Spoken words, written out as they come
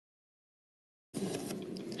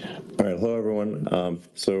All right, hello everyone.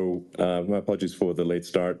 My apologies for the late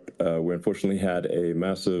start. We unfortunately had a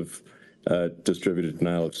massive distributed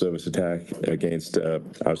denial of service attack against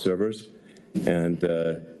our servers, and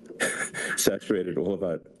saturated all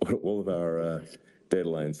of our data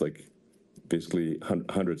lines. Like basically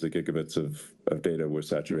hundreds of gigabits of data were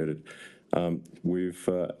saturated. We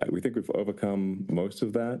think we've overcome most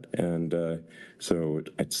of that, and so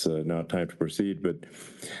it's now time to proceed. But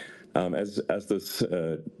as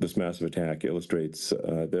this massive attack illustrates,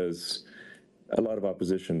 there's a lot of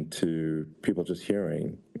opposition to people just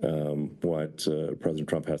hearing what President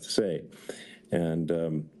Trump has to say, and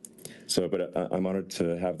but I'm honored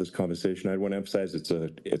to have this conversation. I want to emphasize it's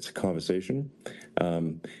a conversation,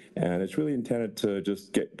 and it's really intended to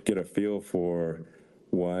just get a feel for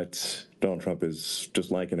what Donald Trump is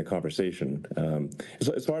just like in a conversation.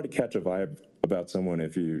 It's hard to catch a vibe about someone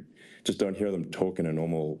if you just don't hear them talk in a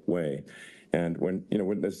normal way. And when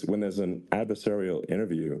there's an adversarial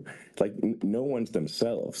interview, like no one's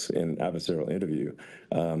themselves in an adversarial interview.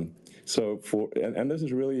 And this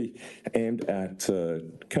is really aimed at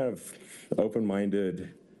kind of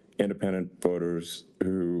open-minded, independent voters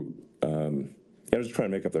who are just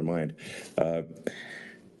trying to make up their mind.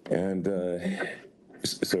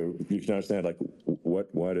 So you can understand, like,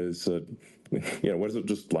 what is what is it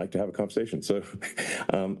just like to have a conversation? So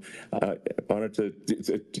honored to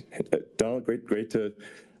Donald, great to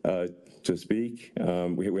speak.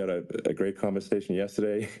 We had a great conversation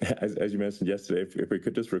yesterday. As you mentioned yesterday, if we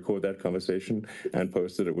could just record that conversation and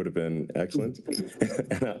post it, it would have been excellent.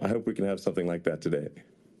 And I hope we can have something like that today.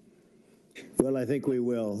 Well, I think we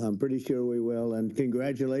will. I'm pretty sure we will. And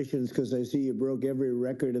congratulations, because I see you broke every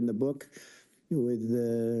record in the book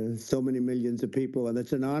with so many millions of people, and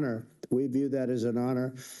it's an honor. We view that as an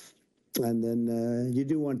honor. And then you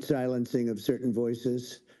do want silencing of certain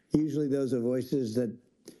voices. Usually those are voices that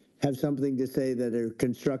have something to say that are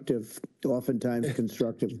constructive, oftentimes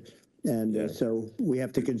constructive. And so we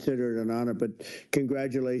have to consider it an honor. But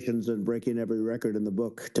congratulations on breaking every record in the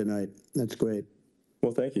book tonight. That's great.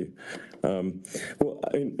 Well, thank you.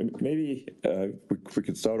 Maybe we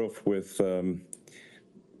could start off with,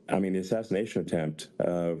 the assassination attempt,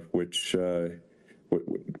 which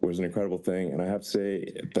was an incredible thing. And I have to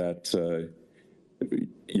say that,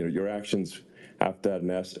 your actions after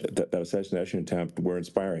that assassination attempt were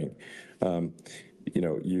inspiring.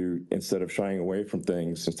 You, instead of shying away from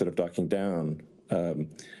things, instead of ducking down,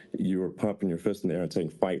 you were pumping your fist in the air and saying,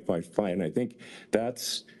 fight, fight, fight. And I think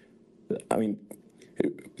that's, the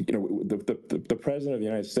president of the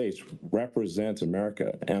United States represents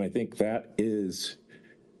America, and I think that is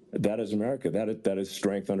America. That is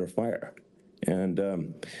strength under fire, and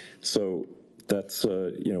so that's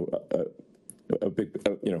a big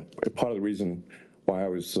part of the reason why I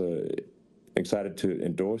was excited to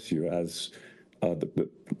endorse you as the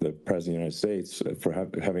president of the United States for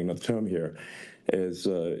having another term here. Is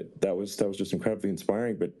that was just incredibly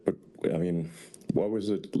inspiring. But what was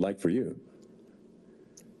it like for you?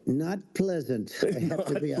 Not pleasant. I have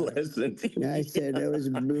to be honest. I said there was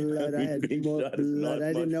blood. I had more blood.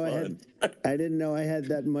 I didn't know I had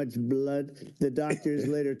that much blood. The doctors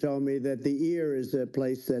later told me that the ear is a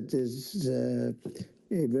place that is a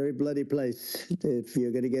very bloody place if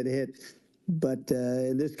you're going to get hit. But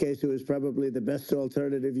in this case, it was probably the best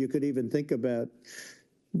alternative you could even think about,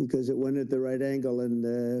 because it went at the right angle, and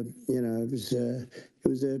it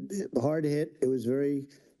was a hard hit. It was very.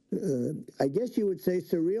 I guess you would say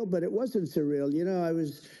surreal, but it wasn't surreal. I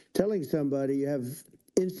was telling somebody, you have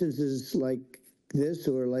instances like this,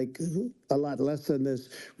 or like a lot less than this,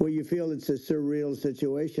 where you feel it's a surreal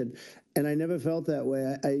situation. And I never felt that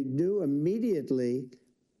way. I knew immediately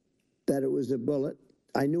that it was a bullet.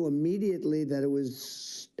 I knew immediately that it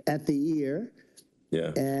was at the ear.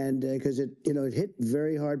 Yeah. And because it hit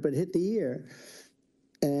very hard, but hit the ear.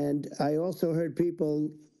 And I also heard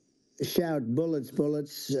people shout, bullets,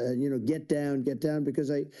 bullets, get down, because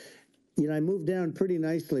I moved down pretty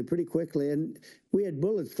nicely, pretty quickly, and we had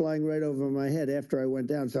bullets flying right over my head after I went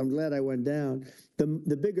down, so I'm glad I went down.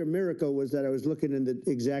 The bigger miracle was that I was looking in the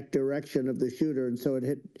exact direction of the shooter, and so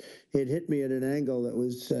it hit me at an angle that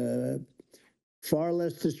was far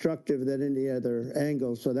less destructive than any other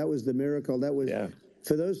angle, so that was the miracle. That was,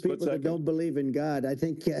 for those people that don't believe in God, I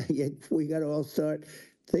think we got to all start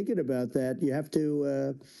thinking about that. You have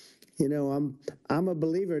to... I'm a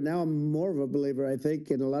believer. Now I'm more of a believer, I think,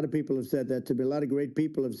 and a lot of people have said that to me. A lot of great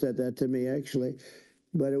people have said that to me, actually.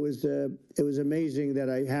 But it was amazing that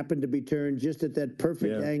I happened to be turned just at that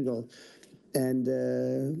perfect angle.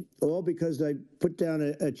 And all because I put down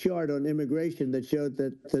a chart on immigration that showed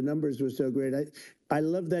that the numbers were so great. I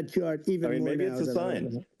love that chart even more maybe now it's a than I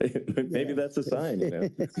sign. ever. Maybe Yeah, that's a sign, you know.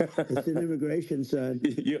 it's an immigration sign.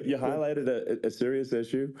 You But highlighted a serious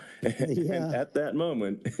issue, and yeah, at that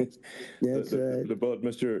moment, that's right. the bullet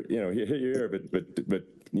missed your, hit your ear, but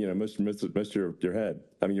missed your head.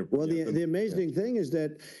 I mean, Well, the amazing thing is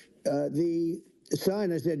that the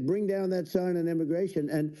sign, I said, bring down that sign on immigration.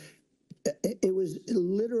 And it was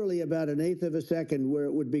literally about an eighth of a second where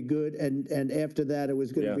it would be good, and after that it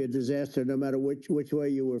was going to be a disaster, no matter which way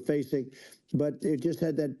you were facing. But it just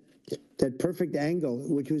had that perfect angle,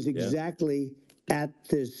 which was exactly at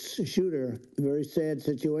this shooter. Very sad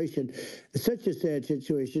situation. Such a sad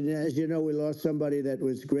situation. As you know, we lost somebody that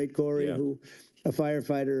was great, Corey, who a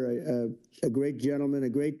firefighter, a great gentleman, a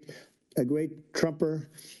great trumper.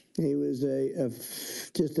 He was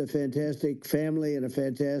just a fantastic family and a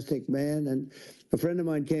fantastic man. And a friend of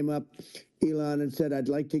mine came up, Elon, and said, I'd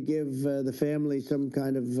like to give the family some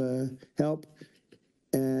kind of help.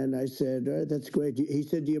 And I said, that's great. He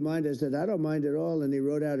said, do you mind? I said, I don't mind at all. And he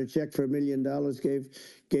wrote out a check for $1 million,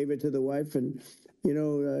 gave it to the wife. And,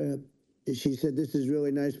 she said, this is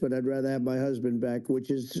really nice, but I'd rather have my husband back,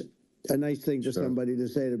 which is a nice thing for somebody to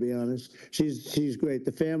say, to be honest. She's great.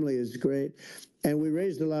 The family is great. And we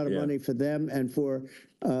raised a lot of money for them and for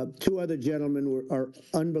two other gentlemen are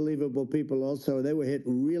unbelievable people also. They were hit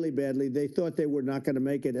really badly. They thought they were not going to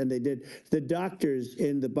make it, and they did. The doctors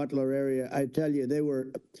in the Butler area, I tell you, they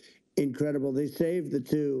were incredible. They saved the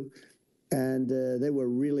two, and they were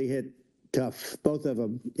really hit tough, both of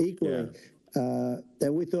them, equally.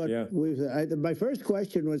 And we thought, my first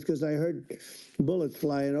question was, because I heard bullets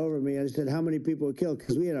flying over me, I said, how many people were killed?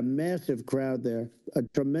 Because we had a massive crowd there, a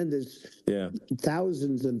tremendous,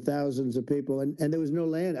 thousands and thousands of people, and there was no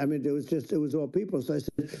land. I mean, it was all people. So I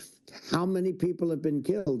said, how many people have been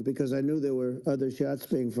killed? Because I knew there were other shots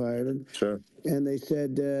being fired. And they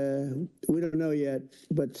said, we don't know yet,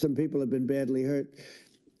 but some people have been badly hurt.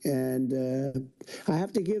 And I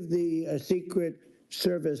have to give the Secret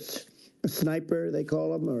Service a sniper, they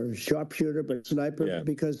call him, or sharpshooter, but sniper,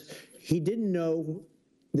 because he didn't know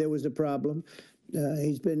there was a problem.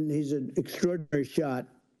 He's an extraordinary shot,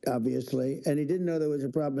 obviously, and he didn't know there was a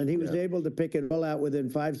problem. And he was able to pick it all out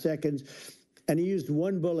within 5 seconds. And he used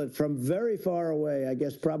one bullet from very far away, I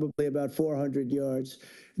guess probably about 400 yards.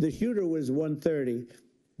 The shooter was 130.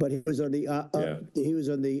 But he was on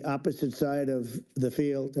the opposite side of the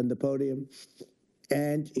field and the podium,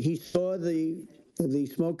 and he saw the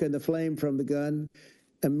smoke and the flame from the gun,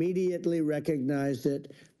 immediately recognized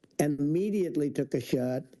it, and immediately took a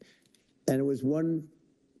shot. And it was one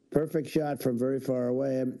perfect shot from very far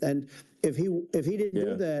away. And if he didn't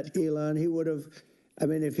do that, Elon, he would have. I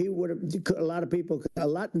mean, if he would have, a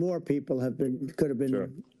lot more people could have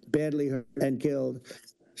been badly hurt and killed.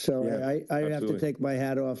 So I have to take my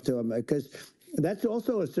hat off to him, because that's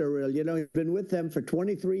also a surreal. You know, he's been with them for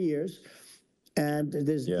 23 years, and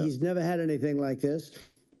he's never had anything like this.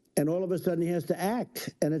 And all of a sudden he has to act,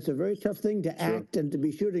 and it's a very tough thing to act and to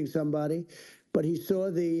be shooting somebody. But he saw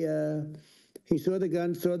the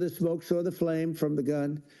gun, saw the smoke, saw the flame from the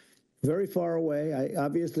gun, very far away.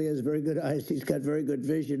 Obviously has very good eyes. He's got very good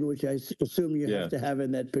vision, which I assume you have to have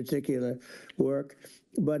in that particular work.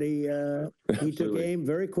 But he took aim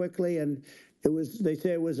very quickly, and they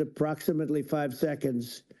say it was approximately 5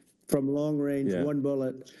 seconds from long range, one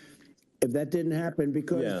bullet. If that didn't happen,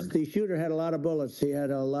 because the shooter had a lot of bullets, he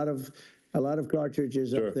had a lot of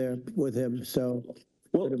cartridges up there with him. So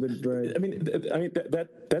well, I mean,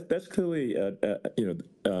 that's clearly,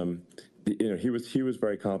 he was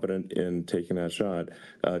very confident in taking that shot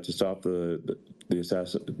to stop the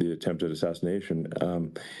attempted assassination.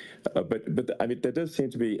 But I mean, there does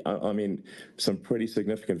seem to be, some pretty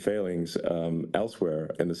significant failings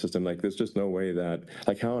elsewhere in the system. Like, there's just no way that,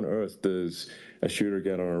 like, how on earth does a shooter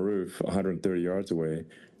get on a roof 130 yards away?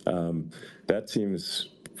 That seems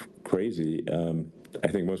crazy. I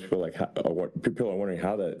think most people are wondering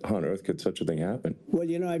how on earth could such a thing happen. Well,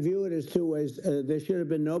 I view it as two ways. There should have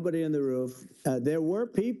been nobody on the roof. There were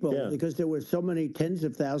people, because there were so many tens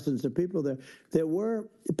of thousands of people there. There were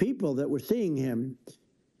people that were seeing him,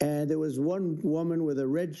 and there was one woman with a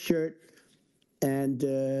red shirt and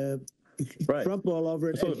Trump all over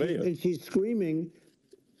it, and she's screaming,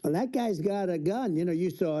 well, that guy's got a gun. You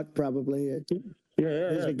saw it probably.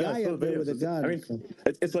 There's a guy up there with a gun. I mean,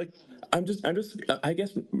 it's like, I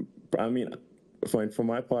guess, for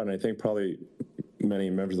my part, and I think probably many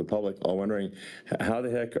members of the public are wondering, how the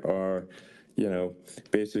heck are,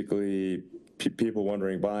 basically people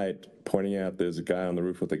wondering by it, pointing out there's a guy on the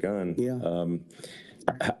roof with a gun.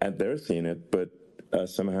 and they're seeing it, but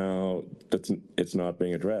somehow it's not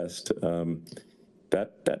being addressed.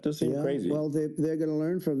 That does seem crazy. Well, they're going to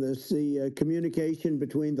learn from this. The communication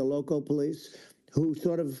between the local police, who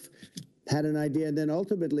sort of had an idea, and then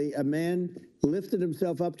ultimately a man lifted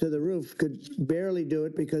himself up to the roof, could barely do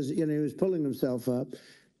it because he was pulling himself up,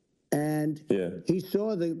 and he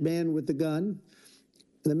saw the man with the gun.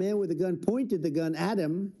 The man with the gun pointed the gun at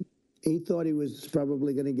him. He thought he was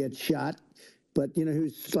probably going to get shot, but he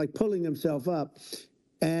was like pulling himself up,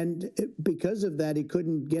 and because of that, he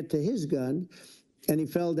couldn't get to his gun. And he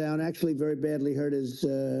fell down, actually very badly hurt his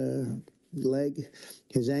leg,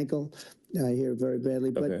 his ankle. I hear very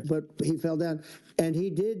badly, but he fell down. And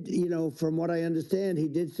he did, from what I understand, he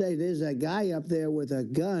did say there's a guy up there with a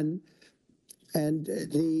gun. And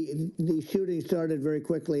the shooting started very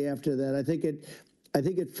quickly after that. I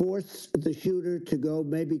think it forced the shooter to go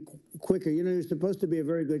maybe quicker. He was supposed to be a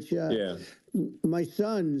very good shot. Yeah. My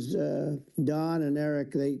sons, Don and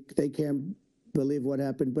Eric, they can't believe what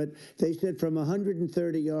happened, but they said from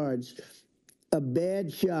 130 yards, a bad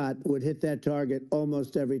shot would hit that target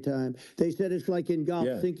almost every time. They said it's like in golf,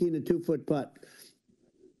 sinking a 2-foot putt.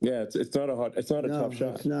 Yeah, it's not a tough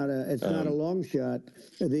shot. It's not a long shot.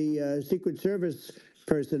 The Secret Service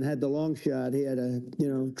person had the long shot. He had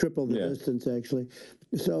triple the distance actually.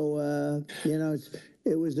 So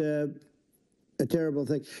it was a terrible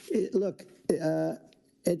thing. Look.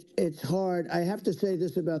 It's hard. I have to say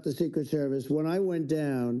this about the Secret Service. When I went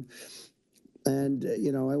down, and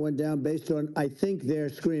I went down based on, I think they're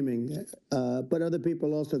screaming, but other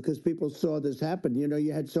people also, because people saw this happen.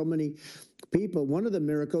 You had so many people. One of the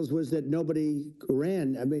miracles was that nobody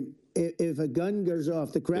ran. I mean, if a gun goes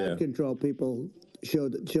off, the crowd control people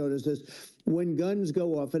showed us this. When guns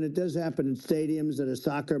go off, and it does happen in stadiums at a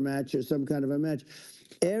soccer match or some kind of a match,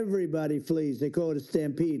 everybody flees. They call it a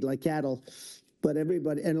stampede, like cattle. But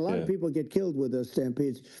everybody, and a lot of people get killed with those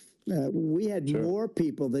stampedes. We had more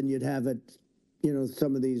people than you'd have at,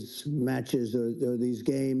 some of these matches or these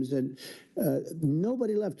games, and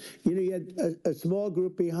nobody left. You had a small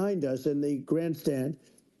group behind us in the grandstand,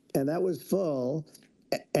 and that was full.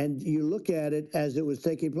 And you look at it as it was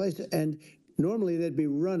taking place, and normally they'd be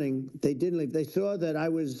running. They didn't leave. They saw that I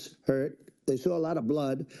was hurt. They saw a lot of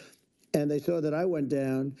blood, and they saw that I went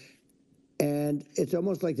down. And it's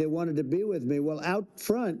almost like they wanted to be with me. Well, out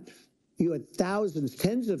front, you had thousands,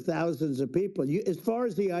 tens of thousands of people. As far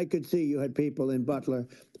as the eye could see, you had people in Butler,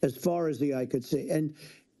 as far as the eye could see. And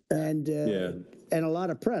a lot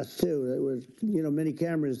of press, too. There was, many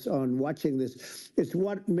cameras on watching this. It's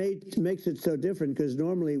what makes it so different, because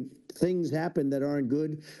normally things happen that aren't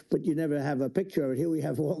good, but you never have a picture of it. Here we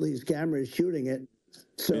have all these cameras shooting it.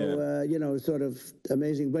 So, sort of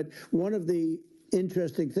amazing. But one of the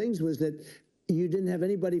interesting things was that you didn't have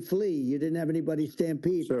anybody flee. You didn't have anybody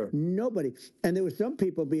stampede. Nobody. And there were some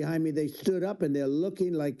people behind me. They stood up and they're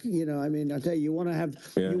looking like, I mean, I'll tell you, you want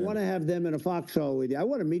to have them in a foxhole with you. I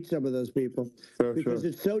want to meet some of those people because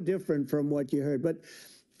it's so different from what you heard. But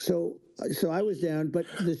so I was down, but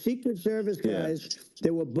the Secret Service guys,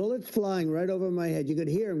 there were bullets flying right over my head. You could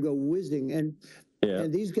hear them go whizzing. And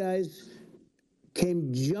these guys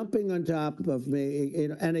came jumping on top of me,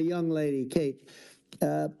 and a young lady, Kate,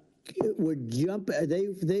 would jump.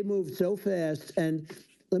 They moved so fast, and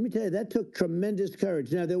let me tell you, that took tremendous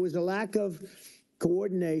courage. Now, there was a lack of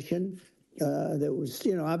coordination. There was,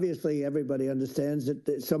 obviously everybody understands that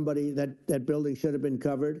that building should have been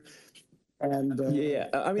covered. And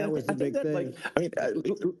I mean, that was the big thing.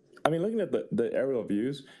 I mean, looking at the aerial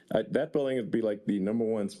views, that building would be like the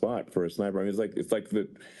 #1 spot for a sniper. I mean, it's like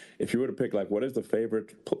if you were to pick like what is the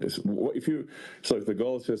favorite place, if the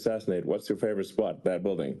goal is to assassinate, what's your favorite spot? That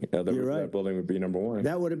building. You're right. That building would be #1.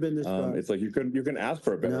 That would have been the spot. It's like you can ask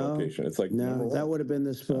for a better location. It's like that would have been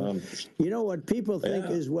the spot. What people think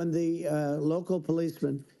is when the local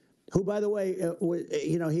policeman, who by the way,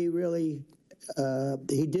 he really.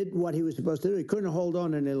 He did what he was supposed to do. He couldn't hold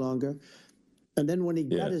on any longer. And then when he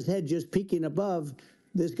got his head just peeking above,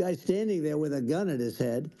 this guy standing there with a gun at his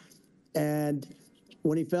head. And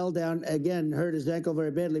when he fell down, again, hurt his ankle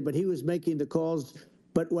very badly, but he was making the calls.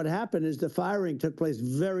 But what happened is the firing took place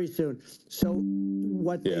very soon. So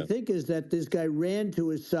what they think is that this guy ran to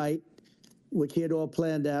his site, which he had all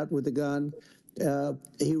planned out with the gun.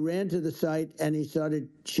 He ran to the site and he started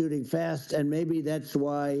shooting fast. And maybe that's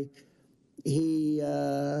why he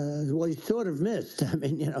sort of missed. I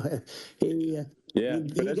mean, he got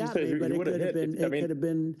me, but it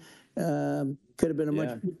could have been a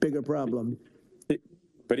much bigger problem.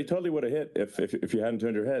 but he totally would have hit if you hadn't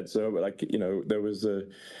turned your head. So, like, there was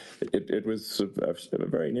it was a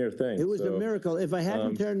very near thing. It was a miracle. If I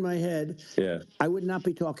hadn't turned my head, yeah, I would not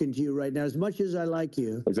be talking to you right now. As much as I like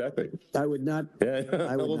you, exactly. I would not. Yeah,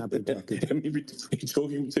 I would not be talking to you. You'd be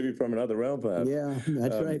talking to me from another realm, perhaps. Yeah,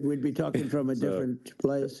 that's right. We'd be talking from a different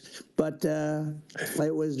place. But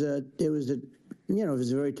it was a it was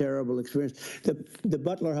a very terrible experience. The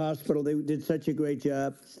Butler Hospital, they did such a great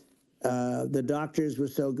job. The doctors were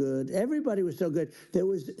so good. Everybody was so good. There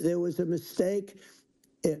was a mistake.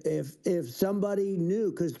 If somebody knew,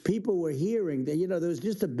 because people were hearing that, there was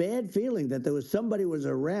just a bad feeling that somebody was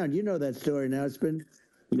around. You know that story now. It's been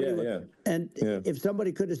Yeah. And if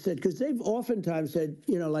somebody could have said, because they've oftentimes said,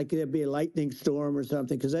 like there'd be a lightning storm or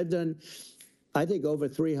something, because I've done, I think, over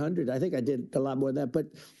 300. I think I did a lot more than that, but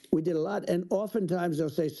we did a lot. And oftentimes they'll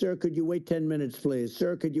say, sir, could you wait 10 minutes, please?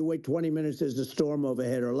 Sir, could you wait 20 minutes? There's a storm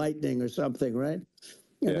overhead or lightning or something, right?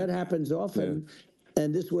 And that happens often. Yeah.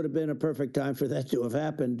 And this would have been a perfect time for that to have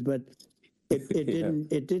happened, but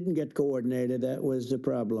it didn't get coordinated. That was the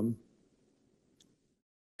problem.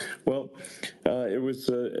 Well, it was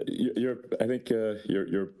I think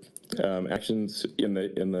your actions in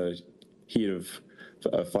the heat of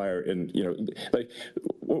fire, and like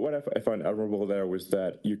what I found admirable there was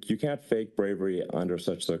that you can't fake bravery under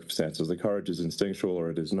such circumstances. The courage is instinctual, or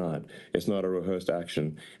it is not. It's not a rehearsed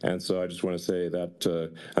action. And so I just want to say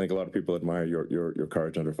that I think a lot of people admire your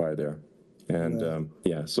courage under fire there. And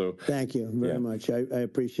so thank you very much. I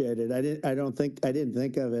appreciate it. I didn't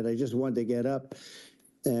think of it. I just wanted to get up.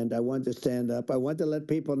 And I wanted to stand up. I wanted to let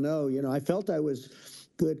people know, I felt I was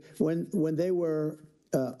good when they were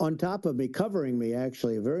on top of me, covering me,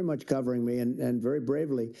 actually, very much covering me, and very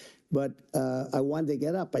bravely. But I wanted to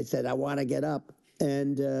get up. I said, I want to get up.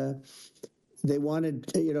 And they wanted,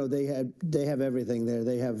 they have everything there.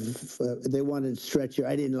 They wanted stretcher.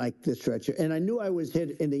 I didn't like the stretcher. And I knew I was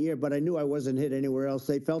hit in the ear, but I knew I wasn't hit anywhere else.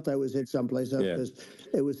 They felt I was hit someplace else because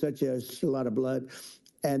it was such a lot of blood.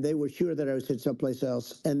 And they were sure that I was hit someplace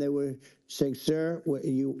else. And they were saying, sir,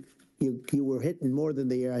 you were hit more than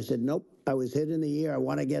the ear. I said, nope, I was hit in the ear. I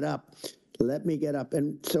want to get up. Let me get up.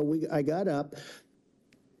 And so I got up,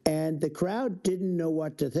 and the crowd didn't know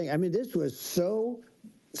what to think. I mean, this was so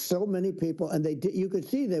many people, and you could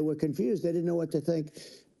see they were confused. They didn't know what to think.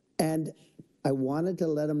 And I wanted to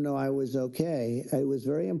let them know I was okay. It was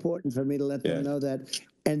very important for me to let them know that.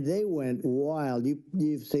 And they went wild.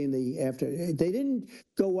 You've seen the after. They didn't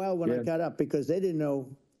go wild when I got up because they didn't know,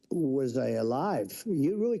 was I alive?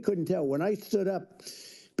 You really couldn't tell. When I stood up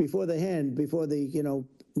before the hand, before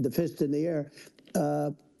the fist in the air,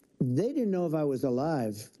 they didn't know if I was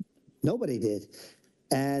alive. Nobody did.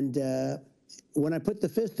 And when I put the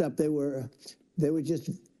fist up, they were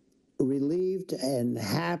just relieved and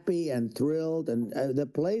happy and thrilled, and the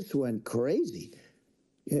place went crazy.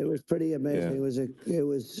 It was pretty amazing. Yeah. It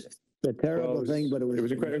was a terrible thing, but it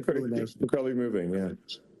was incredibly moving. Yeah.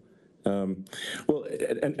 Well,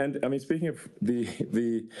 and I mean, speaking of the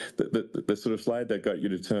sort of slide that got you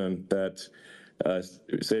to turn that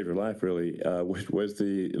saved your life, really, was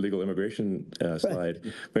the illegal immigration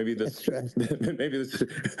slide. Maybe this maybe this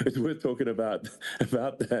it's worth talking about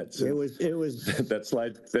that. So it was that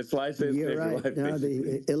slide saved your life. No,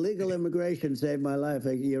 the illegal immigration saved my life.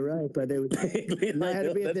 You're right, but it had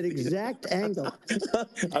to be at that exact angle.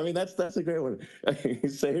 I mean, that's a great one.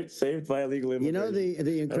 saved by illegal immigration.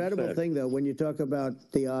 The incredible thing, though, when you talk about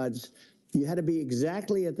the odds, you had to be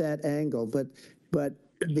exactly at that angle, but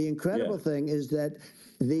the incredible thing is that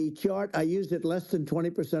the chart, I used it less than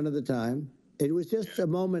 20% of the time. It was just a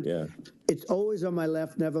moment. Yeah. It's always on my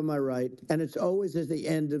left, never my right, and it's always at the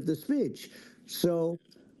end of the speech. So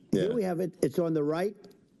here we have it. It's on the right,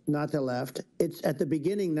 not the left. It's at the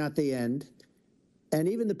beginning, not the end. And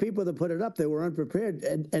even the people that put it up, they were unprepared,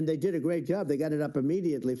 and they did a great job. They got it up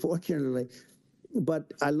immediately, fortunately.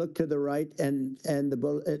 But I looked to the right, and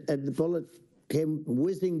the bullet came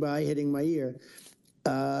whizzing by, hitting my ear.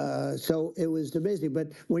 So it was amazing. But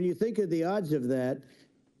when you think of the odds of that,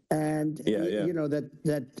 and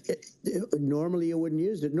normally you wouldn't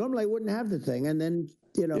use it. Normally I wouldn't have the thing, and then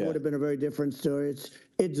it would have been a very different story.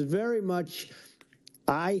 It's very much,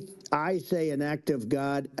 I say, an act of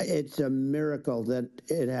God. It's a miracle that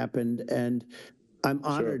it happened, and I'm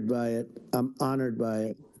honored by it. I'm honored by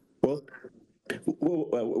it. Well,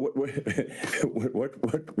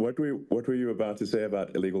 what were you about to say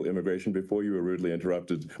about illegal immigration before you were rudely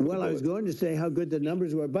interrupted? Well, I was going to say how good the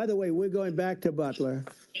numbers were. By the way, we're going back to Butler,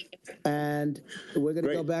 and we're going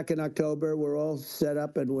to go back in October. We're all set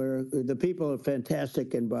up, and the people are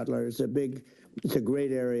fantastic in Butler. It's a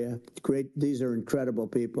great area. These are incredible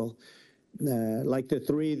people. like the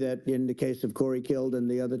three that, in the case of Corey killed, and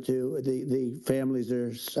the other two, the families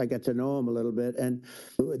are. I got to know them a little bit, and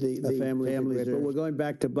the families are. But we're going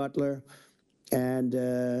back to Butler, and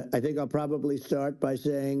I think I'll probably start by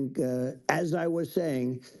saying, as I was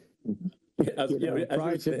saying,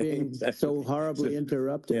 prior to being so horribly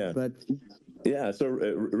interrupted, yeah. but. Yeah, so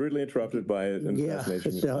rudely interrupted by an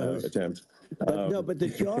assassination attempt. But no, but the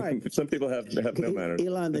chart. Some people have no manners.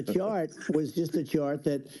 Elon, the chart was just a chart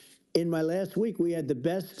that, in my last week, we had the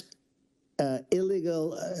best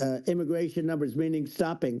illegal immigration numbers, meaning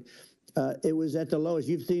stopping. It was at the lowest.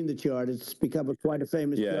 You've seen the chart. It's become quite a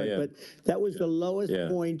famous chart. Yeah. But that was the lowest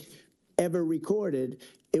point ever recorded.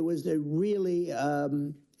 It was a really, I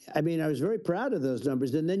mean, I was very proud of those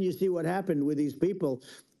numbers. And then you see what happened with these people.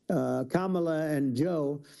 Kamala and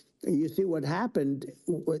Joe, you see what happened.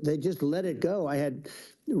 They just let it go. I had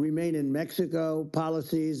remain in Mexico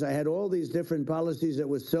policies. I had all these different policies that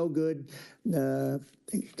was so good.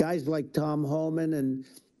 Guys like Tom Homan and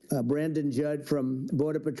Brandon Judd from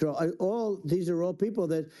Border Patrol. These are all people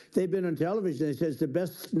that they've been on television. They said it's the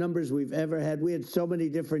best numbers we've ever had. We had so many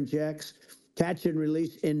different checks. Catch and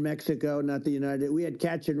release in Mexico, not the United. We had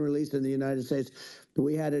catch and release in the United States.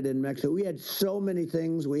 We had it in Mexico. We had so many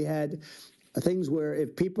things. We had things where if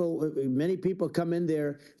many people come in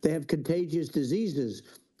there, they have contagious diseases.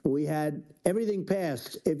 We had everything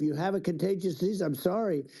passed. If you have a contagious disease, I'm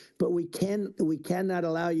sorry, but we cannot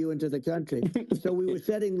allow you into the country. So we were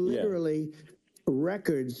setting literally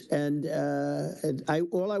records, and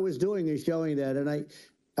all I was doing is showing that, and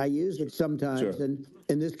I use it sometimes, and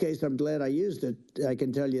in this case, I'm glad I used it. I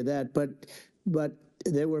can tell you that, but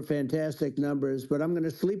they were fantastic numbers. But I'm going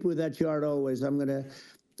to sleep with that chart always.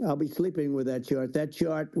 I'll be sleeping with that chart. That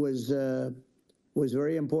chart was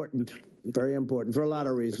very important for a lot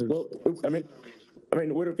of reasons. Well, I mean,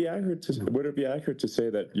 would it be accurate to say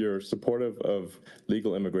that you're supportive of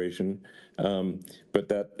legal immigration,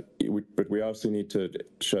 but we also need to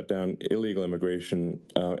shut down illegal immigration,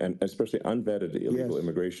 and especially unvetted illegal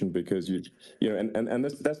immigration, because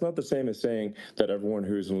that's not the same as saying that everyone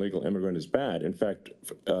who's an illegal immigrant is bad. In fact,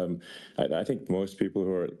 I think most people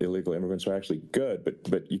who are illegal immigrants are actually good,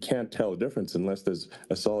 but you can't tell the difference unless there's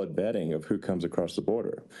a solid vetting of who comes across the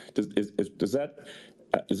border. Does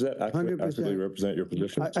that accurately represent your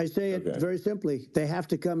position? I say it very simply. They have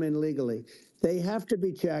to come in legally. They have to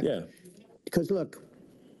be checked. Yeah. Because look,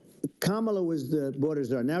 Kamala was the border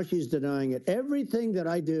czar. Now she's denying it. Everything that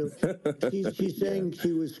I do, she's saying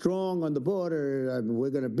she was strong on the border. We're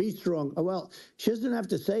going to be strong. Well, she doesn't have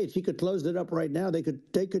to say it. She could close it up right now. They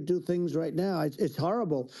could do things right now. It's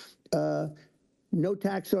horrible. No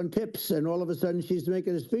tax on tips, and all of a sudden she's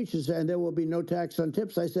making a speech and there will be no tax on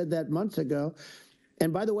tips. I said that months ago.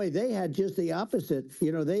 And by the way, they had just the opposite.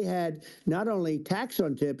 They had not only tax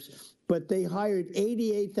on tips, but they hired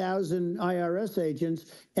 88,000 IRS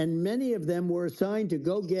agents, and many of them were assigned to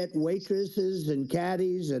go get waitresses and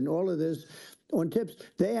caddies and all of this on tips.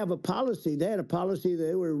 They have a policy. They had a policy that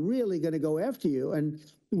they were really going to go after you, and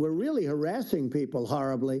were really harassing people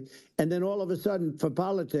horribly. And then all of a sudden, for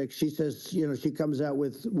politics, she says, she comes out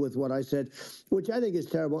with what I said, which I think is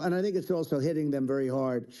terrible. And I think it's also hitting them very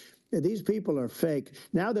hard. These people are fake.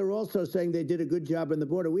 Now they're also saying they did a good job on the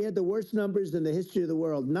border. We had the worst numbers in the history of the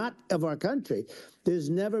world, not of our country. There's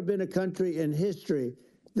never been a country in history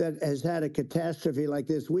that has had a catastrophe like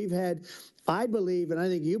this. We've had, I believe, and I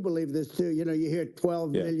think you believe this too, you hear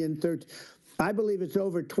 12 million, 13. I believe it's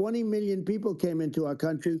over 20 million people came into our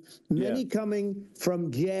country, many coming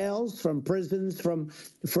from jails, from prisons, from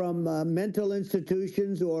mental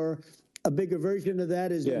institutions, or a bigger version of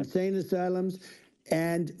that is insane asylums.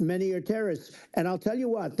 And many are terrorists. And I'll tell you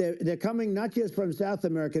what, they're coming not just from South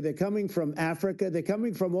America, they're coming from Africa, they're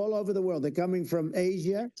coming from all over the world. They're coming from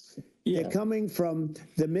Asia, they're coming from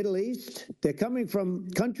the Middle East, they're coming from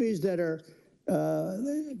countries that are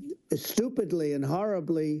stupidly and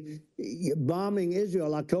horribly bombing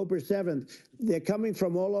Israel October 7th. They're coming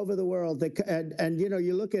from all over the world. And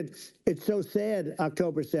you look at, it's so sad,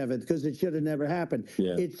 October 7th, because it should have never happened.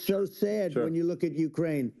 It's so sad when you look at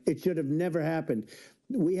Ukraine. It should have never happened.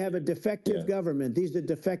 We have a defective government. These are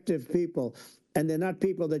defective people, and they're not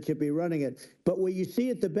people that should be running it. But where you see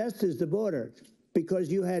it the best is the border, because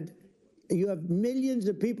you have millions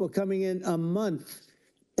of people coming in a month.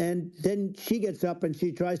 And then she gets up and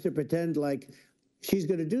she tries to pretend like she's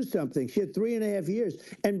going to do something. She had 3.5 years.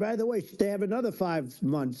 And by the way, they have another 5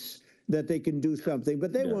 months that they can do something,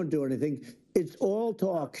 but they won't do anything. It's all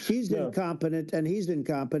talk. She's incompetent and he's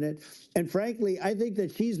incompetent. And frankly, I think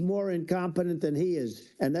that she's more incompetent than he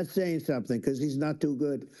is. And that's saying something, because he's not too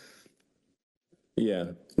good. Yeah.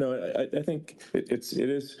 No, I think it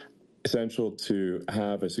is. essential to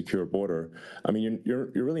have a secure border. I mean,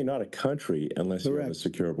 you're really not a country unless you have a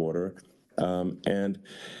secure border, and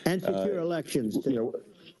secure elections too. You know,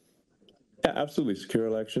 yeah, absolutely, secure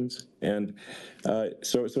elections, and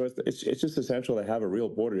so it's just essential to have a real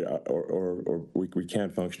border, or we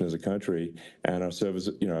can't function as a country, and our service,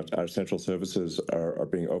 our essential services are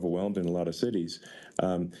being overwhelmed in a lot of cities,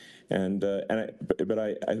 as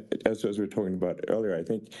we were talking about earlier, I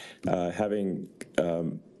think having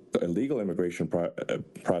a legal immigration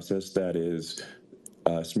process that is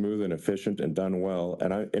smooth and efficient and done well.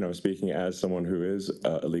 And speaking as someone who is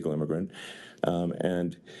a legal immigrant,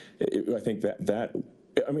 I think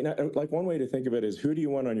like one way to think of it is, who do you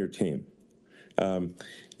want on your team? Who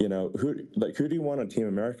do you want on Team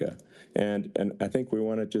America? And I think we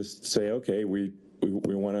want to just say, okay, we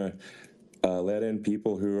want to let in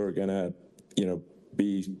people who are going to,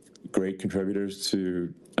 be great contributors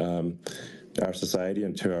to our society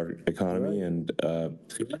and to our economy, and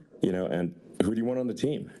and who do you want on the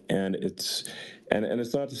team? And it's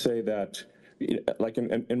not to say that, like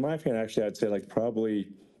in my opinion, actually, I'd say like probably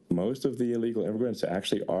most of the illegal immigrants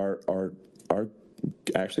actually are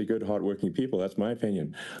actually good, hardworking people. That's my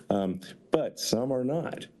opinion, but some are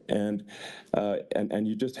not, and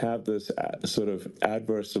you just have this sort of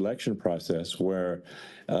adverse selection process where,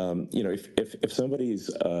 if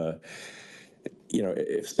somebody's,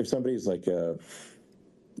 if somebody's like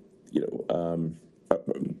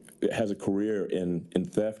has a career in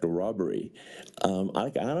theft or robbery, I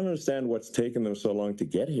don't understand what's taken them so long to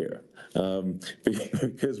get here,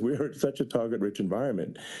 because we're in such a target-rich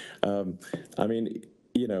environment. I mean,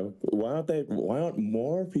 why aren't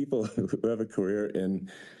more people who have a career in,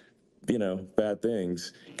 bad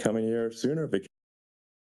things coming here sooner? Because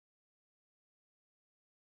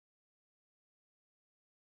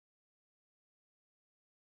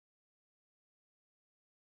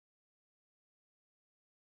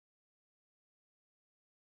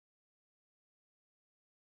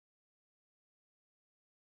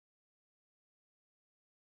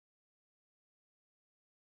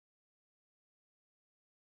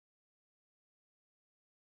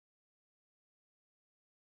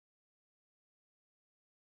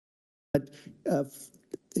Uh,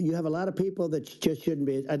 you have a lot of people that just shouldn't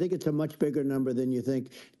be. I think it's a much bigger number than you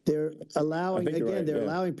think. They're allowing, again, right, they're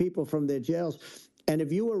allowing people from their jails. And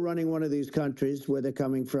if you were running one of these countries where they're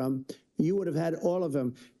coming from, you would have had all of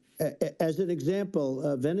them. As an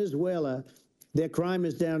example, Venezuela, their crime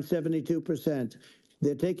is down 72%.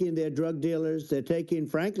 They're taking their drug dealers. They're taking,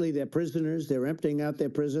 frankly, their prisoners. They're emptying out their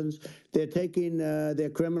prisons. They're taking their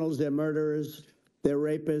criminals, their murderers, their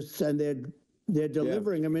rapists, and they're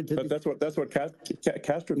delivering them into. But that's what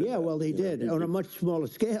Castro did. Yeah, well, he did on a much smaller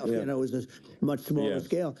scale. Yeah. It was a much smaller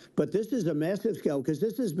scale. But this is a massive scale because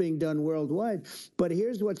this is being done worldwide. But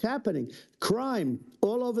here's what's happening: crime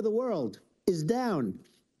all over the world is down,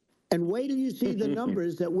 and wait till you see the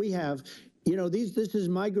numbers that we have. This is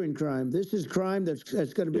migrant crime. This is crime that's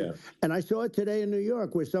going to be. Yeah. And I saw it today in New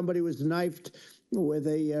York, where somebody was knifed with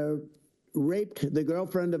a. Raped the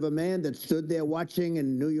girlfriend of a man that stood there watching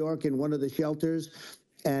in New York in one of the shelters,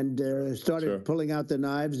 and started pulling out the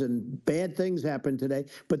knives, and bad things happened today.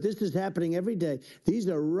 But this is happening every day. These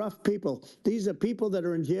are rough people. These are people that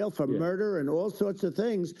are in jail for murder and all sorts of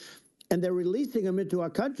things. And they're releasing them into our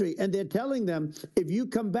country, and they're telling them, if you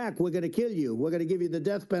come back, we're going to kill you. We're going to give you the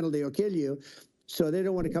death penalty or kill you. So they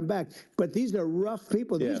don't want to come back. But these are rough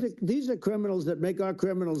people. Yeah. These are criminals that make our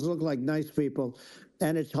criminals look like nice people.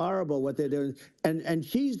 And it's horrible what they're doing. And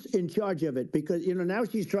she's in charge of it because, now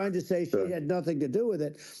she's trying to say she had nothing to do with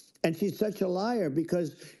it. And she's such a liar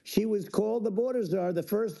because she was called the border czar the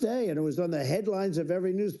first day, and it was on the headlines of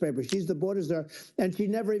every newspaper. She's the border czar, and she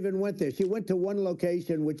never even went there. She went to one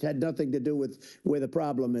location which had nothing to do with where the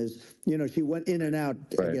problem is. She went in and out,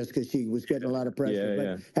 I guess, because she was getting a lot of pressure,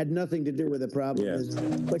 but had nothing to do with the problem is.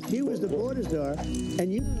 But she was the border czar,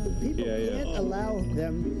 and people can't allow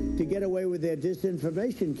them to get away with their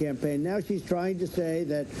disinformation campaign. Now she's trying to say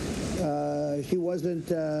that she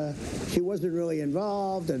wasn't really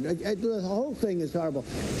involved, and the whole thing is horrible.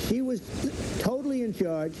 She was totally in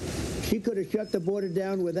charge. She could have shut the border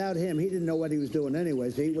down without him. He didn't know what he was doing anyway,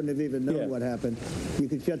 so he wouldn't have even known what happened. You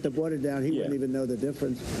could shut the border down. He wouldn't even know the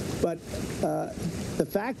difference. But the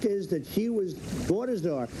fact is that she was border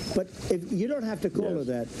czar. But if you don't have to call her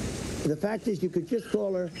that. The fact is you could just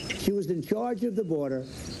call her, she was in charge of the border,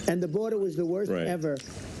 and the border was the worst ever.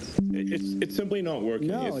 It's simply not working.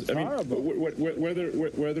 No, it's horrible.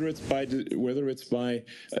 Whether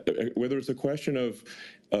it's a question of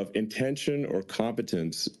of intention or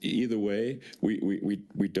competence. Either way,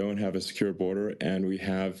 we don't have a secure border, and we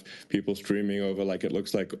have people streaming over like it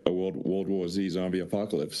looks like a World War Z zombie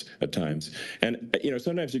apocalypse at times. And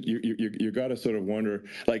sometimes you got to sort of wonder,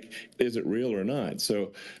 like, is it real or not?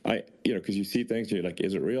 So because you see things, you're like,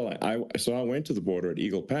 is it real? So I went to the border at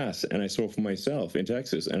Eagle Pass, and I saw for myself in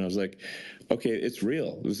Texas, and I was like, okay, it's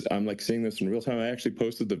real. I'm like seeing this in real time. I actually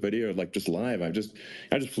posted the video like just live. I just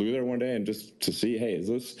flew there one day and just to see, hey, is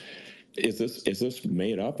this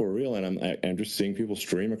made up or real? And I'm just seeing people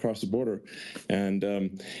stream across the border, and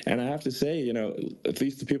I have to say, at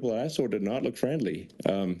least the people that I saw did not look friendly.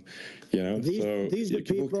 These are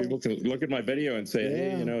people can look at my video and say,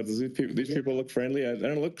 Yeah. hey, these people look friendly. I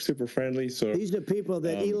don't look super friendly. So These are people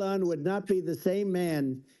that Elon would not be the same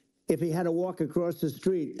man if he had to walk across the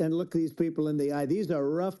street and look these people in the eye. These are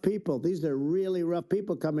rough people. These are really rough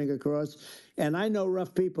people coming across. And I know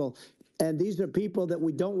rough people. And these are people that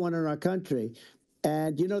we don't want in our country.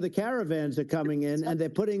 And, the caravans are coming in, and they're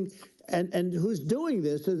putting, and who's doing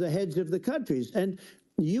this are the heads of the countries. And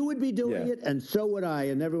you would be doing it, and so would I.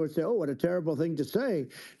 And everyone would say, oh, what a terrible thing to say.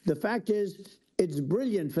 The fact is, it's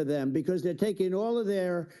brilliant for them because they're taking all of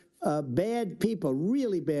their bad people,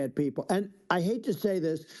 really bad people. And I hate to say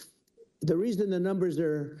this, the reason the numbers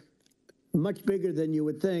are much bigger than you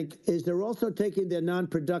would think is they're also taking their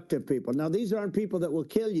non-productive people. Now, these aren't people that will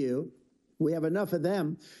kill you. We have enough of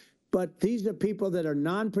them. But these are people that are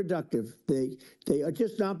non-productive. They are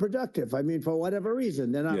just non-productive. I mean, for whatever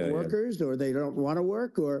reason. They're not workers, or they don't want to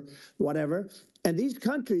work, or whatever. And these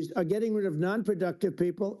countries are getting rid of non-productive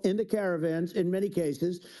people in the caravans in many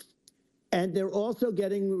cases. And they're also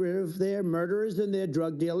getting rid of their murderers and their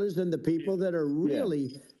drug dealers and the people that are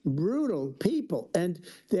really brutal people. And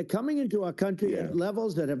they're coming into our country at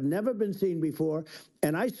levels that have never been seen before.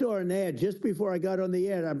 And I saw an ad just before I got on the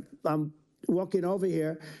air. I'm walking over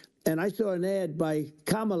here, and I saw an ad by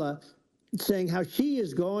Kamala saying how she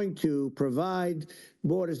is going to provide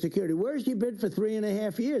border security. Where has she been for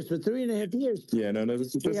 3.5 years? For 3.5 years,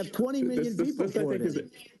 we have 20 million people for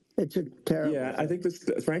it. It's a terrible. Yeah, I think this,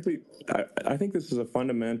 frankly, I think this is a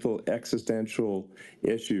fundamental existential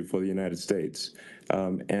issue for the United States.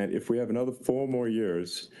 And if we have another 4 more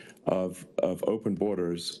years of open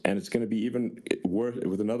borders, and it's going to be even worse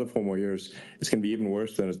with another 4 more years, it's going to be even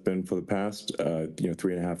worse than it's been for the past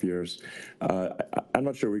 3.5 years. I'm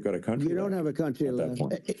not sure we've got a country. You don't have a country left.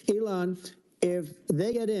 Elon, if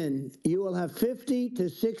they get in, you will have 50 to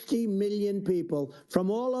 60 million people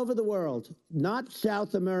from all over the world, not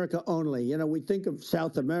South America only. We think of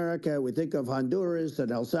South America, we think of Honduras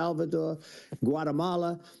and El Salvador,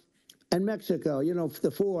 Guatemala, and Mexico,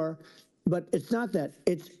 the 4. But it's not that.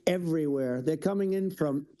 It's everywhere. They're coming in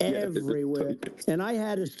from everywhere. And I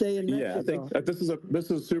had to stay in Mexico. Yeah, I think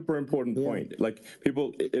this is a super important point. Like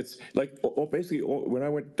people, it's like basically when I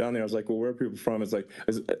went down there, I was like, well, where are people from? It's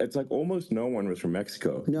like almost no one was from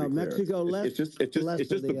Mexico. No, Mexico left. It's just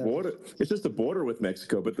the border. It's just the border with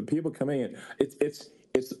Mexico. But the people coming in, it's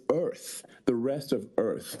Earth, the rest of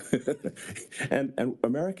Earth, and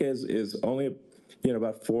America is only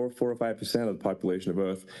about 4 or 5% of the population of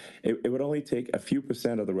Earth. It would only take a few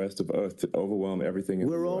percent of the rest of Earth to overwhelm everything in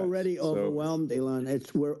the US. We're already overwhelmed, Elon.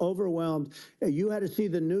 We're overwhelmed. You had to see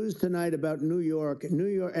the news tonight about New York,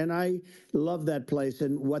 and I love that place.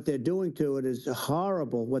 And what they're doing to it is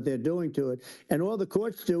horrible. What they're doing to it, and all the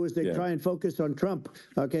courts do is they try and focus on Trump.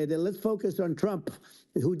 Okay, let's focus on Trump,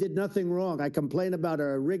 who did nothing wrong. I complain about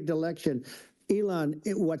a rigged election. Elon,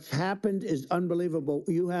 what's happened is unbelievable.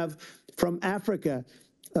 You have from Africa,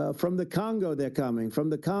 from the Congo, they're coming, from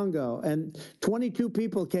the Congo. And 22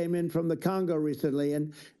 people came in from the Congo recently,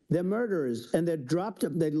 and they're murderers, and they dropped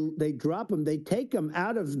them. They drop them. They take them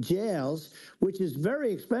out of jails, which is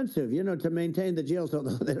very expensive, to maintain the jails,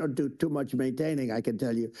 although they don't do too much maintaining, I can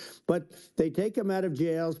tell you. But they take them out of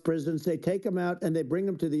jails, prisons. They take them out, and they bring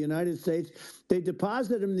them to the United States. They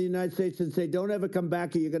deposit them in the United States and say, don't ever come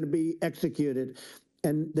back or you're going to be executed.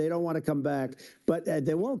 And they don't want to come back, but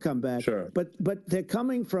they won't come back. Sure. But they're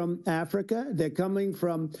coming from Africa. They're coming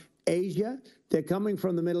from Asia. They're coming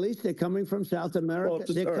from the Middle East. They're coming from South America. Well,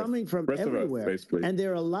 they're coming from everywhere. Earth, basically. And there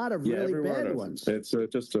are a lot of really bad ones. It's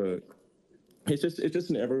just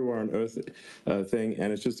an everywhere on Earth thing,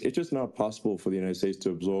 and it's just not possible for the United States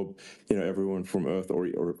to absorb everyone from Earth or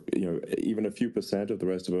even a few percent of the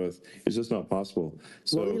rest of Earth. It's just not possible.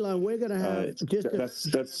 So, well, Elon, we're going to have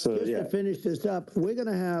to finish this up. We're going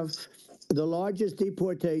to have the largest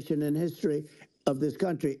deportation in history of this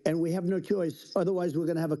country, and we have no choice. Otherwise, we're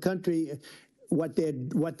going to have a country. What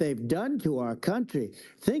they've done to our country.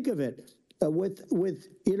 Think of it. with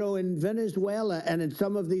in Venezuela and in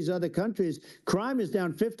some of these other countries, crime is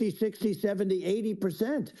down 50, 60, 70,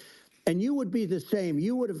 80%. And you would be the same.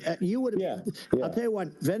 You would have. Yeah. I'll tell you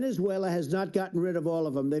what. Venezuela has not gotten rid of all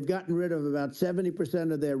of them. They've gotten rid of about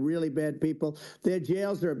 70% of their really bad people. Their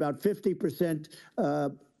jails are about 50%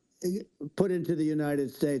 put into the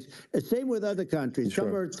United States. Same with other countries. Sure.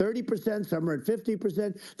 Some are 30%, some are at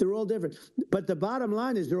 50%. They're all different. But the bottom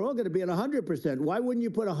line is they're all going to be at 100%. Why wouldn't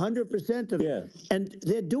you put 100% of it? And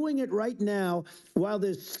they're doing it right now while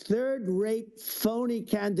this third-rate phony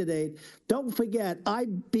candidate. Don't forget, I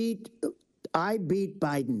beat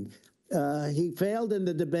Biden. He failed in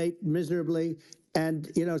the debate miserably.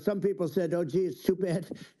 And, some people said, oh, gee, it's too bad.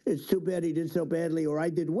 It's too bad he did so badly, or I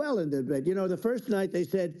did well in the debate. The first night they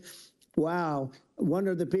said, wow, one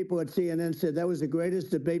of the people at CNN said that was the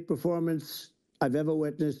greatest debate performance I've ever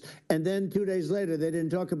witnessed. And then 2 days later, they didn't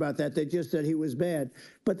talk about that. They just said he was bad.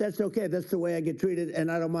 But that's okay. That's the way I get treated,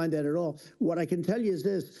 and I don't mind that at all. What I can tell you is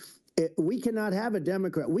this. We cannot have a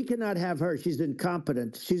Democrat. We cannot have her. She's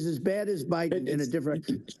incompetent. She's as bad as Biden in a different.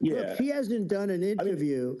 Look, she hasn't done an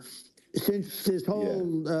interview since this whole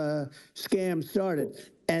scam started.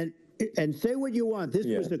 And say what you want. This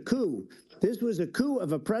was a coup. This was a coup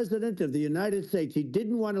of a president of the United States. He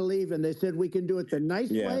didn't want to leave, and they said, we can do it the nice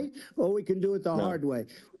way, or we can do it the hard way.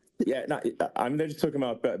 Yeah, no, they just took him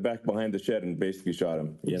out back behind the shed and basically shot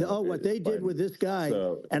him. What they did with this guy,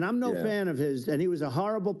 and I'm no fan of his, and he was a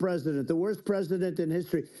horrible president, the worst president in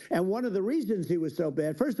history. And one of the reasons he was so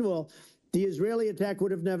bad, first of all, the Israeli attack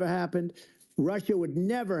would have never happened. Russia would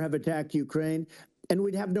never have attacked Ukraine, and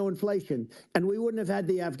we'd have no inflation. And we wouldn't have had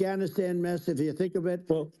the Afghanistan mess, if you think of it.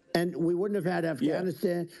 And we wouldn't have had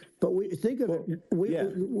Afghanistan. But think of it.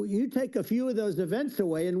 You take a few of those events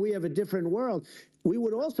away, and we have a different world. We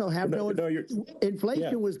would also have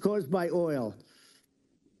inflation was caused by oil.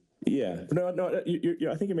 Yeah, no. I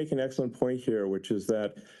think you're making an excellent point here, which is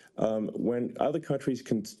that when other countries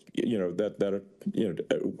can, that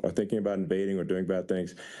are thinking about invading or doing bad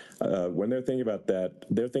things, when they're thinking about that,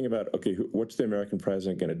 they're thinking about, okay, what's the American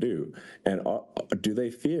president going to do, and do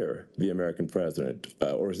they fear the American president,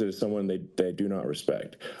 or is it someone they do not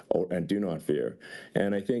respect and do not fear?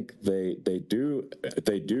 And I think they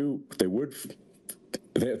would.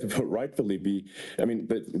 They rightfully be. I mean,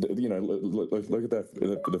 look at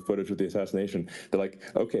the footage of the assassination. They're like,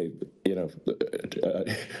 okay,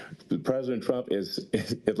 President Trump is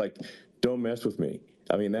like, don't mess with me.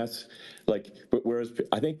 I mean, that's like, but whereas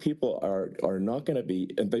I think people are not going to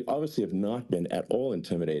be, and they obviously have not been at all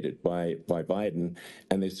intimidated by Biden,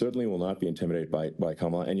 and they certainly will not be intimidated by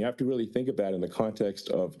Kamala. And you have to really think of that in the context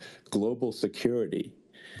of global security.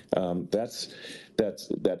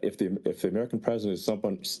 That if the American president is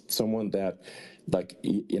someone that, like,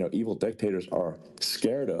 evil dictators are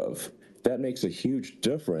scared of, that makes a huge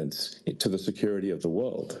difference to the security of the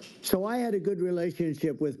world. So I had a good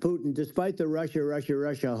relationship with Putin, despite the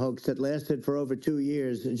Russia hoax that lasted for over 2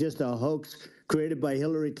 years. Just a hoax created by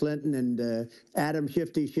Hillary Clinton and Adam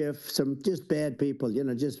Shifty Schiff, some just bad people,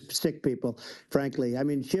 just sick people, frankly. I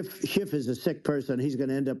mean, Schiff is a sick person. He's going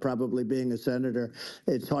to end up probably being a senator.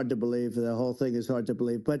 It's hard to believe. The whole thing is hard to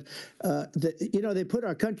believe. But, they put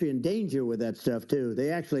our country in danger with that stuff, too.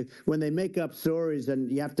 They actually, when they make up stories, and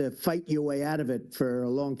you have to fight your way out of it for a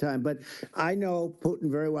long time. But I know Putin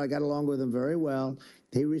very well. I got along with him very well.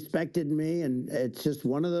 He respected me, and it's just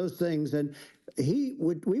one of those things. And we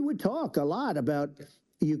would talk a lot about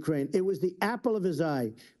Ukraine. It was the apple of his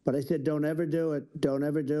eye. But I said, don't ever do it. Don't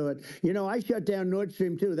ever do it. I shut down Nord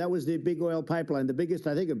Stream 2. That was the big oil pipeline, the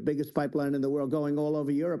biggest pipeline in the world going all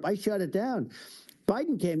over Europe. I shut it down.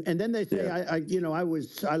 Biden came, and then they say,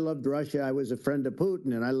 I loved Russia. I was a friend of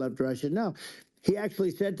Putin, and I loved Russia. No. He actually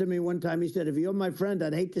said to me one time, he said, if you're my friend,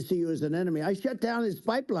 I'd hate to see you as an enemy. I shut down his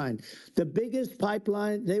pipeline, the biggest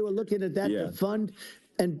pipeline. They were looking at that to fund.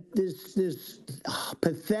 And this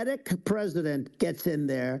pathetic president gets in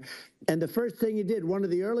there. And the first thing he did, one of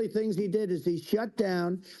the early things he did, is he shut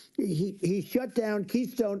down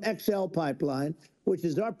Keystone XL pipeline, which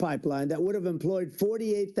is our pipeline that would have employed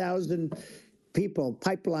 48,000 people,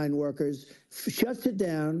 pipeline workers, shuts it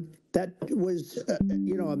down. That was, a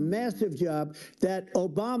massive job that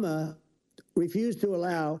Obama refused to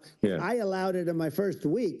allow. I allowed it in my first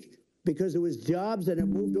week because it was jobs and it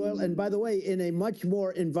moved oil. And by the way, in a much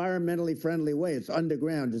more environmentally friendly way. It's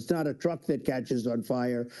underground. It's not a truck that catches on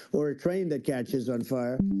fire or a train that catches on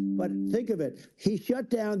fire. But think of it. He shut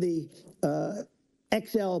down the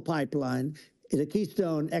XL pipeline, the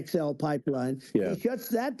Keystone XL pipeline. He shuts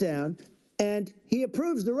that down, and he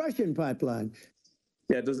approves the Russian pipeline.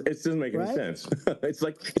 Yeah, it doesn't make any sense. It's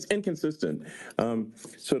like, it's inconsistent.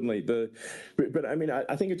 Certainly, but I mean,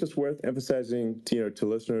 I think it's just worth emphasizing to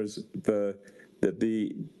listeners the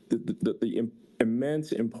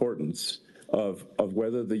immense importance of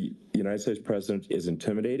whether the United States president is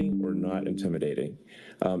intimidating or not intimidating,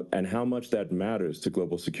 and how much that matters to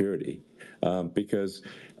global security. Because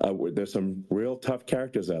there's some real tough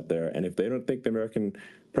characters out there, and if they don't think the American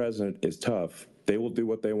president is tough, they will do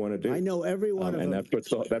what they want to do. I know every one of them. And that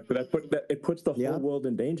puts it puts the whole world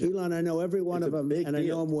in danger. Elon, I know every one of them, and I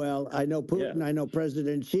know them well. I know Putin, I know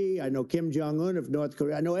President Xi, I know Kim Jong-un of North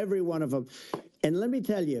Korea. I know every one of them. And let me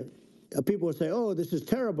tell you, people will say, oh, this is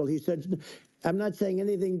terrible. He said, I'm not saying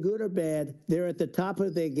anything good or bad. They're at the top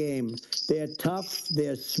of their game. They're tough,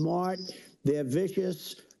 they're smart, they're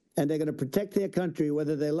vicious, and they're going to protect their country,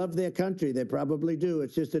 whether they love their country. They probably do.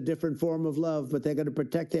 It's just a different form of love, but they're going to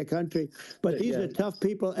protect their country. But these are tough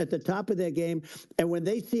people at the top of their game. And when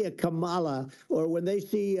they see a Kamala or when they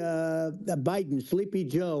see Biden, Sleepy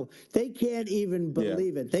Joe, they can't even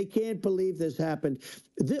believe it. They can't believe this happened.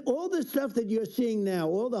 All the stuff that you're seeing now,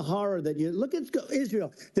 all the horror that you look at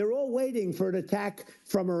Israel, they're all waiting for an attack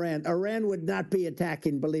from Iran. Iran would not be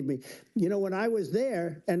attacking, believe me. You know, when I was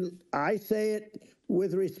there, and I say it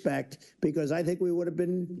with respect, because I think we would have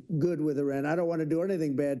been good with Iran. I don't want to do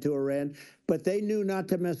anything bad to Iran, but they knew not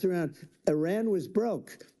to mess around. Iran was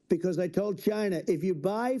broke because I told China, if you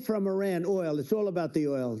buy from Iran oil, it's all about the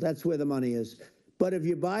oil. That's where the money is. But if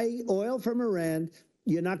you buy oil from Iran,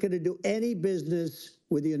 you're not going to do any business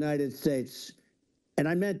with the United States. And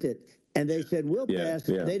I meant it. And they said, we'll pass.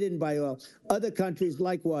 They didn't buy oil. Other countries,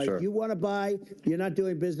 likewise. You want to buy, you're not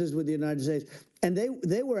doing business with the United States. And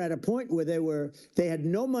they were at a point where they had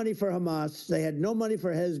no money for Hamas. They had no money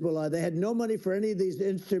for Hezbollah. They had no money for any of these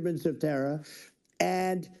instruments of terror.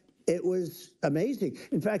 And it was amazing.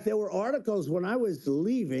 In fact, there were articles when I was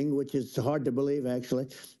leaving, which is hard to believe, actually,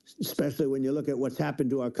 especially when you look at what's happened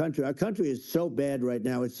to our country. Our country is so bad right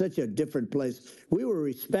now. It's such a different place. We were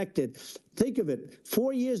respected. Think of it.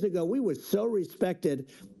 4 years ago, we were so respected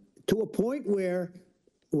to a point where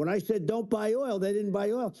when I said don't buy oil, they didn't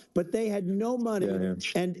buy oil, but they had no money,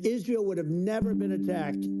 and Israel would have never been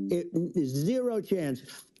attacked. Zero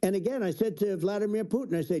chance. And again, I said to Vladimir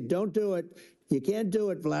Putin, I said, don't do it. You can't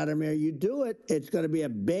do it, Vladimir. You do it, it's going to be a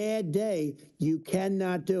bad day. You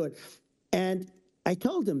cannot do it. And I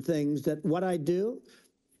told him things that what I do,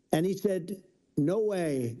 and he said, no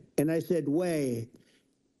way. And I said, way.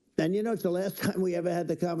 And you know, it's the last time we ever had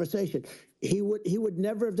the conversation. He would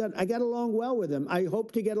never have done. I got along well with him. I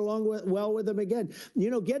hope to get along well with him again. You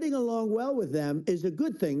know, getting along well with them is a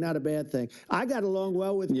good thing, not a bad thing. I got along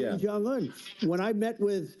well with Kim Jong-un. When I met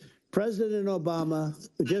with President Obama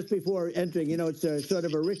just before entering, you know, it's a sort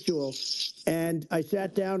of a ritual, and I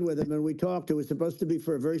sat down with him and we talked. It was supposed to be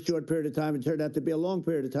for a very short period of time. It turned out to be a long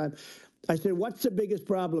period of time. I said, what's the biggest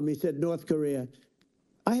problem? He said, North Korea.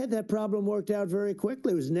 I had that problem worked out very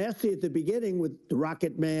quickly. It was nasty at the beginning with the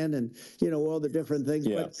Rocket Man and, you know, all the different things.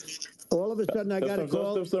 But all of a sudden I got a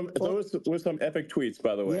call. Those were some epic tweets,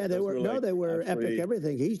 by the way. Yeah, they were epic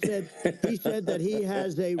everything. He said that he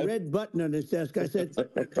has a red button on his desk. I said,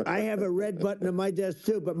 I have a red button on my desk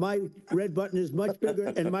too, but my red button is much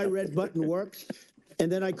bigger and my red button works.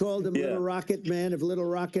 And then I called him Little Rocket Man of Little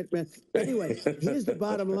Rocket Man. Anyway, here's the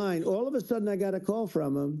bottom line. All of a sudden I got a call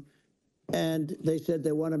from him. And they said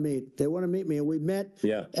they want to meet. They want to meet me. And we met,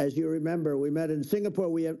 as you remember, we met in Singapore.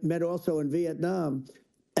 We met also in Vietnam.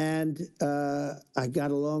 And I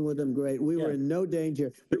got along with them great. We were in no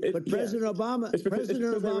danger. But President Obama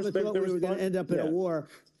thought we were going to end up in a war,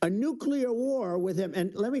 a nuclear war with him.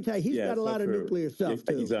 And let me tell you, he's got a lot of nuclear stuff,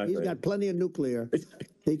 too. Exactly. He's got plenty of nuclear.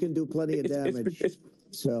 He can do plenty of damage.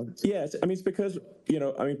 So yes, I mean, it's because, you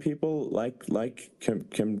know, I mean, people like Kim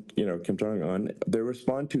Jong-un, they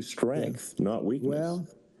respond to strength, not weakness. Well,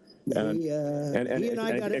 he and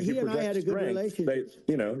I had a good relationship.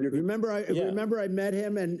 You know, remember I met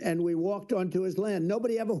him and we walked onto his land.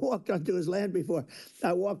 Nobody ever walked onto his land before.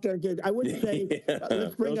 I walked onto. I wouldn't say.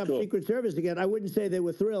 Let's bring up Secret Service again. I wouldn't say they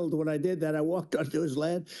were thrilled when I did that. I walked onto his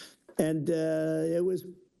land, and it was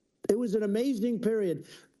an amazing period.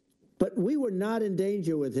 But we were not in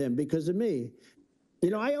danger with him because of me. You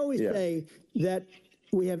know, I always say that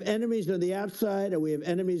we have enemies on the outside and we have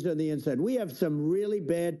enemies on the inside. We have some really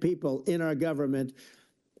bad people in our government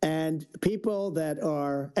and people that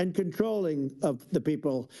are, and controlling of the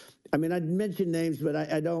people. I mean, I'd mention names, but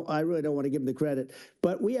I really don't want to give them the credit.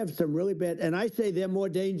 But we have some really bad, and I say they're more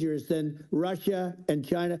dangerous than Russia and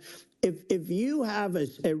China. If you have a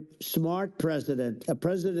smart president, a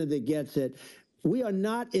president that gets it, we are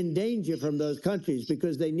not in danger from those countries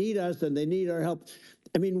because they need us and they need our help.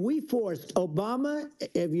 I mean, we forced Obama,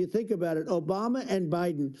 if you think about it, Obama and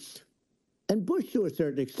Biden, and Bush to a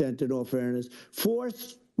certain extent, in all fairness,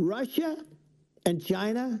 forced Russia and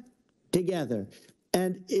China together.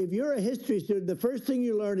 And if you're a history student, the first thing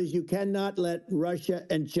you learn is you cannot let Russia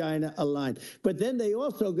and China align. But then they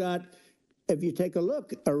also got, if you take a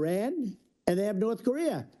look, Iran, and they have North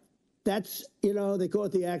Korea. That's, you know, they call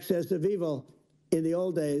it the axis of evil. In the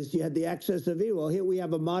old days, you had the axis of evil. Here we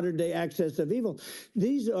have a modern day axis of evil.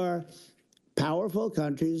 These are powerful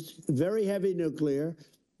countries, very heavy nuclear,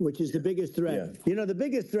 which is the biggest threat. Yeah. You know, the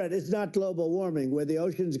biggest threat is not global warming, where the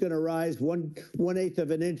ocean's going to rise one-eighth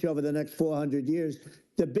of an inch over the next 400 years.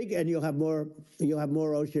 And you'll have more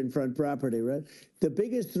oceanfront property, right? The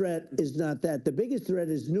biggest threat is not that. The biggest threat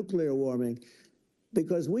is nuclear warming,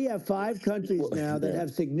 because we have 5 countries now that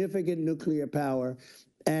have significant nuclear power,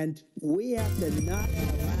 and we have to not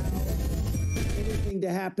allow anything to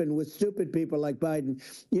happen with stupid people like Biden.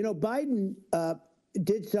 You know, Biden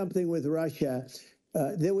did something with Russia.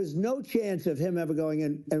 There was no chance of him ever going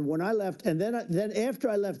in. And when I left, and then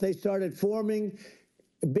after I left, they started forming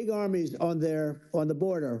big armies on the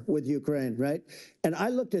border with Ukraine, right? And I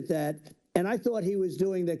looked at that, and I thought he was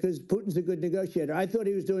doing that because Putin's a good negotiator. I thought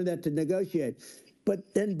he was doing that to negotiate.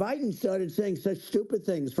 But then Biden started saying such stupid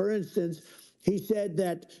things. For instance, he said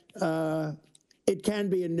that it can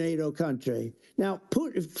be a NATO country. Now,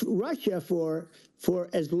 Russia, for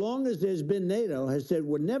as long as there's been NATO, has said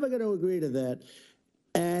we're never going to agree to that.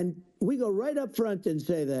 And we go right up front and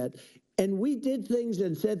say that. And we did things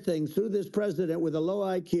and said things through this president with a low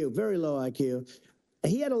IQ, very low IQ.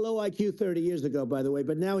 He had a low IQ 30 years ago, by the way,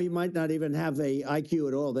 but now he might not even have a IQ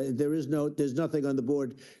at all. There's nothing on the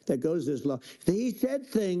board that goes this low. He said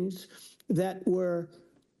things that were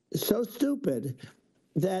so stupid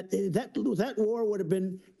that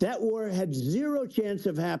war had zero chance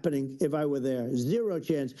of happening if I were there. Zero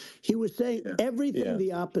chance. He was saying everything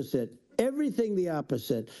the opposite. Everything the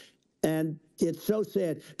opposite. And it's so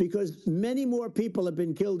sad because many more people have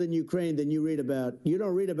been killed in Ukraine than you read about. You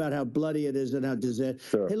don't read about how bloody it is and how disastrous.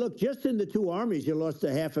 Sure. Hey, look, just in the 2 armies, you lost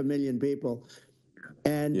 500,000 people.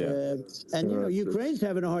 And, you know, Ukraine's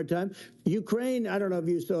having a hard time. Ukraine, I don't know if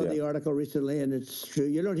you saw the article recently, and it's true.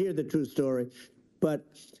 You don't hear the true story. But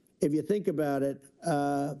if you think about it,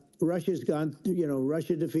 Russia's gone, you know,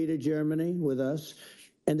 Russia defeated Germany with us.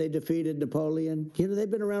 And they defeated Napoleon. You know, they've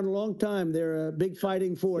been around a long time. They're a big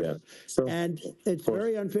fighting force. Yeah. So, and it's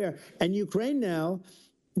very unfair. And Ukraine now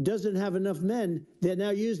doesn't have enough men. They're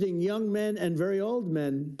now using young men and very old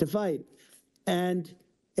men to fight. And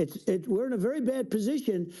we're in a very bad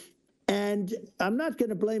position. And I'm not going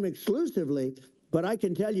to blame exclusively, but I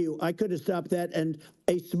can tell you I could have stopped that. And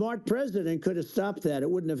a smart president could have stopped that. It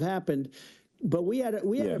wouldn't have happened. But we had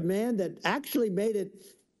a man that actually made it.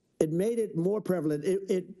 It made it more prevalent.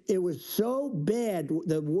 It was so bad,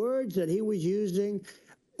 the words that he was using,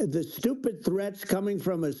 the stupid threats coming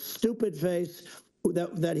from a stupid face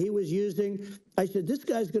that he was using. I said, this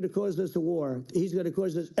guy's going to cause us a war. He's going to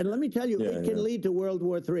cause us. And let me tell you, it can lead to World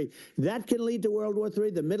War III. That can lead to World War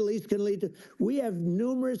III. The Middle East can lead to. We have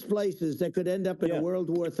numerous places that could end up in a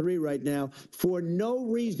World War III right now for no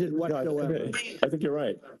reason whatsoever. I think you're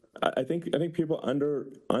right. I think people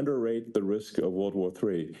underrate the risk of World War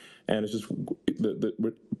III, and it's just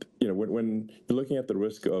you know, when you're looking at the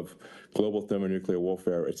risk of global thermonuclear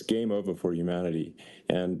warfare, it's game over for humanity.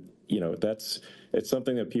 And you know, it's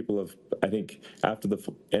something that people have, I think, after the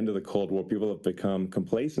end of the Cold War, people have become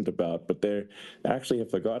complacent about, but they actually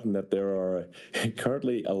have forgotten that there are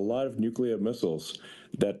currently a lot of nuclear missiles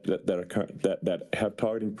that have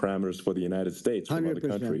targeting parameters for the United States from 100%. Other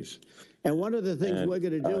countries. And one of the things we're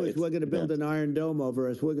going to do is we're going to build an Iron Dome over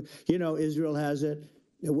us. You know, Israel has it.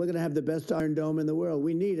 We're going to have the best Iron Dome in the world.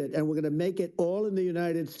 We need it, and we're going to make it all in the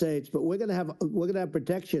United States. But we're going to have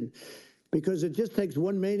protection, because it just takes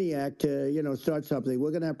one maniac to, you know, start something.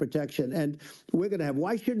 We're going to have protection, and we're going to have.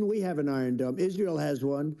 Why shouldn't we have an Iron Dome? Israel has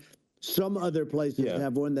one. Some other places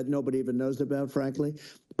have one that nobody even knows about, frankly.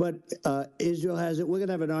 But Israel has it. We're going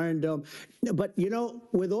to have an Iron Dome. But, you know,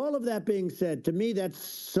 with all of that being said, to me, that's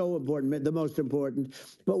so important, the most important.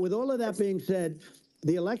 But with all of that being said,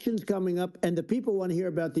 the election's coming up, and the people want to hear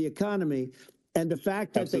about the economy and the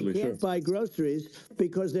fact that they can't buy groceries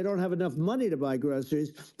because they don't have enough money to buy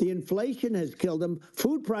groceries. The inflation has killed them.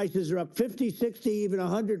 Food prices are up 50, 60, even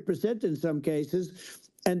 100% in some cases.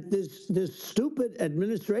 And this stupid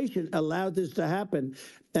administration allowed this to happen,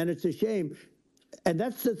 and it's a shame. And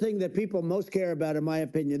that's the thing that people most care about, in my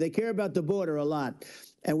opinion. They care about the border a lot,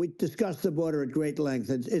 and we discuss the border at great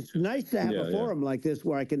length. It's nice to have a forum like this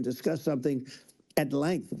where I can discuss something at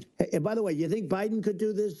length. And by the way, you think Biden could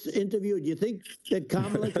do this interview? Do you think that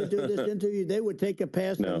Kamala could do this interview? They would take a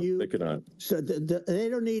pass on No, you. they could not. So they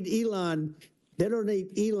don't need Elon. They don't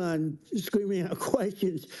need Elon screaming out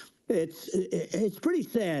questions. It's pretty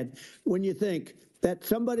sad when you think that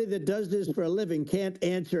somebody that does this for a living can't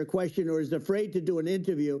answer a question or is afraid to do an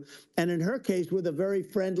interview. And in her case, with a very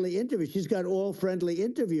friendly interview, she's got all friendly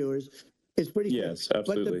interviewers. It's pretty Yes, sad.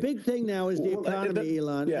 absolutely. But the big thing now is the economy,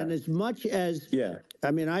 Elon. Yeah. And as much as I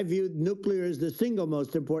mean, I view nuclear as the single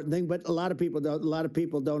most important thing, but a lot of people don't. A lot of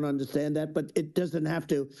people don't understand that. But it doesn't have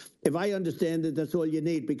to. If I understand it, that's all you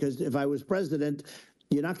need. Because if I was president,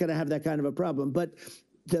 you're not going to have that kind of a problem. But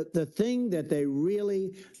the thing that they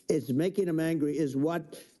really is making them angry is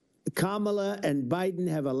what Kamala and Biden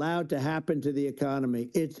have allowed to happen to the economy.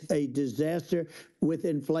 It's a disaster with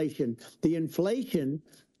inflation. The inflation.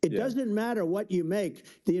 It doesn't matter what you make.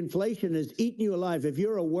 The inflation has eaten you alive. If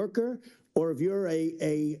you're a worker or if you're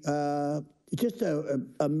just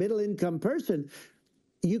a middle income person,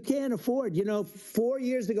 you can't afford. 4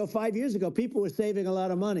 years ago, 5 years ago, people were saving a lot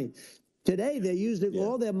of money. Today, they're using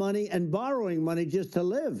all their money and borrowing money just to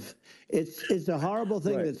live. It's a horrible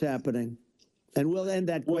thing that's happening, and we'll end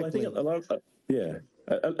that quickly. Well, I think a lot of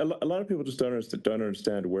a lot of people just don't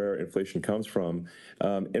understand where inflation comes from.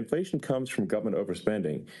 Inflation comes from government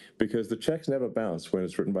overspending because the checks never bounce when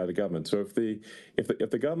it's written by the government. So if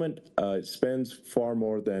the government spends far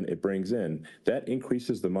more than it brings in, that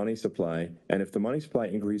increases the money supply. And if the money supply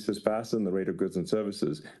increases faster than the rate of goods and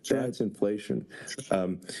services, that's inflation.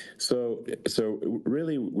 So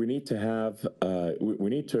really, we need to have we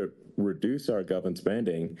need to reduce our government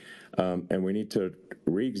spending, and we need to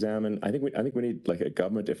re-examine. I think we need like a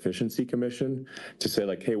government efficiency commission to say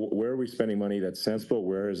like, hey, where are we spending money that's sensible?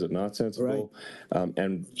 Where is it not sensible? Right.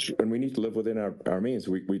 And we need to live within our means.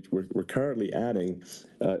 We're currently adding,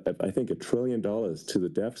 I think, $1 trillion to the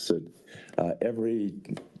deficit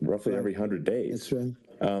roughly every 100 days. That's right.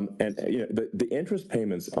 And the interest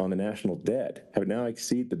payments on the national debt have now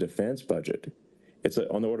exceeded the defense budget. It's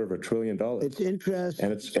on the order of $1 trillion. It's interest,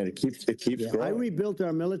 and it keeps growing. I rebuilt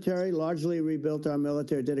our military, largely rebuilt our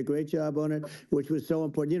military. Did a great job on it, which was so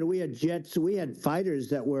important. We had jets, we had fighters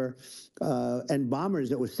that were and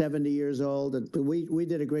bombers that were 70 years old, and we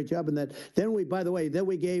did a great job in that. Then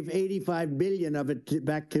we gave 85 billion of it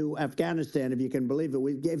back to Afghanistan, if you can believe it.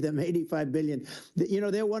 We gave them 85 billion.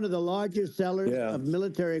 They're one of the largest sellers of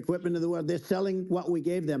military equipment in the world. They're selling what we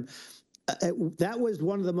gave them. That was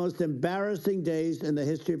one of the most embarrassing days in the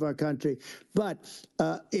history of our country. But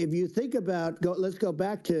if you think about, let's go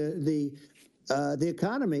back to the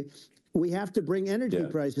economy. We have to bring energy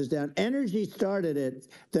prices down. Energy started at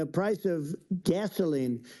the price of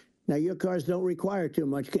gasoline. Now, your cars don't require too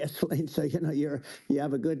much gasoline, so you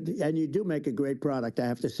have a good, and you do make a great product, I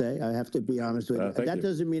have to say. I have to be honest with you. That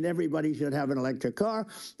doesn't mean everybody should have an electric car,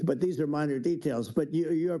 but these are minor details. But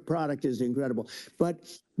your product is incredible.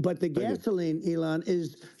 But the gasoline, Elon,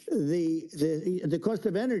 is the cost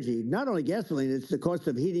of energy. Not only gasoline, it's the cost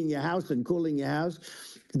of heating your house and cooling your house.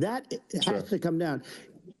 That has to come down.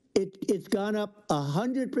 It's gone up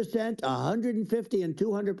 100%, 150, and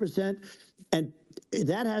 200%, and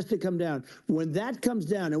that has to come down. When that comes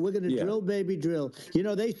down, and we're going to drill, baby, drill.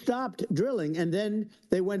 They stopped drilling, and then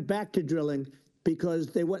they went back to drilling because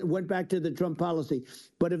they went back to the Trump policy.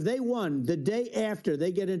 But if they won the day after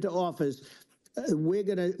they get into office,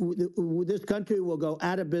 this country will go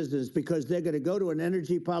out of business because they're going to go to an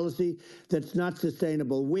energy policy that's not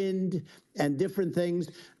sustainable. Wind and different things.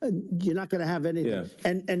 You're not going to have anything.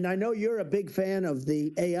 And I know you're a big fan of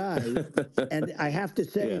the AI, and I have to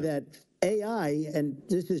say that AI, and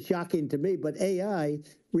this is shocking to me, but AI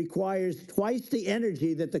requires twice the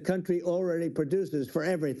energy that the country already produces for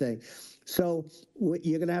everything. So we're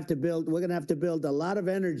going to have to build a lot of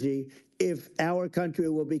energy if our country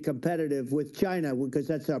will be competitive with China, because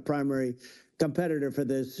that's our primary competitor for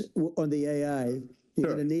this on the AI.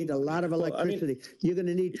 You're going to need a lot of electricity. You're going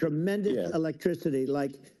to need tremendous electricity,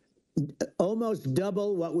 like almost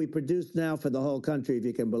double what we produce now for the whole country, if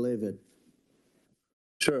you can believe it.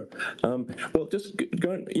 Sure. Well, just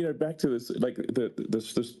going, back to this, like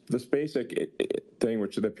this basic thing,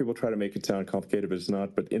 that people try to make it sound complicated, but it's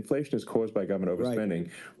not. But inflation is caused by government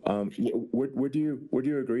overspending. Right. Would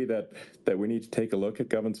you agree that we need to take a look at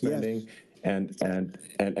government spending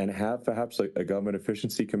and have perhaps a government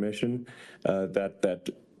efficiency commission that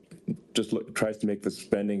just tries to make the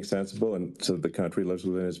spending sensible, and so the country lives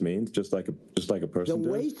within its means, just like a person does?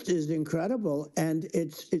 The waste is incredible, and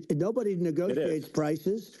nobody negotiates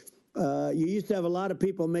prices. You used to have a lot of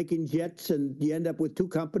people making jets, and you end up with two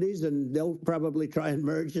companies, and they'll probably try and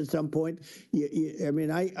merge at some point. I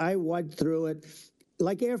mean, I went through it.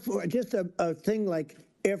 Like Air Force, just a thing like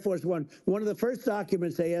Air Force One. One of the first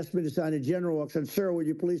documents they asked me to sign, a general walks in, sir, would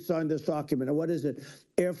you please sign this document? And what is it?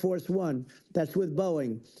 Air Force One. That's with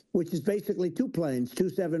Boeing, which is basically two planes, two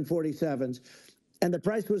 747s. And the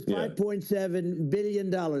price was $5.7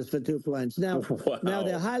 billion for two planes. Now, now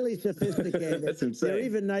they're highly sophisticated. That's insane. They're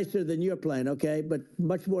even nicer than your plane, okay? But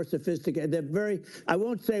much more sophisticated. They're very, I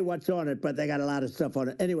won't say what's on it, but they got a lot of stuff on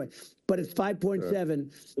it. Anyway, but it's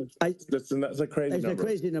 5.7. That's a crazy number. It's a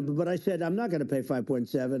crazy number, but I said, I'm not going to pay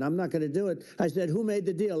 5.7. I'm not going to do it. I said, who made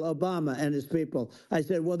the deal? Obama and his people. I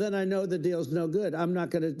said, well, then I know the deal's no good. I'm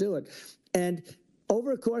not going to do it. And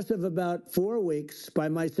over a course of about 4 weeks, by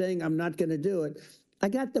my saying I'm not going to do it, I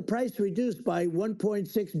got the price reduced by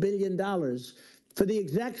 $1.6 billion for the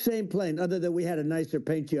exact same plane, other than we had a nicer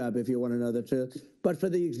paint job, if you want to know the truth. But for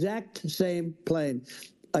the exact same plane,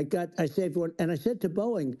 I saved one. And I said to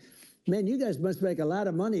Boeing, man, you guys must make a lot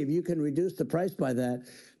of money if you can reduce the price by that.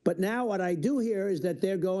 But now what I do hear is that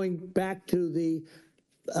they're going back to the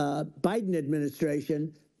Biden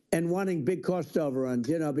administration and wanting big cost overruns,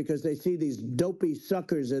 you know, because they see these dopey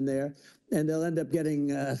suckers in there, and they'll end up getting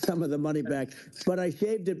some of the money back. But I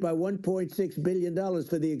shaved it by $1.6 billion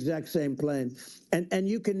for the exact same plane. And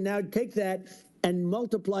you can now take that and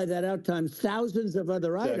multiply that out times thousands of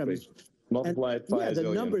other items. Multiply it by the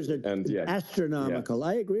zillion, numbers are astronomical. Yeah.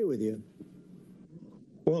 I agree with you.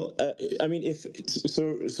 Well, I mean,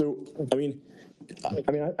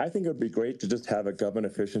 I think it would be great to just have a government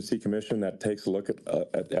efficiency commission that takes a look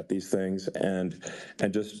at these things and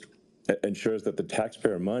just ensures that the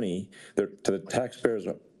taxpayer money, the taxpayers'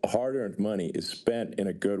 hard-earned money, is spent in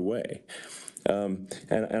a good way. And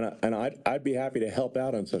I'd be happy to help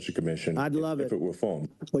out on such a commission. I'd love it if it were formed.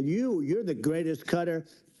 Well, you're the greatest cutter.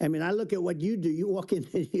 I mean, I look at what you do. You walk in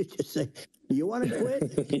and you just say, you want to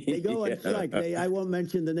quit? They go on strike. I won't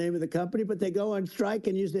mention the name of the company, but they go on strike,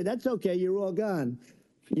 and you say, that's okay, you're all gone.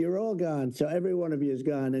 You're all gone. So every one of you is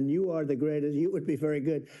gone, and you are the greatest. You would be very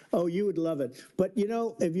good. Oh, you would love it. But, you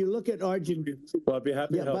know, if you look at Argentina. Well, I'd be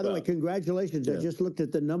happy to help by the way, congratulations. I just looked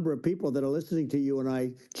at the number of people that are listening to you and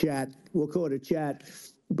I chat. We'll call it a chat.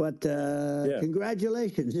 But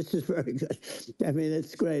congratulations. This is very good. I mean,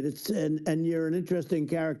 it's great. And you're an interesting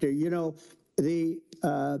character. You know, the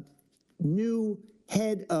new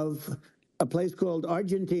head of a place called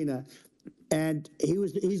Argentina, and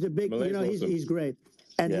he's a big, Malay's you know, he's great.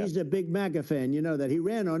 And he's a big MAGA fan, you know that. He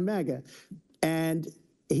ran on MAGA. And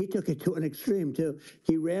he took it to an extreme, too.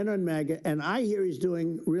 He ran on MAGA, and I hear he's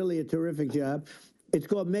doing really a terrific job. It's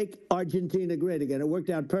called Make Argentina Great Again. It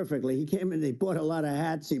worked out perfectly. He came in, he bought a lot of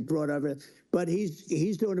hats, he brought everything, but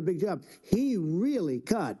he's doing a big job. He really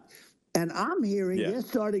cut. And I'm hearing they're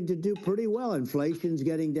starting to do pretty well. Inflation's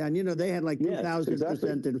getting down. You know, they had like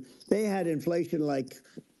 2,000%. And they had inflation like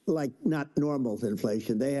not normal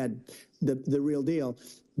inflation. They had the real deal.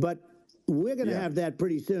 But we're going to have that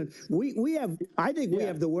pretty soon. I think we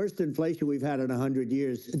have the worst inflation we've had in 100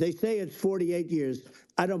 years. They say it's 48 years.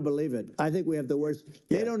 I don't believe it. I think we have the worst.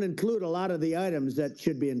 They don't include a lot of the items that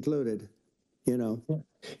should be included, you know.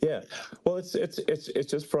 Yeah, well, it's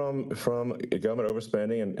just from government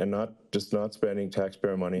overspending and not spending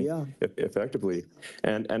taxpayer money effectively,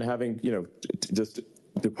 and having, you know, just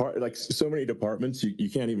like so many departments, you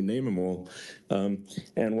can't even name them all.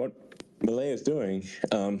 And what Milei is doing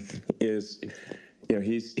is, you know,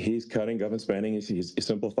 he's cutting government spending. He's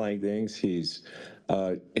simplifying things. He's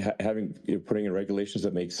putting in regulations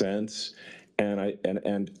that make sense,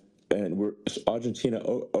 and Argentina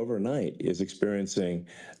overnight is experiencing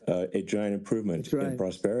a giant improvement in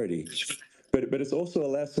prosperity. But it's also a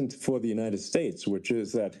lesson for the United States, which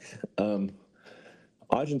is that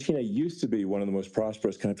Argentina used to be one of the most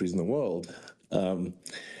prosperous countries in the world.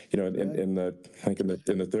 You know, in the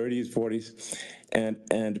 30s, 40s,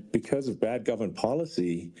 and because of bad government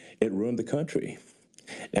policy, it ruined the country.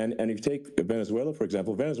 And if you take Venezuela, for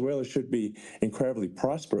example, Venezuela should be incredibly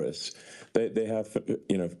prosperous. They have,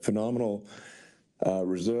 you know, phenomenal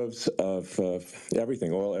reserves of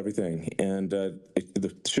everything, oil, everything, and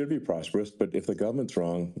it should be prosperous. But if the government's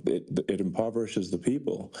wrong, it impoverishes the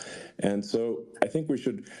people. And so I think we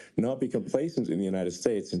should not be complacent in the United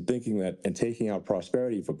States in thinking that and taking our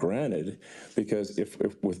prosperity for granted, because if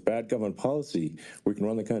with bad government policy, we can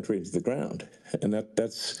run the country into the ground. And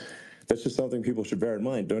that's just something people should bear in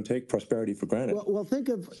mind. Don't take prosperity for granted. Well, think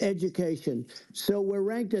of education. So we're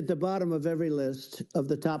ranked at the bottom of every list of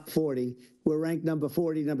the top 40. We're ranked number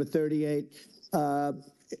 40, number 38.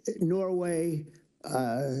 Norway,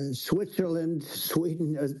 Switzerland,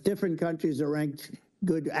 Sweden, different countries are ranked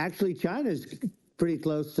good. Actually, China's pretty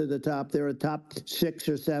close to the top. They're a top 6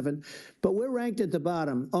 or 7, but we're ranked at the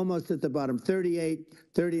bottom, almost at the bottom, 38,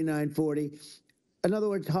 39, 40. In other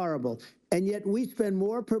words, horrible. And yet we spend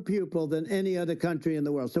more per pupil than any other country in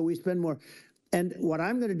the world. So we spend more. And what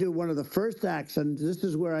I'm going to do, one of the first acts, and this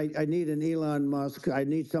is where I need an Elon Musk. I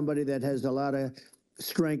need somebody that has a lot of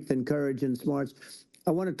strength and courage and smarts.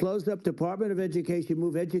 I want to close up Department of Education,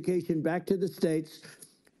 move education back to the states,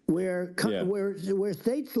 where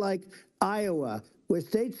states like Iowa, where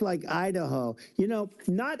states like Idaho,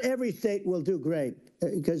 not every state will do great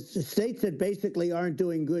because states that basically aren't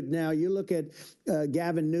doing good now. You look at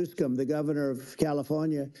Gavin Newsom, the governor of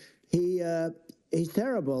California. He's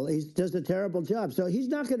terrible. He does a terrible job. So he's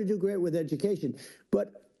not going to do great with education.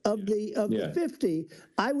 But of the 50,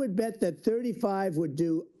 I would bet that 35 would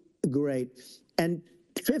do great, and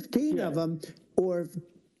 15 of them, or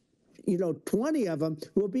 20 of them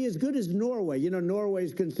will be as good as Norway. Norway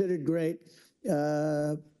is considered great.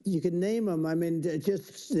 You can name them. I mean,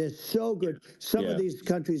 they're so good. Some of these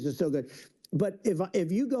countries are so good. But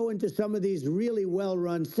if you go into some of these really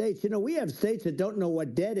well-run states, we have states that don't know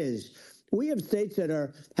what debt is. We have states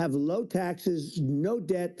that have low taxes, no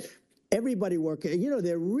debt, everybody working.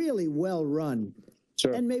 They're really well-run.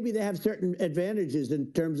 Sure. And maybe they have certain advantages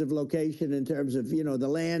in terms of location, in terms of, the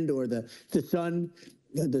land or the sun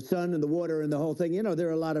and the water and the whole thing. There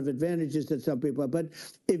are a lot of advantages that some people have. But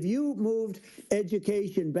if you moved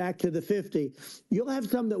education back to the 50, you'll have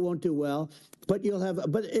some that won't do well, but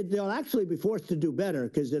they'll actually be forced to do better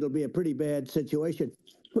because it'll be a pretty bad situation.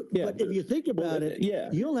 But if you think about it,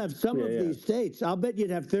 you'll have some of these states. I'll bet you'd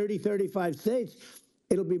have 30, 35 states.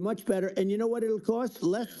 It'll be much better. And you know what it'll cost?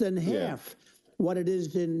 Less than half what it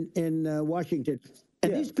is in Washington.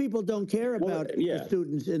 And these people don't care about the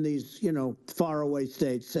students in these, faraway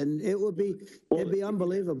states. And it'd be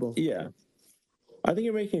unbelievable. Yeah. I think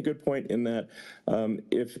you're making a good point in that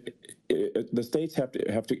if the states have to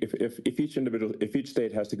if each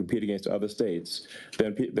state has to compete against other states,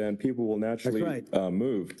 then people will naturally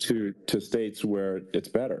move to states where it's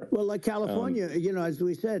better. Well, like California, as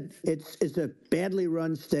we said, it's a badly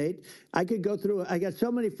run state. I could go through. I got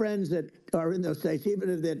so many friends that are in those states, even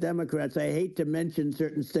if they're Democrats. I hate to mention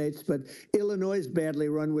certain states, but Illinois is badly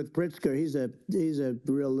run with Pritzker. He's a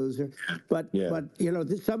real loser. But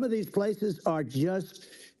some of these places are just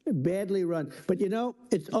badly run. But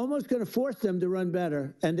it's almost going to force them to run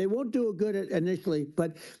better, and they won't do it good initially.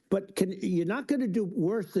 But you're not going to do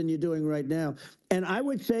worse than you're doing right now. And I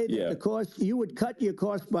would say that the cost, you would cut your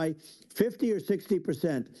cost by 50 or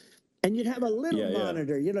 60%. And you'd have a little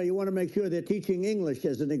monitor. You want to make sure they're teaching English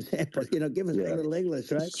as an example. Give us a little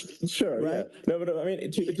English, right? Sure. Right? Yeah. No, but I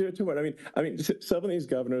mean, too much. I mean, some of these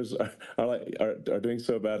governors are doing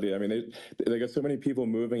so badly. I mean, they got so many people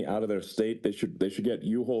moving out of their state. They should get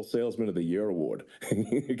U-Haul Salesman of the Year award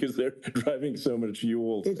because they're driving so much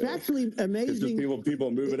U-Haul. It's actually amazing. It's just people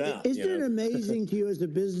moving out. Isn't it amazing to you as a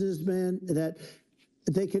businessman that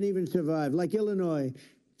they can even survive? Like Illinois.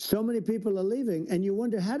 So many people are leaving, and you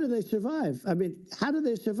wonder, how do they survive? I mean, how do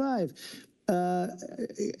they survive?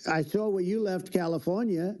 I saw where you left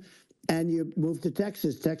California, and you moved to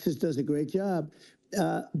Texas. Texas does a great job.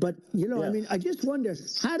 But, I mean, I just wonder,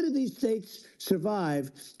 how do these states survive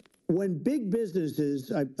when big businesses,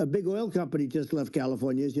 a big oil company just left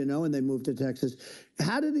California, as you know, and they moved to Texas.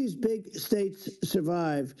 How do these big states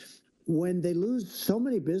survive when they lose so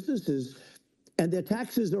many businesses? And their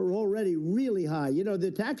taxes are already really high. The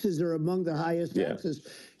taxes are among the highest taxes.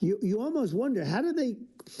 You almost wonder, how do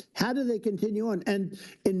they continue on? And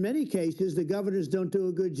in many cases, the governors don't do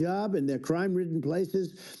a good job, and they're crime-ridden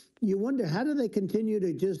places. You wonder, how do they continue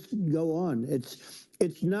to just go on? It's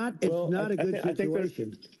not a good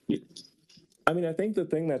situation. I mean, I think the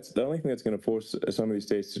only thing that's going to force some of these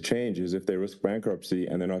states to change is if they risk bankruptcy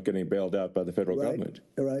and they're not getting bailed out by the federal government.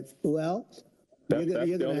 Right. Well. That's the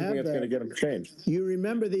only thing that's going to get them changed. You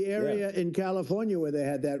remember the area in California where they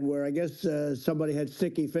had that, where I guess somebody had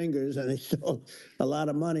sticky fingers and they stole a lot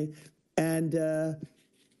of money, and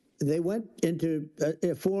they went into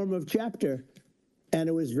a form of chapter, and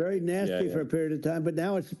it was very nasty for a period of time. But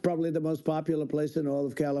now it's probably the most popular place in all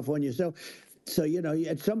of California. So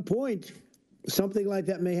at some point, something like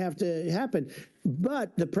that may have to happen.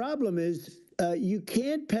 But the problem is, you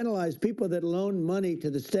can't penalize people that loan money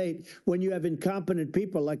to the state when you have incompetent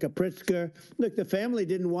people like a Pritzker. Look, the family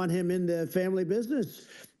didn't want him in the family business,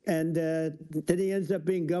 and then he ends up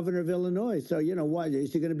being governor of Illinois. So why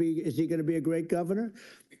is he going to be a great governor?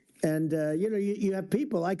 And you have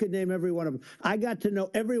people. I could name every one of them. I got to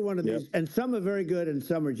know every one of these, and some are very good, and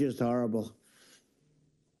some are just horrible.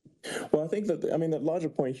 Well, I think that, I mean, the larger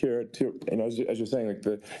point here, too, as you're saying, like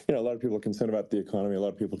a lot of people are concerned about the economy, a lot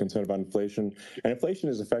of people are concerned about inflation, and inflation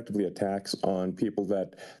is effectively a tax on people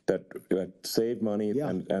that save money, Yeah.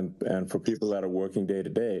 and for people that are working day to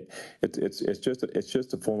day, it's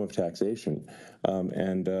just a form of taxation,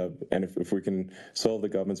 and if we can solve the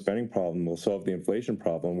government spending problem, we'll solve the inflation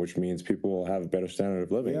problem, which means people will have a better standard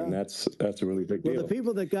of living, and that's a really big deal. Well, the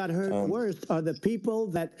people that got hurt worse are the people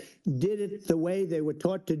that did it the way they were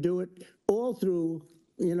taught to do it all through,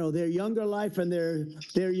 their younger life and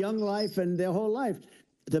their young life and their whole life.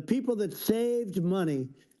 The people that saved money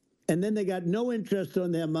and then they got no interest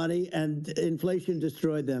on their money and inflation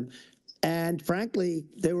destroyed them. And frankly,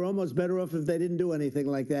 they were almost better off if they didn't do anything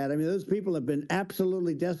like that. I mean, those people have been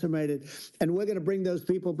absolutely decimated, and we're going to bring those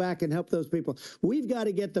people back and help those people. We've got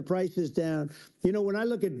to get the prices down. When I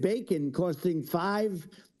look at bacon costing 4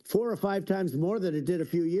 or 5 times more than it did a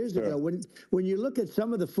few years ago. When you look at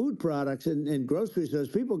some of the food products in grocery stores,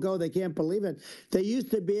 people go, they can't believe it. They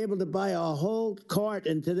used to be able to buy a whole cart,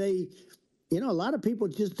 and today, a lot of people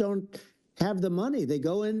just don't have the money. They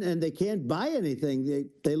go in and they can't buy anything.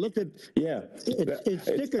 They look at it's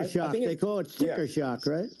sticker shock. They call it sticker shock,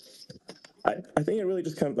 right? I think it really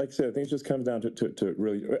just comes, like I said, I think it just comes down to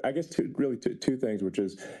really, I guess, two things, which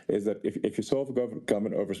is that if you solve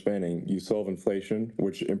government overspending, you solve inflation,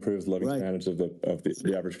 which improves living standards of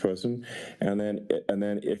the average person, and then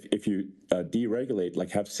if you deregulate, like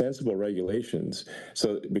have sensible regulations,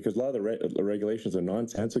 so because a lot of the regulations are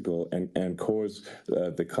nonsensical and cause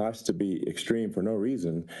the cost to be extreme for no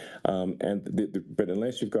reason, but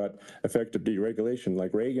unless you've got effective deregulation,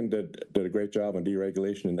 like Reagan did a great job on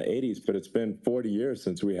deregulation in the 80s, but it's been 40 years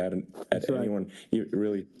since we had anyone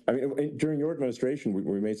really. I mean, during your administration,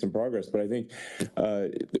 we made some progress, but I think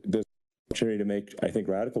there's opportunity to make, I think,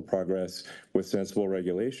 radical progress with sensible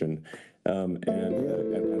regulation. And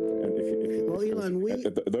if Elon,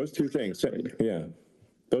 those two things,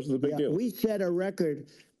 those are the big deals. We set a record.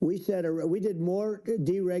 We did more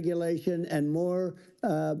deregulation and more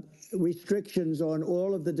restrictions on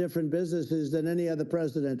all of the different businesses than any other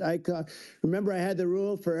president. Remember, I had the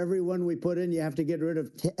rule for everyone we put in, you have to get rid of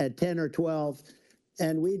 10 or 12.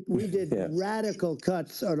 And we did radical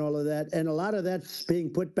cuts on all of that. And a lot of that's being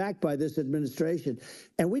put back by this administration.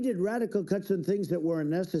 And we did radical cuts on things that weren't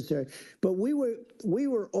necessary. But we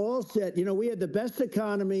were all set. We had the best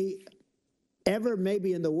economy ever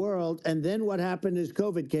maybe in the world. And then what happened is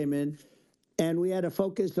COVID came in, and we had to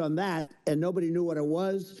focus on that, and nobody knew what it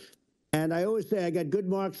was. And I always say I got good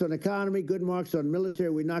marks on economy, good marks on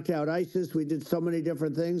military. We knocked out ISIS. We did so many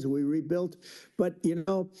different things. We rebuilt. But,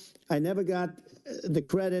 I never got the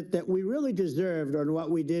credit that we really deserved on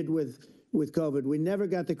what we did with COVID. We never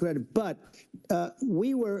got the credit. But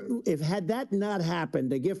had that not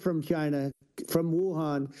happened, a gift from China, from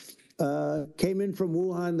Wuhan, came in from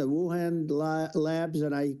Wuhan, the Wuhan labs,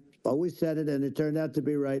 and I always said it, and it turned out to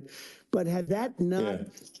be right. But had that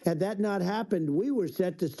not happened, we were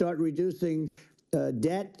set to start reducing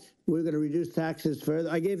debt. We were going to reduce taxes further.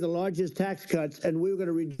 I gave the largest tax cuts, and we were going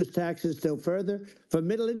to reduce taxes still further for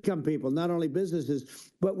middle-income people, not only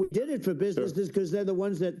businesses. But we did it for businesses because they're the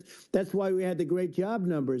ones that's why we had the great job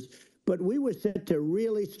numbers. But we were set to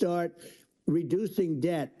really start reducing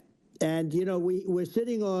debt. And, we're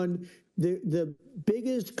sitting on the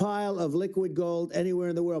biggest pile of liquid gold anywhere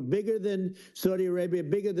in the world, bigger than Saudi Arabia,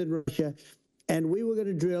 bigger than Russia. And we were going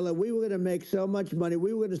to drill, and we were going to make so much money.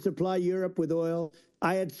 We were going to supply Europe with oil.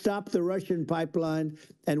 I had stopped the Russian pipeline,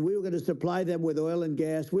 and we were going to supply them with oil and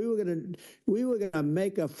gas. We were going to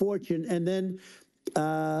make a fortune. And then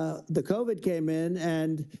the COVID came in,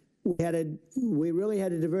 and we really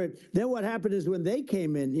had to divert. Then what happened is when they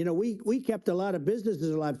came in, we kept a lot of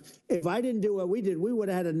businesses alive. If I didn't do what we did, we would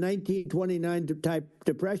have had a 1929 type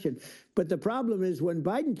depression. But the problem is when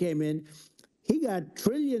Biden came in, he got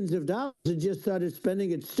trillions of dollars and just started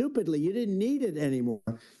spending it stupidly. You didn't need it anymore.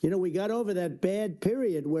 We got over that bad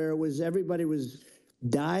period where everybody was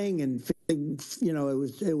dying and feeling,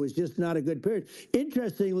 it was just not a good period.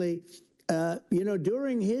 Interestingly,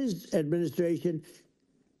 during his administration,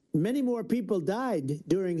 many more people died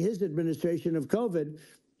during his administration of COVID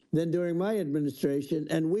than during my administration,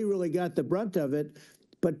 and we really got the brunt of it.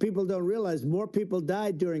 But people don't realize more people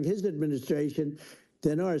died during his administration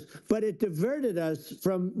than ours. But it diverted us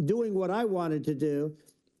from doing what I wanted to do.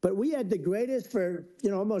 But we had the greatest for,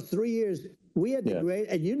 almost 3 years. We had the great,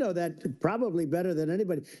 and you know that probably better than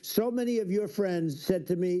anybody. So many of your friends said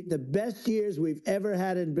to me, the best years we've ever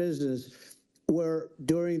had in business were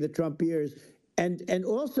during the Trump years. And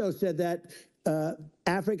also said that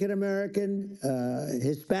African American,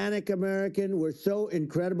 Hispanic American were so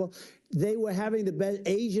incredible. They were having the best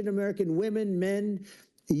Asian American women, men,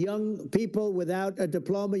 young people without a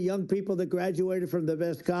diploma, young people that graduated from the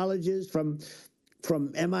best colleges, from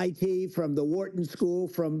MIT, from the Wharton School,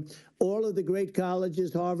 from all of the great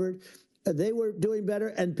colleges, Harvard. They were doing better,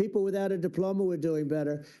 and people without a diploma were doing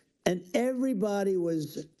better, and everybody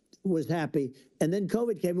was happy. And then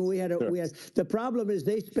COVID came, and we had the problem is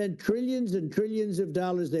they spent trillions and trillions of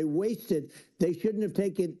dollars. They wasted. They shouldn't have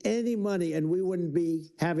taken any money, and we wouldn't be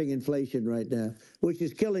having inflation right now, which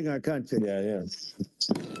is killing our country. Yeah,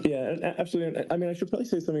 absolutely. I mean, I should probably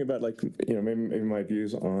say something about, like, maybe my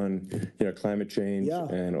views on, climate change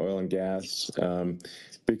and oil and gas,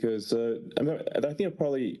 because I think I'm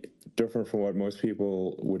probably different from what most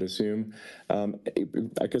people would assume,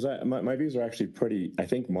 because my views are actually pretty, I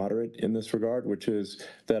think, moderate in this regard, which is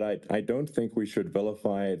that I don't think we should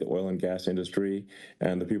vilify the oil and gas industry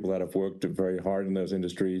and the people that have worked very hard in those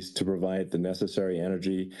industries to provide the necessary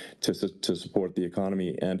energy to support the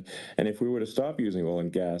economy. And if we were to stop using oil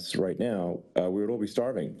and gas right now, we would all be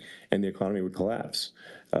starving and the economy would collapse.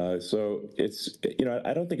 So it's,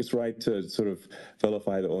 I don't think it's right to sort of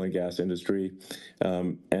vilify the oil and gas industry,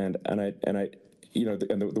 and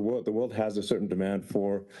the world has a certain demand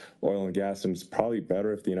for oil and gas, and it's probably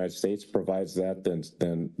better if the United States provides that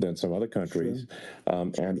than some other countries,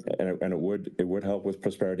 and it would help with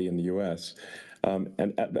prosperity in the U.S.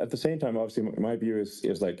 And at the same time, obviously, my view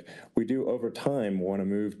is like we do over time want to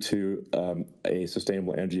move to a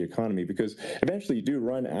sustainable energy economy, because eventually you do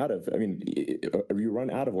run out of. I mean, you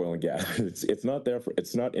run out of oil and gas. It's not there for.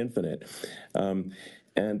 It's not infinite.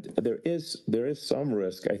 And there is some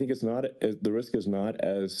risk. I think it's not, the risk is not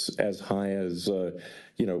as high as a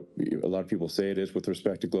lot of people say it is with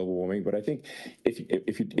respect to global warming. But I think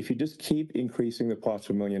if you just keep increasing the parts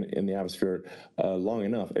per million in the atmosphere long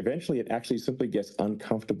enough, eventually it actually simply gets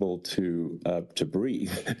uncomfortable to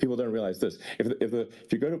breathe. People don't realize this. If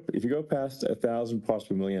you go past 1,000 parts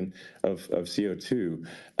per million of CO2,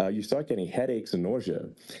 you start getting headaches and nausea.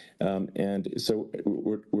 And so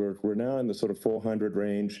we're now in the sort of 400 range.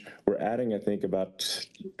 We're adding, I think, about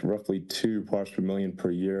roughly 2 parts per million per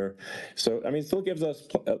year. So, I mean, it still gives us,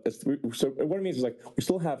 so what it means is, like, we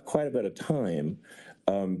still have quite a bit of time,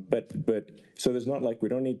 but so there's not, like, we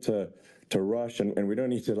don't need to rush, and we don't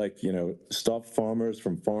need to, like, stop farmers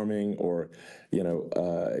from farming, or,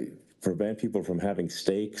 prevent people from having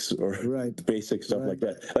steaks or basic stuff like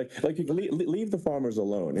that. Like you leave the farmers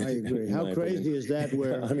alone. I agree. How crazy is that?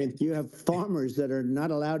 Where I mean, you have farmers that are not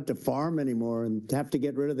allowed to farm anymore and have to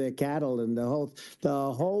get rid of their cattle, and the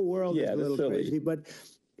whole world is a little crazy. But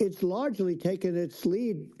it's largely taken its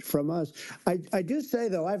lead from us. I do say,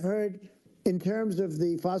 though, I've heard in terms of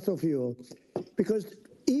the fossil fuel, because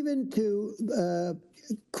even to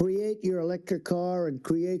create your electric car and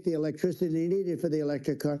create the electricity needed for the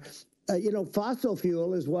electric car, fossil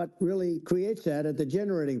fuel is what really creates that at the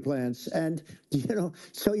generating plants. And,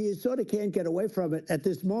 so you sort of can't get away from it at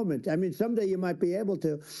this moment. I mean, someday you might be able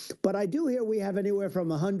to. But I do hear we have anywhere from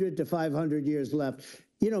 100 to 500 years left.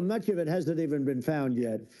 Much of it hasn't even been found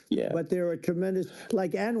yet. Yeah. But there are tremendous,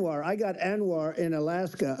 like ANWR. I got ANWR in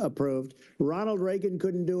Alaska approved. Ronald Reagan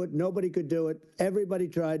couldn't do it. Nobody could do it. Everybody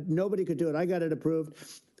tried. Nobody could do it. I got it approved.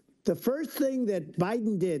 The first thing that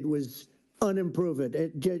Biden did was unimprove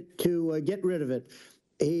it, to get rid of it.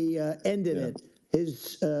 He ended it.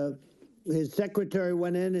 His secretary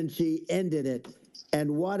went in and she ended it. And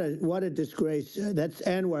what a disgrace. That's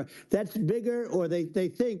ANWR. That's bigger, or they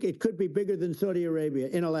think it could be bigger than Saudi Arabia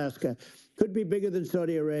in Alaska. Could be bigger than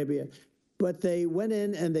Saudi Arabia. But they went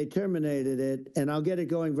in and they terminated it. And I'll get it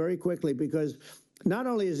going very quickly, because not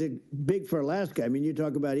only is it big for Alaska, I mean, you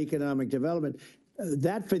talk about economic development,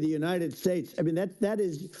 that for the United States, I mean, that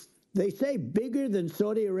is, they say, bigger than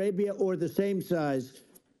Saudi Arabia or the same size,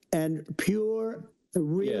 and pure,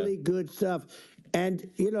 really good stuff. And,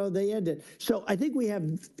 they end it. So I think we have,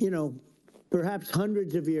 perhaps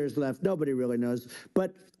hundreds of years left. Nobody really knows.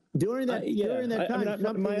 But during that time,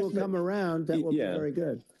 something will come around that will be very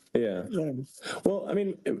good. Yeah. Well, I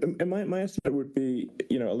mean, my estimate would be,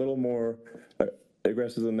 a little more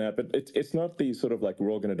aggressive than that, but it's not the sort of like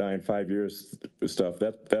we're all going to die in 5 years stuff.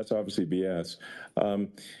 That's obviously BS.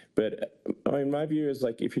 But I mean, my view is,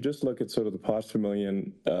 like, if you just look at sort of the parts per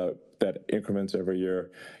million that increments every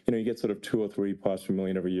year, you get sort of 2 or 3 parts per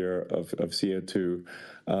million every year of CO2.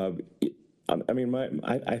 I mean,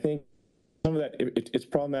 I think some of that, it's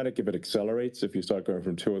problematic if it accelerates, if you start going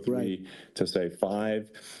from 2 or 3 Right. to, say, 5.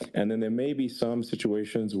 And then there may be some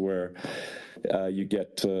situations where you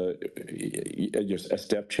get just a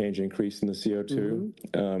step change increase in the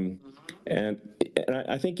CO2. And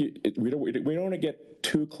I think we don't want to get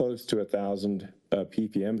too close to 1,000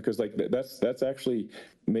 ppm, because like that's actually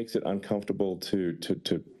makes it uncomfortable to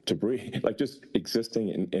breathe. Like just existing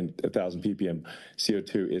in 1,000 ppm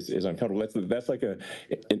CO2 is uncomfortable. That's like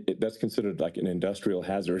that's considered like an industrial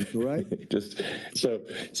hazard. Right. Just so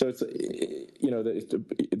it's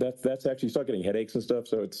that's actually, you start getting headaches and stuff.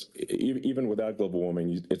 So it's even without global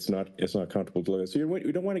warming, it's not comfortable to live. So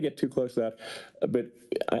you don't want to get too close to that. But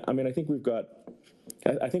I mean, I think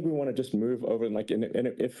I think we want to just move over, and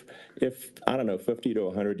if I don't know, 50 to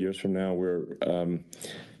 100 years from now, we're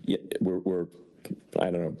I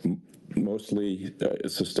don't know, mostly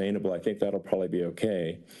sustainable. I think that'll probably be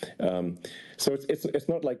okay. So it's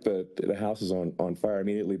not like the house is on fire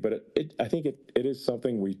immediately, but I think it is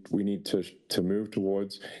something we need to move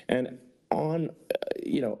towards. And on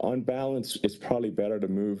balance, it's probably better to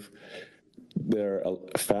move there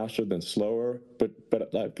faster than slower, but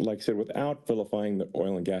like I said, without vilifying the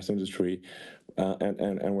oil and gas industry,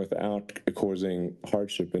 and without causing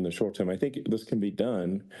hardship in the short term. I think this can be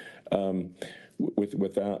done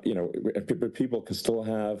without, but people can still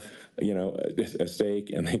have, a stake,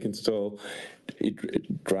 and they can still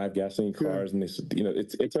drive gasoline cars, and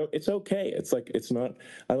it's okay. It's like, it's not.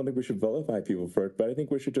 I don't think we should vilify people for it, but I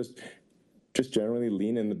think we should just generally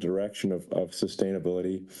lean in the direction of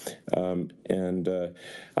sustainability.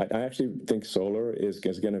 I actually think solar is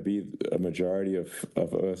going to be a majority of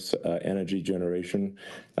Earth's energy generation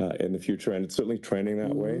in the future, and it's certainly trending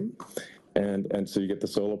that way. And so you get the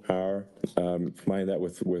solar power, combine that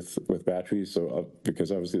with batteries, so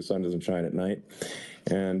because obviously the sun doesn't shine at night,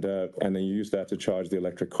 and then you use that to charge the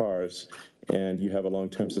electric cars, and you have a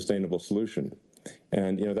long-term sustainable solution.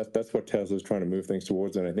 And that's what Tesla's trying to move things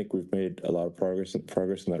towards, and I think we've made a lot of progress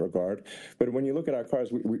in that regard. But when you look at our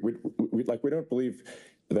cars, we don't believe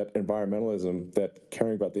that environmentalism, that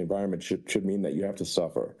caring about the environment should mean that you have to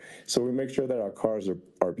suffer. So we make sure that our cars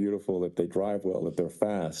are beautiful, that they drive well, that they're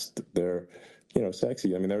fast, they're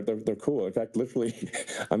sexy. I mean, they're cool. In fact, literally,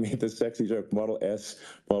 I made this sexy joke: Model S,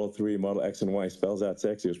 Model 3, Model X, and Y spells out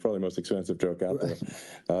sexy. It's probably the most expensive joke out there.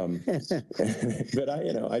 But I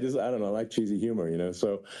don't know. I like cheesy humor,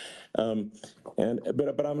 So,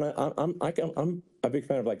 but I'm a big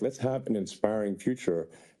fan of, like, let's have an inspiring future,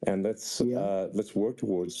 and let's work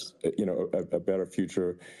towards a better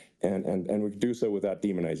future. And we can do so without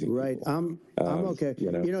demonizing people. Right. I'm okay.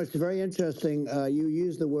 It's very interesting. You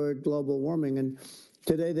use the word global warming, and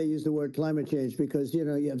today they use the word climate change because,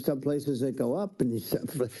 you have some places that go up, and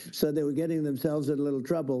so they were getting themselves in a little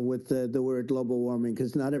trouble with the word global warming,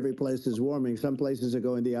 because not every place is warming. Some places are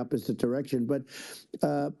going the opposite direction. But,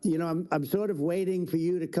 I'm sort of waiting for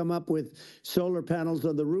you to come up with solar panels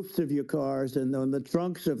on the roofs of your cars and on the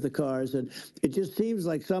trunks of the cars. And it just seems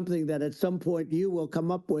like something that at some point you will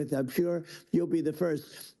come up with. I'm sure you'll be the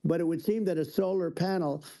first. But it would seem that a solar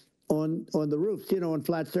panel on the roofs, on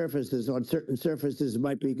flat surfaces, on certain surfaces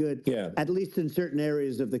might be good. Yeah. At least in certain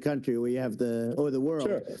areas of the country where you have the world,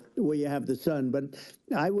 sure, where you have the sun. But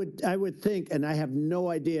I would think, and I have no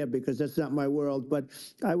idea because that's not my world, but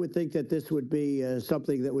I would think that this would be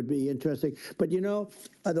something that would be interesting. But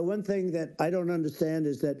the one thing that I don't understand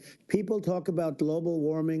is that people talk about global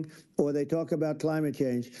warming or they talk about climate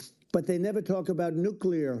change, but they never talk about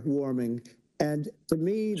nuclear warming. And to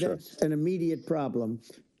me, Sure. that's an immediate problem.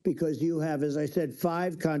 Because you have, as I said,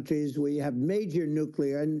 5 countries where you have major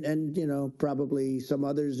nuclear, and probably some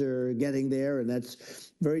others are getting there, and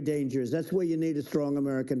that's very dangerous. That's where you need a strong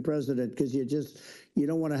American president, because you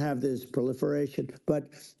don't want to have this proliferation. But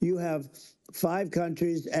you have 5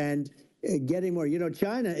 countries and getting more.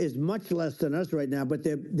 China is much less than us right now, but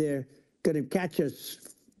they're going to catch us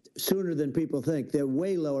sooner than people think. They're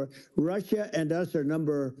way lower. Russia and us are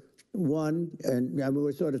number 1, and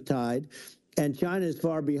we're sort of tied. And China is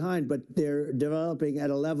far behind, but they're developing at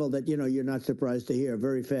a level that, you're not surprised to hear,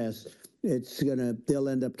 very fast. They'll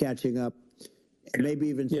end up catching up, maybe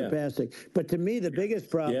even surpassing. But to me, the biggest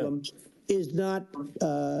problem is not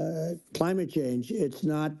climate change. It's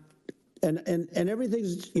not, and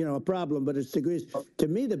everything's, a problem, but it's degrees. To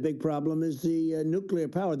me, the big problem is the nuclear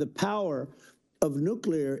power. The power of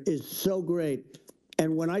nuclear is so great.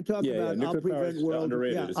 And when I talk about I'll prevent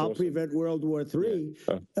World War III,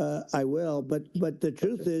 I will. But the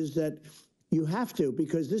truth is that you have to,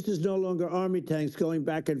 because this is no longer army tanks going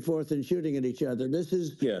back and forth and shooting at each other. This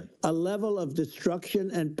is a level of destruction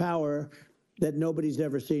and power that nobody's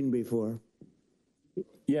ever seen before.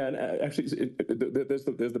 Yeah, and actually, there's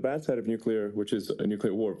the bad side of nuclear, which is a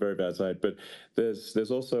nuclear war, very bad side. But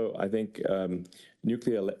there's also, I think,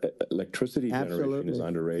 nuclear electricity generation is Absolutely.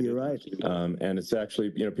 underrated. You're right. And it's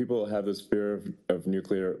actually, people have this fear of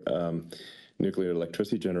nuclear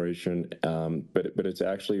electricity generation, but it's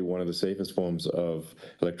actually one of the safest forms of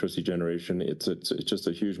electricity generation. It's just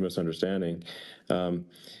a huge misunderstanding.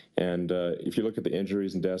 And if you look at the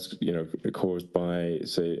injuries and deaths, caused by,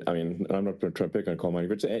 say, I mean, I'm not going to try to pick on coal mining,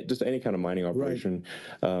 but just any kind of mining operation,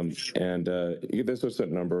 and there's a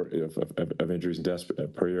certain number of injuries and deaths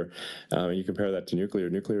per year. And you compare that to nuclear.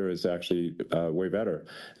 Nuclear is actually way better.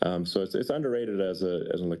 So it's underrated as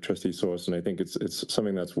an electricity source, and I think it's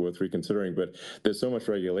something that's worth reconsidering. But there's so much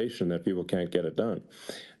regulation that people can't get it done.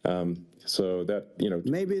 So that,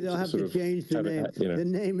 maybe they'll have to change the name. The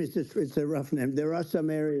name is just, it's a rough name. There are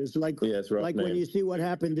some areas like when you see what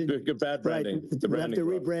happened in bad branding. Right, we'll have to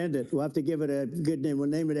rebrand it. We'll have to give it a good name. We'll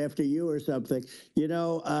name it after you or something.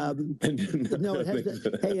 No,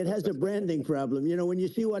 it has a branding problem. When you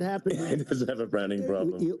see what happened, it does have a branding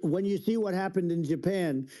problem. When you see what happened in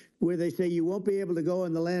Japan, where they say you won't be able to go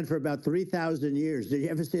on the land for about 3,000 years. Did you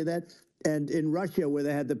ever see that? And in Russia, where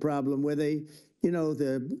they had the problem, where they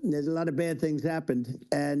there's a lot of bad things happened,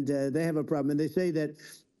 and they have a problem. And they say that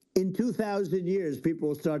in 2,000 years, people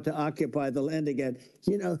will start to occupy the land again.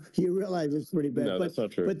 You realize it's pretty bad. No, that's not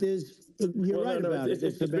true. But you're right about it.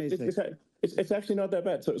 It's amazing. It's actually not that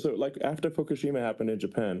bad. So like after Fukushima happened in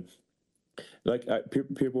Japan, like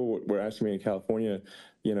people were asking me in California,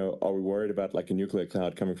 are we worried about like a nuclear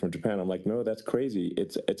cloud coming from Japan? I'm like, no, that's crazy.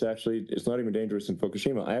 It's not even dangerous in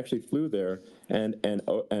Fukushima. I actually flew there and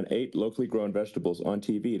ate locally grown vegetables on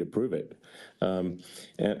TV to prove it.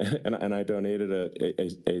 And I donated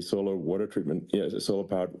a solar water treatment, a solar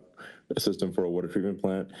powered system for a water treatment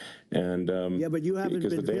plant. And yeah, but you haven't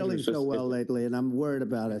been feeling so well lately, and I'm worried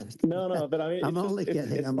about it. No, but I mean, I'm only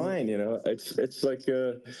kidding. It's fine. It's like.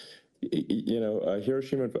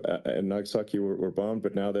 Hiroshima and Nagasaki were bombed,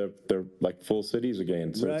 but now they're like full cities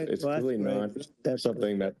again. So it's really not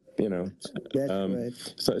something that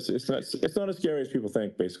So it's not as scary as people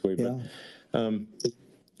think, basically. But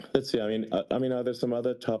let's see. I mean, are there some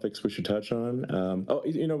other topics we should touch on?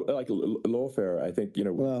 Like lawfare. I think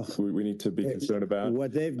we need to be concerned about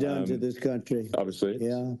what they've done to this country. Obviously,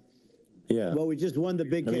 yeah. Well, we just won the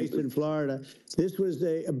big case in Florida. This was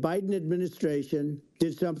a Biden administration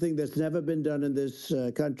did something that's never been done in this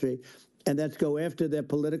country, and that's go after their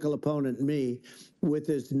political opponent, me, with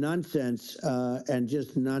this nonsense and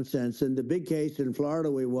just nonsense. And the big case in Florida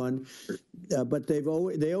we won, but they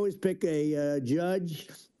always pick a judge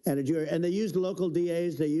and a jury, and they use local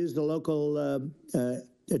DAs, they use the local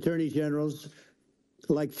attorney generals,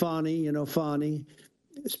 like Fani, Fani,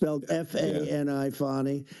 spelled Fani,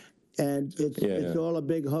 Fani. And it's all a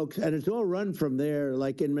big hoax, and it's all run from there.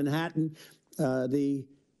 Like in Manhattan,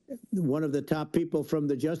 one of the top people from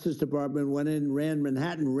the Justice Department went in, ran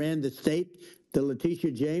Manhattan, ran the state. The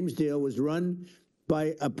Letitia James deal was run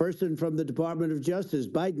by a person from the Department of Justice,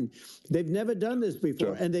 Biden. They've never done this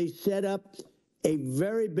before, and they set up a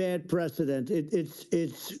very bad precedent.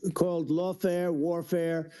 It's called lawfare,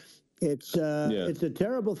 warfare. It's a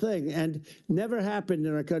terrible thing, and never happened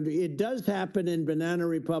in our country. It does happen in banana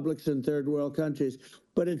republics and third world countries,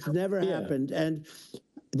 but it's never happened. And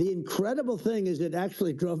the incredible thing is it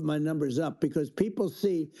actually drove my numbers up because people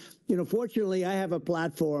see, fortunately I have a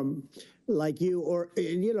platform like you, or,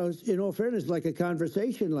 in all fairness, like a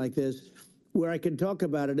conversation like this, where I can talk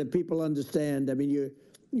about it and people understand. I mean,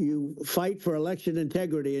 you fight for election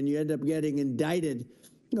integrity and you end up getting indicted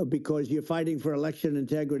because you're fighting for election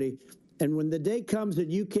integrity. And when the day comes that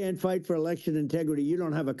you can't fight for election integrity, you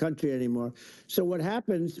don't have a country anymore. So what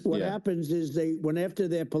happens is they went after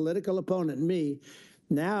their political opponent, me.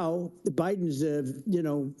 Now Biden's,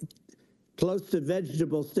 close to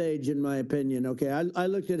vegetable stage, in my opinion. Okay, I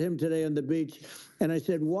looked at him today on the beach, and I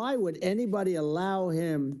said, why would anybody allow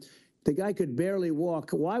him? The guy could barely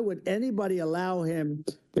walk. Why would anybody allow him?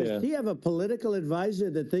 Does he have a political advisor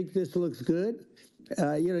that thinks this looks good?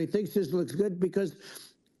 He thinks this looks good because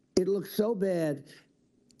it looks so bad,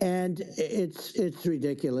 and it's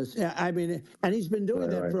ridiculous. I mean, and he's been doing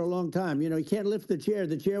that for a long time. He can't lift the chair.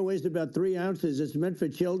 The chair weighs about 3 ounces. It's meant for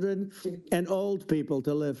children and old people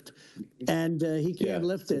to lift, and he can't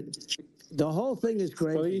lift it. The whole thing is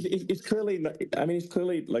crazy. Well, he's clearly, he's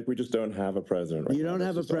clearly like, we just don't have a president right now. You don't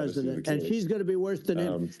have a president, and she's going to be worse than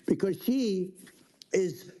him because she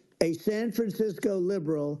is a San Francisco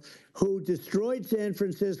liberal who destroyed San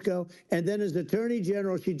Francisco, and then as Attorney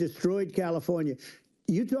General, she destroyed California.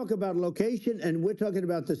 You talk about location, and we're talking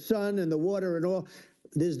about the sun and the water and all.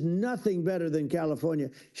 There's nothing better than California.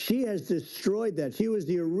 She has destroyed that. She was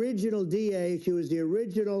the original DA. She was the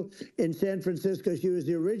original in San Francisco. She was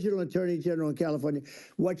the original Attorney General in California.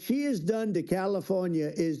 What she has done to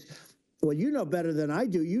California is, well, you know better than I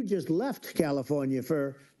do. You just left California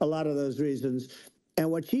for a lot of those reasons.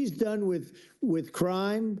 And what she's done with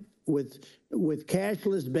crime, with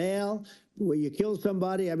cashless bail, where you kill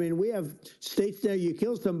somebody. I mean, we have states there you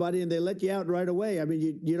kill somebody and they let you out right away. I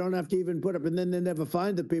mean, you don't have to even put up, and then they never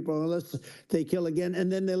find the people unless they kill again,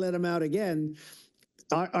 and then they let them out again.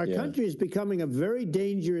 Our country is becoming a very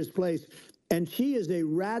dangerous place. And she is a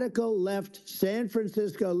radical left San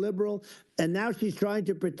Francisco liberal. And now she's trying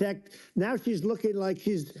to protect. Now she's looking like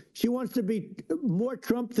she wants to be more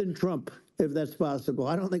Trump than Trump, if that's possible.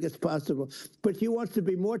 I don't think it's possible, but she wants to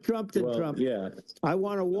be more Trump than Trump. Yeah. I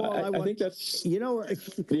want a wall. I think that's, you know,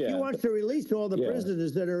 she wants to release all the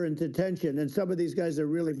prisoners that are in detention, and some of these guys are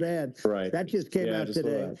really bad. Right. That just came out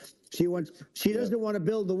today. She doesn't want to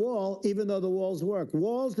build the wall, even though the walls work.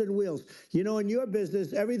 Walls and wheels. You know, in your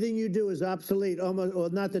business, everything you do is obsolete, almost, well,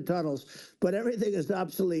 not the tunnels, but everything is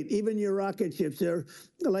obsolete. Even your rocket ships, they're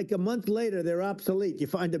like a month later, they're obsolete. You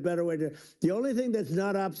find a better way to. The only thing that's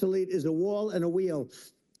not obsolete is a wall and a wheel.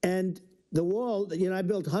 And the wall, you know, I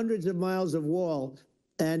built hundreds of miles of wall,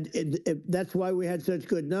 and that's why we had such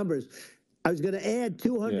good numbers. I was going to add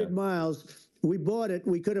 200 miles. We bought it.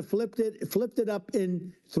 We could have flipped it up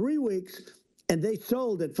in 3 weeks, and they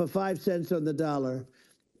sold it for 5 cents on the dollar.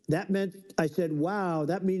 That meant, I said, wow,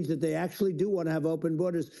 that means that they actually do want to have open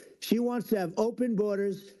borders. She wants to have open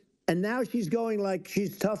borders, and now she's going like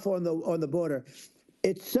she's tough on the border.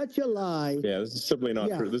 It's such a lie. Yeah, this is simply not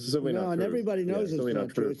true. This is simply not true. And everybody knows it's not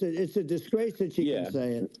true. It's a disgrace that she can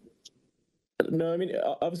say it. No, I mean,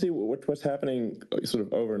 obviously, what's happening sort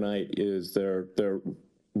of overnight is they're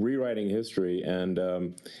rewriting history and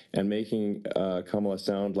making Kamala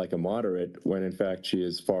sound like a moderate when in fact she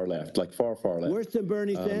is far left, like far left. Worse than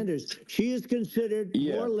Bernie Sanders. She is considered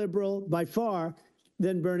more liberal by far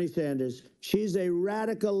than Bernie Sanders. She's a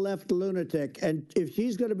radical left lunatic, and if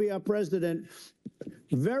she's going to be our president,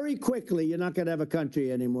 very quickly you're not going to have a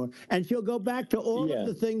country anymore. And she'll go back to all of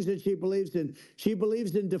the things that she believes in. She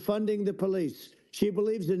believes in defunding the police. She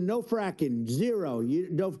believes in no fracking, zero.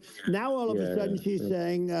 Now all of a sudden she's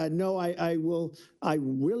saying, no, I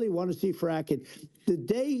really want to see fracking.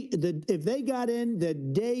 If they got in, the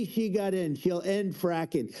day she got in, she'll end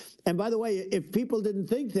fracking. And by the way, if people didn't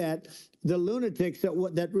think that, the lunatics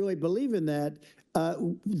that really believe in that,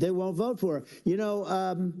 they won't vote for her. You know,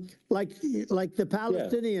 like the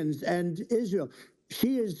Palestinians and Israel.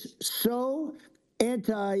 She is so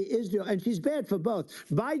anti-Israel, and she's bad for both.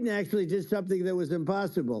 Biden actually did something that was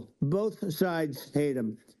impossible. Both sides hate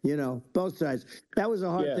him, you know, both sides. That was a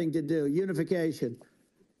hard thing to do, unification.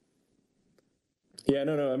 Yeah,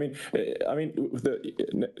 no. I mean,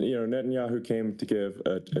 Netanyahu came to give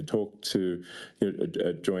a talk to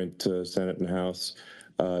a joint Senate and House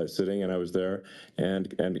sitting, and I was there,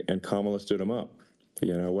 and Kamala stood him up.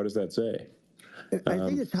 You know, what does that say? I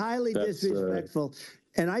think it's highly disrespectful.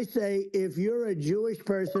 And I say, if you're a Jewish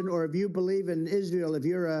person or if you believe in Israel, if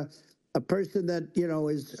you're a person that, you know,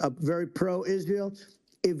 is very pro-Israel,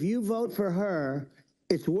 if you vote for her,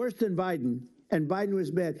 it's worse than Biden. And Biden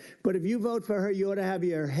was bad. But if you vote for her, you ought to have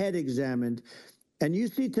your head examined. And you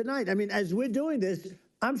see tonight, I mean, as we're doing this,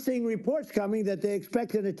 I'm seeing reports coming that they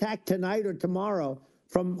expect an attack tonight or tomorrow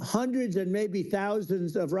from hundreds and maybe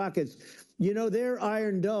thousands of rockets. You know, their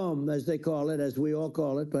Iron Dome, as they call it, as we all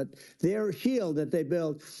call it, but their shield that they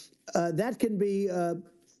build, that can be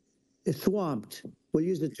swamped. We'll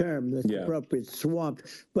use the term that's appropriate,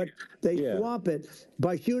 swamped. But they swamp it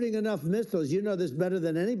by shooting enough missiles. You know this better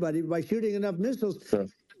than anybody. By shooting enough missiles,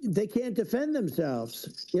 they can't defend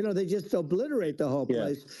themselves. You know, they just obliterate the whole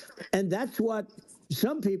place. And that's what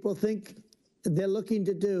some people think they're looking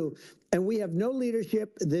to do. And we have no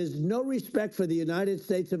leadership. There's no respect for the United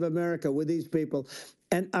States of America with these people.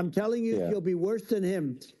 And I'm telling you, she'll be worse than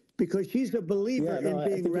him because she's a believer in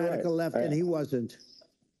being radical left, and he wasn't.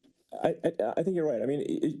 I think you're right. I mean,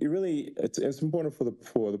 it's important for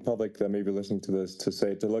the public that may be listening to this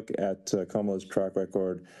to look at Kamala's track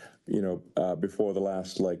record, you know, before the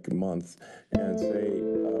last month, and say,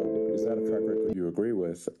 is that a track record you agree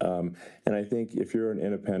with? And I think if you're an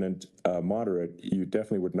independent moderate, you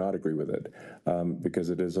definitely would not agree with it, because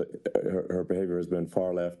it is her behavior has been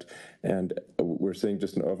far left, and we're seeing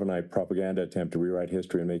just an overnight propaganda attempt to rewrite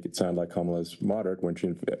history and make it sound like Kamala's moderate when she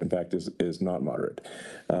in fact is not moderate.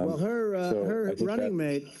 Well, her running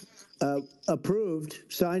mate approved,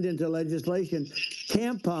 signed into legislation,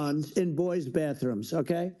 tampons in boys' bathrooms.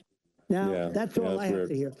 Okay. Now, Yeah, that's all I have weird.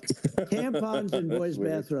 to hear. Tampons in boys'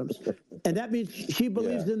 bathrooms. And that means she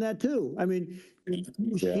believes in that too. I mean,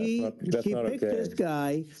 she not picked okay. this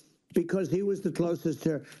guy because he was the closest to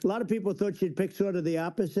her. A lot of people thought she'd pick sort of the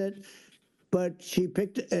opposite, but she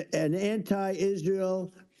picked an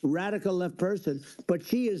anti-Israel radical left person. But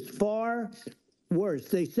she is far worse,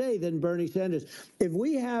 they say, than Bernie Sanders. If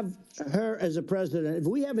we have her as a president, if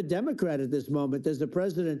we have a Democrat at this moment as a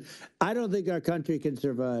president, I don't think our country can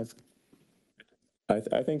survive.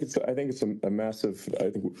 I think it's a massive.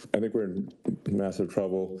 I think we're in massive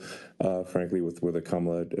trouble, frankly, with the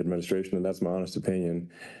Kamala administration, and that's my honest opinion.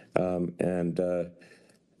 And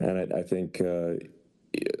I think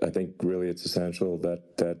really it's essential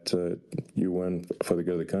that you win for the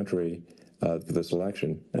good of the country for this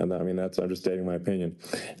election, and I mean that's understating my opinion.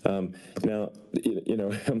 Now,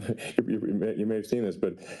 you may have seen this,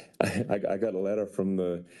 but I got a letter from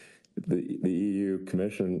the EU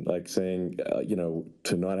Commission, like saying,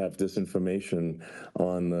 to not have disinformation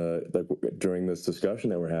on during this discussion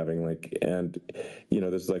that we're having, and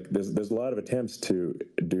there's a lot of attempts to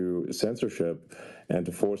do censorship and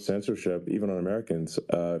to force censorship even on Americans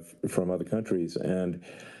from other countries, and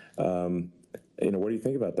what do you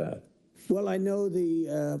think about that? Well, I know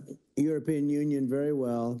the European Union very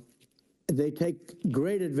well. They take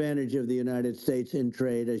great advantage of the United States in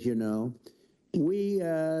trade, as you know. We,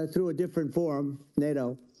 through a different forum,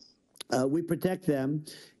 NATO, we protect them.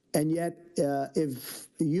 And yet, if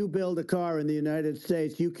you build a car in the United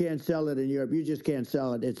States, you can't sell it in Europe. You just can't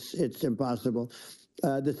sell it. It's impossible.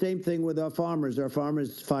 The same thing with our farmers. Our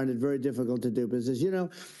farmers find it very difficult to do business.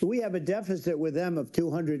 We have a deficit with them of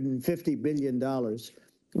 $250 billion,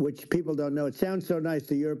 which people don't know. It sounds so nice,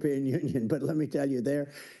 the European Union, but let me tell you,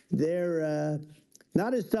 they're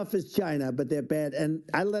not as tough as China, but they're bad. And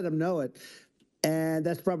I let them know it. And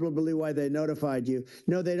that's probably why they notified you.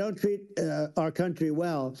 No, they don't treat our country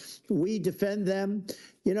well. We defend them,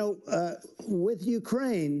 with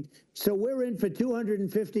Ukraine. So we're in for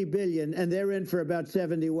 250 billion, and they're in for about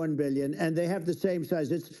 71 billion, and they have the same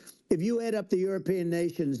size. If you add up the European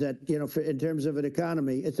nations that, in terms of an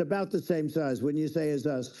economy, it's about the same size, wouldn't you say, as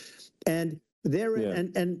us? And they're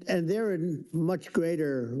and they're in much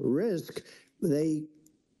greater risk.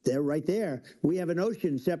 They're right there. We have an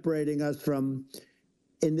ocean separating us from,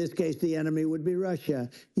 in this case, the enemy would be Russia.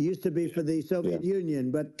 It used to be for the Soviet Union,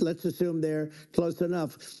 but let's assume they're close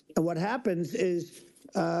enough. And what happens is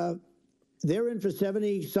they're in for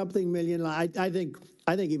 70-something million. I think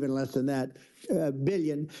even less than that,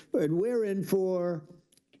 billion. And we're in for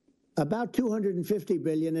about 250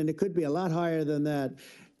 billion, and it could be a lot higher than that.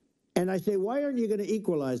 And I say, why aren't you going to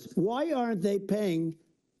equalize? Why aren't they paying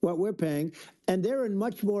what we're paying? And they're in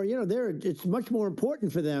much more, it's much more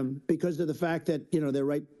important for them because of the fact that, they're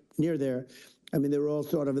right near there. I mean, they're all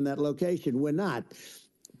sort of in that location. We're not.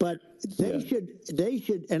 But they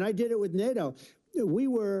should, and I did it with NATO. There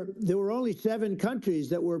were only 7 countries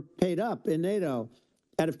that were paid up in NATO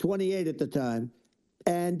out of 28 at the time.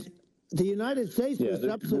 And the United States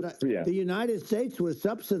the United States was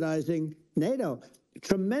subsidizing NATO,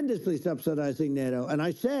 tremendously subsidizing NATO. And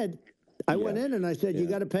I said, I went in and I said, you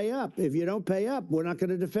got to pay up. If you don't pay up, we're not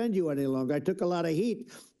going to defend you any longer. I took a lot of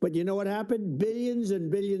heat, but you know what happened? Billions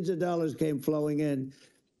and billions of dollars came flowing in.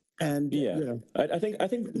 And I think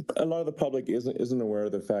a lot of the public isn't aware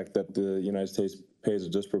of the fact that the United States pays a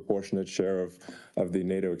disproportionate share of the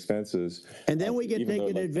NATO expenses. And then we get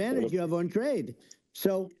taken advantage of on trade.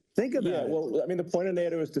 So think about it. Yeah, well, I mean, the point of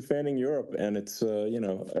NATO is defending Europe, and it's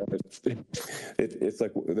it's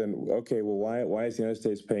like, then okay, well, why is the United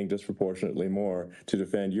States paying disproportionately more to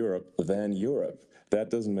defend Europe than Europe?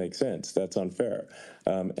 That doesn't make sense. That's unfair,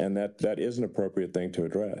 and that is an appropriate thing to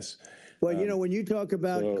address. Well, when you talk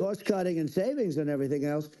about cost cutting and savings and everything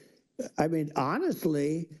else, I mean,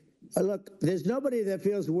 honestly, look, there's nobody that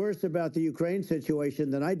feels worse about the Ukraine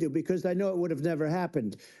situation than I do, because I know it would have never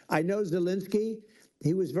happened. I know Zelensky.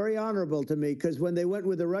 He was very honorable to me, because when they went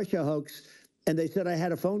with the Russia hoax and they said I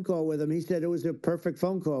had a phone call with him, he said it was a perfect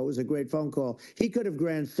phone call. It was a great phone call. He could have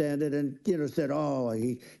grandstanded and, said, oh,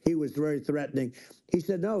 he was very threatening. He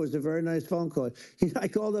said, no, it was a very nice phone call. I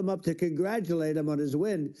called him up to congratulate him on his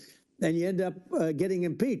win, and you end up getting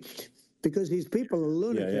impeached because these people are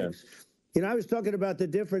lunatics. I was talking about the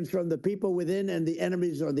difference from the people within and the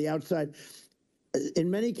enemies on the outside. In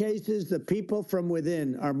many cases, the people from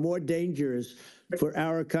within are more dangerous for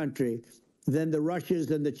our country than the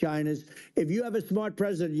Russians and the Chinas. If you have a smart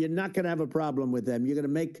president, you're not going to have a problem with them. You're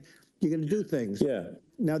going to do things. Yeah.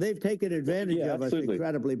 Now, they've taken advantage of us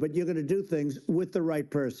incredibly, but you're going to do things with the right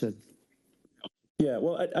person. Yeah,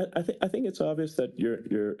 well, I think it's obvious that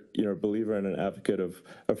you're a believer and an advocate of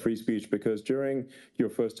free speech, because during your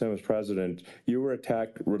first term as president, you were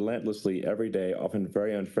attacked relentlessly every day, often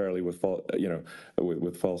very unfairly with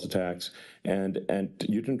with false attacks, and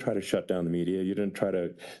you didn't try to shut down the media, you didn't try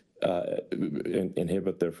to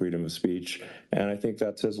inhibit their freedom of speech, and I think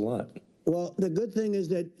that says a lot. Well, the good thing is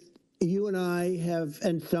that you and I have,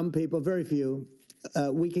 and some people, very few,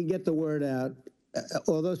 we can get the word out.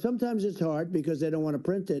 Although sometimes it's hard because they don't want to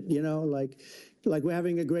print it, like we're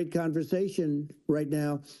having a great conversation right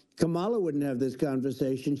now. Kamala wouldn't have this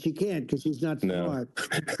conversation. She can't because she's not smart.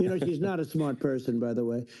 No. She's not a smart person, by the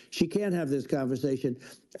way. She can't have this conversation.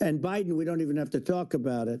 And Biden, we don't even have to talk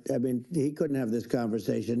about it. I mean, he couldn't have this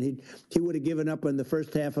conversation. He would have given up on the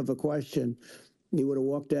first half of a question. He would have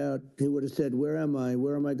walked out. He would have said, "Where am I?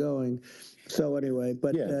 Where am I going?" So anyway,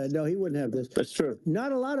 but no, he wouldn't have this. That's true.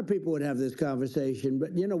 Not a lot of people would have this conversation,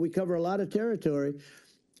 but we cover a lot of territory.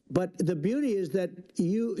 But the beauty is that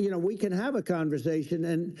we can have a conversation,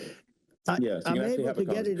 and I'm able to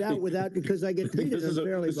get it out without, because I get treated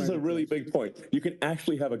unfairly. This is a really big point. You can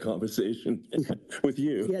actually have a conversation with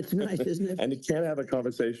you. Yeah, it's nice, isn't it? And you can't have a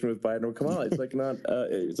conversation with Biden or Kamala. It's like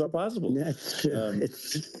it's not possible. That's true.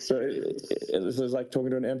 So this is like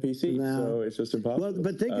talking to an NPC. No. So it's just impossible. Well,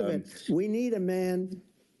 but think of it. We need a man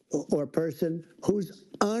or person who's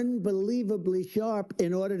unbelievably sharp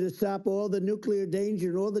in order to stop all the nuclear danger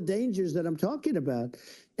and all the dangers that I'm talking about.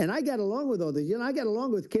 And I got along with all these. I got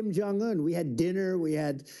along with Kim Jong-un. We had dinner. We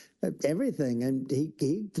had everything. And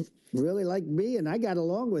he really liked me, and I got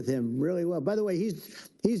along with him really well. By the way,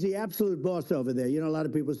 he's the absolute boss over there. A lot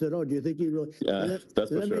of people said, "Oh, do you think he really?" Yeah, that's for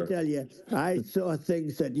sure. Let me tell you, I saw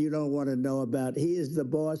things that you don't want to know about. He is the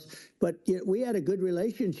boss. But we had a good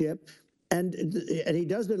relationship. And he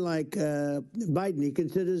doesn't like Biden. He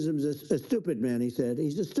considers him a stupid man, he said.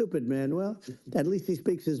 He's a stupid man. Well, at least he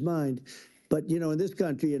speaks his mind. But, in this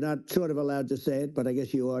country, you're not sort of allowed to say it, but I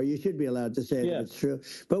guess you are. You should be allowed to say it if it's true.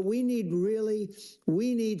 But we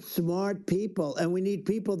need smart people, and we need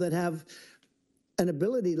people that have an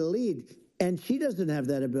ability to lead. And she doesn't have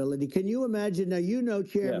that ability. Can you imagine? Now,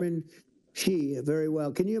 Chairman Xi very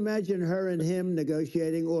well. Can you imagine her and him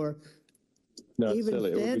negotiating, or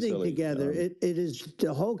even standing together? It is,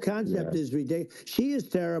 the whole concept is ridiculous. She is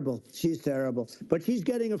terrible. She's terrible. But she's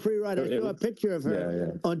getting a free ride. I saw a picture of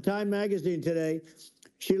her on Time magazine today.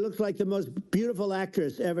 She looks like the most beautiful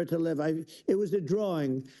actress ever to live. It was a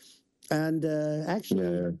drawing. And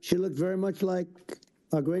actually, she looked very much like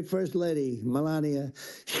our great First Lady, Melania.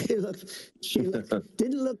 She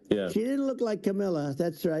didn't look like Camilla.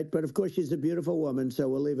 That's right. But of course, she's a beautiful woman. So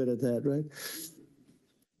we'll leave it at that, right?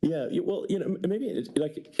 Yeah, well, maybe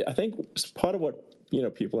I think part of what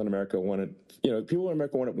people in America want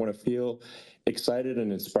to feel excited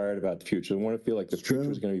and inspired about the future. They want to feel like the future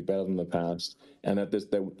is going to be better than the past, and that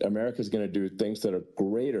America is going to do things that are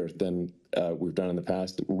greater than we've done in the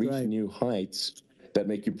past, reach new heights that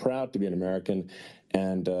make you proud to be an American,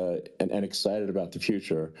 and excited about the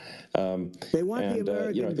future. They want the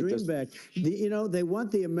American dream back. They want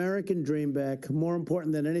the American dream back. More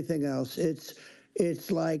important than anything else,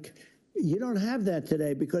 it's like you don't have that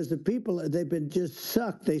today because the people, they've been just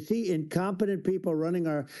sucked. They see incompetent people running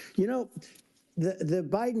our, the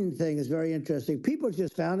Biden thing is very interesting. People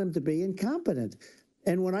just found him to be incompetent.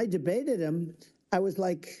 And when I debated him, I was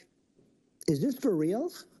like, is this for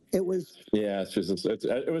real? It was. Yeah,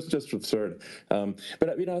 it was just absurd. But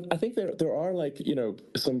I think there are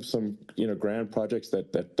some grand projects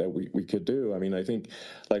that we could do. I mean, I think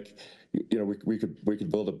we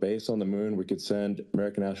could build a base on the moon. We could send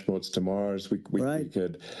American astronauts to Mars. We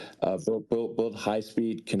could build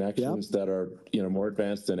high-speed connections that are more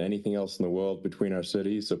advanced than anything else in the world between our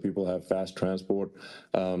cities, so people have fast transport.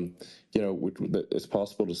 It's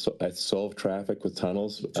possible to solve traffic with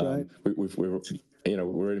tunnels. We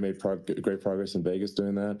already made great progress in Vegas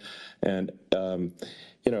doing that, and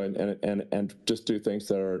and just do things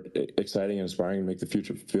that are exciting and inspiring and make the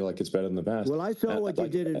future feel like it's better than the past. Well, I saw what you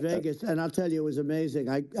did in Vegas, and I'll tell you, it was amazing.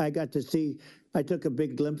 I got to see. I took a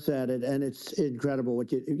big glimpse at it, and it's incredible.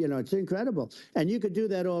 It's incredible, and you could do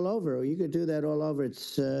that all over. You could do that all over.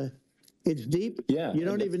 It's deep. Yeah. You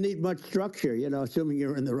don't even need much structure, assuming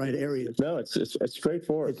you're in the right areas. No, it's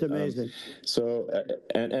straightforward. It's amazing.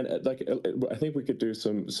 I think we could do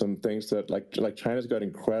some things that like China's got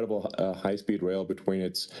incredible high-speed rail between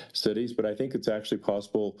its cities, but I think it's actually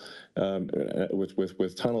possible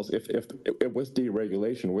with tunnels if with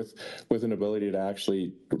deregulation, with an ability to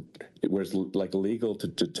actually, where it's legal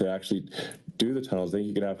to actually do the tunnels. I think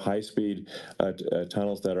you could have high-speed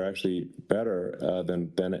tunnels that are actually better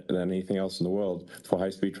than anything else in the world for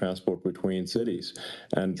high-speed transport between cities,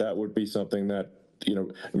 and that would be something that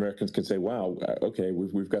Americans can say, wow, okay,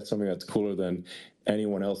 we've got something that's cooler than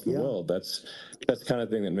anyone else in the world. That's the kind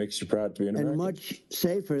of thing that makes you proud to be an American. And much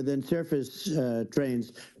safer than surface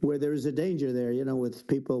trains, where there is a danger there, with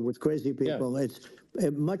people, with crazy people. Yeah. It's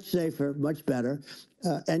much safer, much better.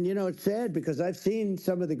 And, it's sad because I've seen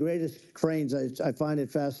some of the greatest trains. I find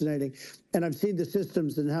it fascinating. And I've seen the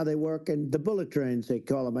systems and how they work, and the bullet trains, they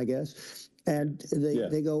call them, I guess. And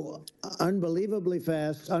they go unbelievably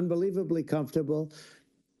fast, unbelievably comfortable,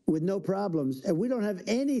 with no problems. And we don't have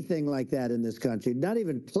anything like that in this country, not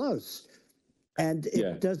even close. And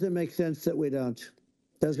it doesn't make sense that we don't.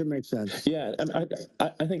 Doesn't make sense. Yeah, and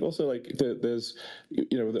I think also, like, there's,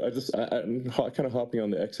 I'm kind of hopping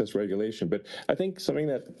on the excess regulation, but I think something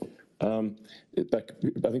that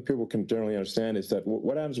I think people can generally understand is that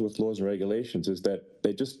what happens with laws and regulations is that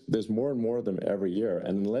there's more and more of them every year,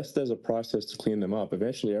 and unless there's a process to clean them up,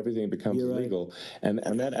 eventually everything becomes illegal, and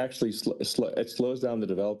that actually it slows down the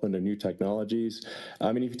development of new technologies.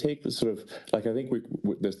 I mean, if you take the sort of, like, I think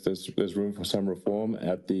there's room for some reform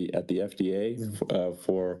at the FDA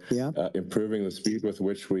for improving the speed with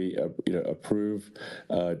which we approve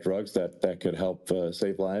drugs that could help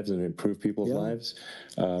save lives and improve people's lives.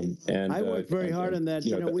 And I worked very hard on that.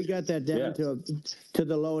 We got that down to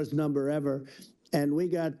the lowest number ever, and we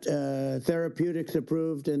got therapeutics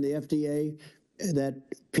approved in the FDA that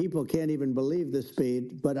people can't even believe the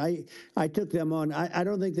speed. But I took them on. I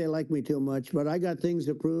don't think they like me too much, but I got things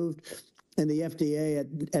approved in the FDA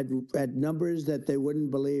at numbers that they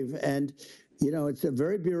wouldn't believe. And it's a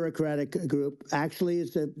very bureaucratic group. Actually,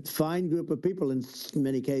 it's a fine group of people in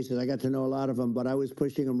many cases. I got to know a lot of them, but I was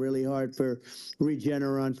pushing them really hard for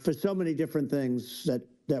Regeneron, for so many different things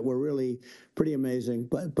that were really pretty amazing.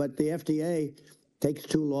 But the FDA takes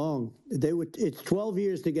too long. It's 12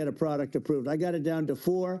 years to get a product approved. I got it down to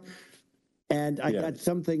 4, and I got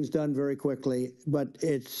some things done very quickly. But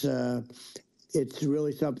it's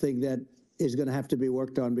really something that is going to have to be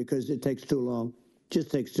worked on because it takes too long. Just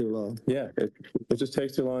takes too long. Yeah, it just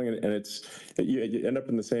takes too long, and you end up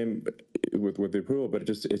in the same with the approval, but it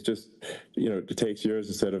just it takes years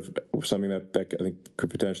instead of something that I think could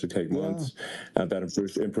potentially take months, that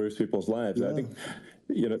improves people's lives. Yeah. I think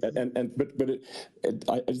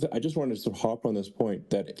I just wanted to sort of hop on this point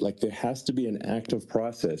that, like, there has to be an active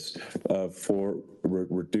process for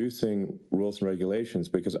reducing rules and regulations,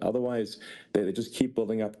 because otherwise they just keep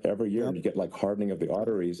building up every year, and you get, like, hardening of the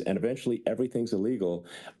arteries, and eventually everything's illegal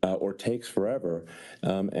or takes forever,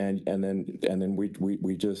 and then we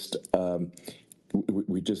just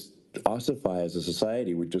ossify as a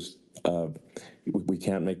society. We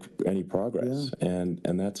can't make any progress, and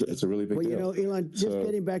it's a really big deal. Well, Elon, just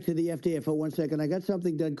getting back to the FDA for 1 second, I got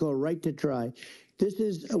something done called Right to Try. This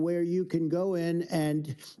is where you can go in,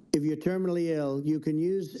 and if you're terminally ill, you can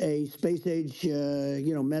use a space-age,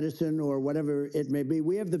 medicine or whatever it may be.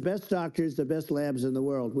 We have the best doctors, the best labs in the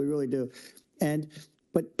world. We really do.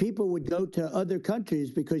 But people would go to other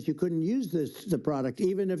countries because you couldn't use the product,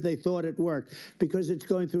 even if they thought it worked, because it's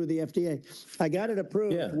going through the FDA. I got it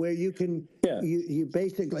approved where you can, you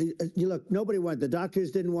basically, look, nobody wanted it. The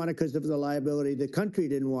doctors didn't want it because of the liability. The country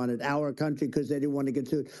didn't want it, our country, because they didn't want to get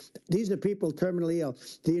sued. These are people terminally ill.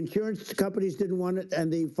 The insurance companies didn't want it,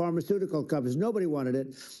 and the pharmaceutical companies, nobody wanted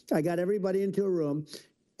it. I got everybody into a room,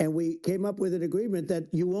 and we came up with an agreement that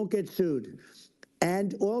you won't get sued.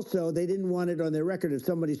 And also, they didn't want it on their record. If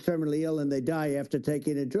somebody's terminally ill and they die after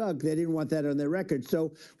taking a drug, they didn't want that on their record.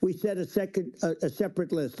 So we set a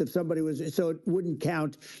separate list if somebody was, so it wouldn't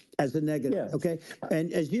count as a negative. Okay.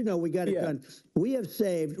 And as you know, we got it done. We have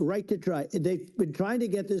saved Right to Try. They've been trying to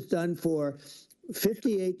get this done for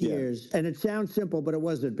 58 years, and it sounds simple, but it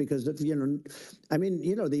wasn't, because the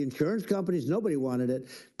insurance companies, nobody wanted it,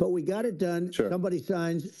 but we got it done. Somebody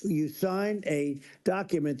you sign a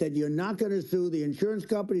document that you're not going to sue the insurance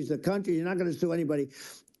companies, the country, you're not going to sue anybody.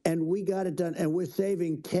 And we got it done, and we're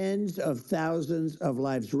saving tens of thousands of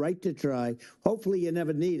lives. Right to Try. Hopefully you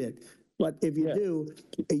never need it. But if you do,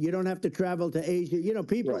 you don't have to travel to Asia.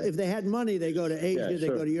 People, if they had money, they go to Asia, they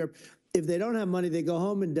go to Europe. If they don't have money, they go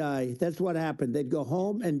home and die. That's what happened. They'd go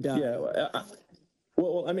home and die. Yeah.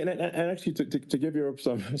 Well, I mean, and actually, to give Europe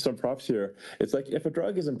some props here, it's like, if a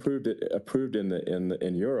drug is approved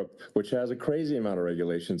in Europe, which has a crazy amount of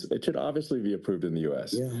regulations, it should obviously be approved in the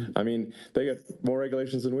U.S. Yeah. I mean, they got more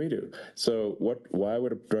regulations than we do. So why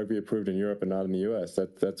would a drug be approved in Europe and not in the U.S.?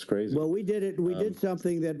 That's crazy. Well, we did it. We did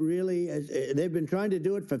something that really, they've been trying to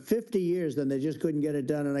do it for 50 years, and they just couldn't get it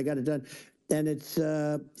done, and I got it done. and it's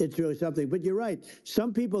really something. But you're right.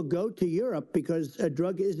 Some people go to Europe because a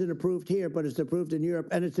drug isn't approved here, but it's approved in Europe,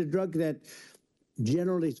 and it's a drug that,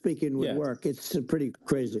 generally speaking, would work. It's pretty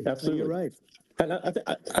crazy. Absolutely. You're right. And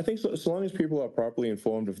I think so long as people are properly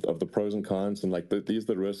informed of the pros and cons, and like these are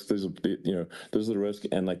the risks, these are those are the risks,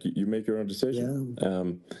 and like you make your own decision.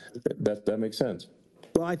 That makes sense.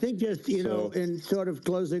 Well, I think just, in sort of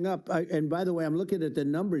closing up, and by the way, I'm looking at the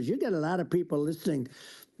numbers. You got a lot of people listening.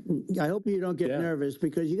 I hope you don't get nervous,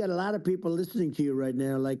 because you got a lot of people listening to you right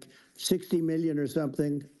now, like 60 million or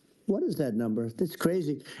something. What is that number? That's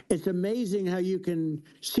crazy. It's amazing how you can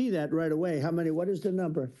see that right away. What is the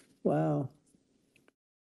number? Wow.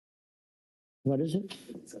 What is it?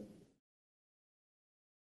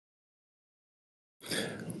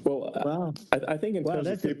 Well, wow. I think in terms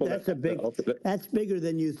of people, that's bigger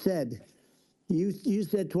than you said. You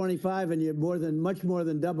said 25, and you're much more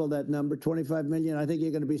than double that number, 25 million. I think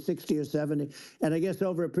you're going to be 60 or 70, and I guess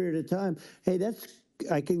over a period of time. Hey,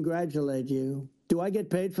 I congratulate you. Do I get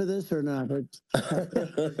paid for this or not?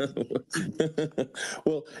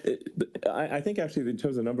 Well, I think actually in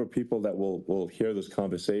terms of the number of people that will hear this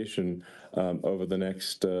conversation over the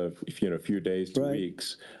next few days to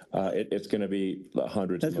weeks, it's going to be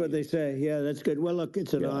hundreds. That's what they say. Yeah, that's good. Well, look,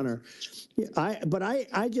 it's an honor.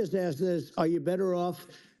 I just ask this: are you better off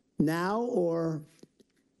now, or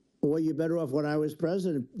were you better off when I was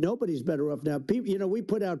president? Nobody's better off now. People, we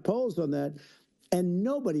put out polls on that, and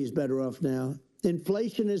nobody's better off now.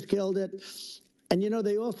 Inflation has killed it. And,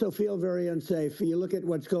 they also feel very unsafe. You look at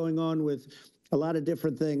what's going on with a lot of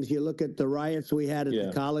different things. You look at the riots we had at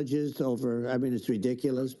the colleges it's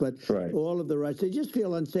ridiculous, but all of the riots, they just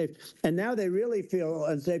feel unsafe. And now they really feel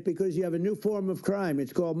unsafe because you have a new form of crime.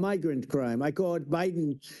 It's called migrant crime. I call it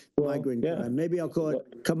Biden migrant crime. Maybe I'll call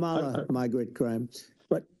it Kamala migrant crime.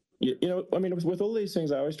 But with all these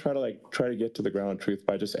things, I always try to get to the ground truth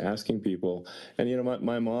by just asking people. And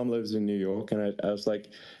my mom lives in New York, and I was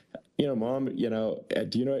like, Mom,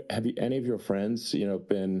 have any of your friends,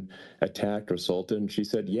 been attacked or assaulted? And she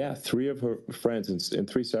said, yeah, 3 of her friends in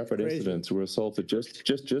 3 separate incidents were assaulted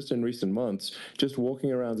just in recent months, just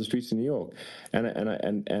walking around the streets of New York.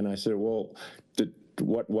 And I said, well,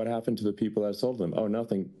 what happened to the people that assaulted them? Oh,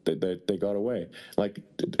 nothing. They got away.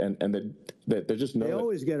 And they just know they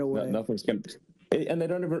always get away. Nothing's going. And they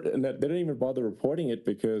don't even bother reporting it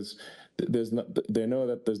because they know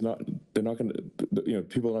that they're not going to,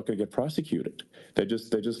 people are not going to get prosecuted. They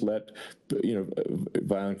just let,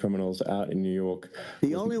 violent criminals out in New York.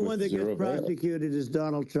 The only one that gets prosecuted is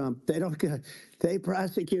Donald Trump. They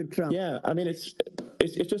prosecute Trump. Yeah,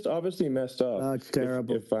 it's just obviously messed up. Oh, it's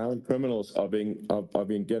terrible. If violent criminals are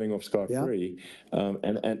getting off scot-free,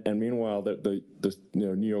 and meanwhile the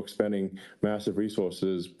New York spending massive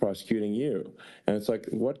resources prosecuting you, and it's like,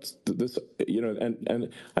 what's this? And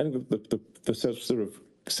I think the sort of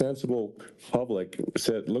sensible public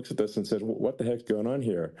looks at this and says, what the heck's going on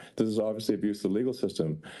here? This is obviously abuse of the legal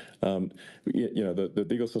system. The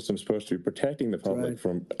legal system is supposed to be protecting the public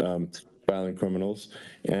from violent criminals,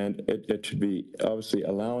 and it should be obviously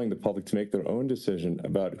allowing the public to make their own decision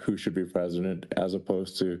about who should be president, as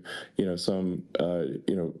opposed to some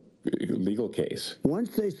legal case.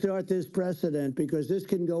 Once they start this precedent, because this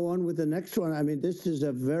can go on with the next one, this is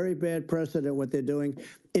a very bad precedent, what they're doing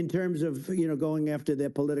in terms of, going after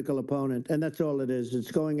their political opponent. And that's all it is.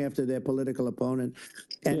 It's going after their political opponent.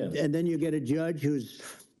 And then you get a judge who's,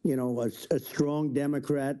 a strong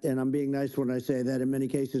Democrat, and I'm being nice when I say that, in many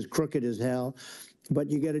cases crooked as hell. But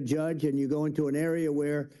you get a judge and you go into an area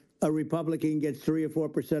where a Republican gets 3 or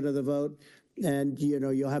 4% of the vote, and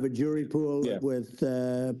you'll have a jury pool with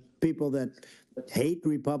people that hate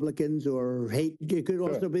Republicans or hate. It could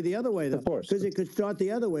also be the other way, though, because it could start the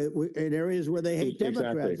other way in areas where they hate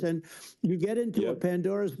Democrats, and you get into a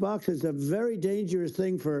Pandora's box. It's a very dangerous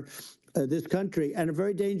thing for this country, and a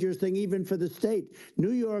very dangerous thing even for the state.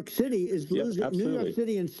 New York City is losing. New York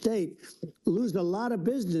City and state lose a lot of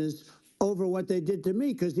business over what they did to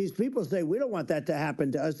me, because these people say, we don't want that to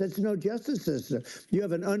happen to us. That's no justice system. You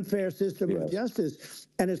have an unfair system of justice,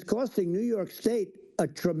 and it's costing New York State a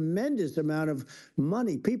tremendous amount of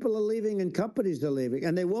money. People are leaving and companies are leaving,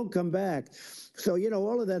 and they won't come back. So,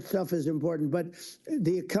 all of that stuff is important. But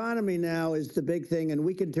the economy now is the big thing, and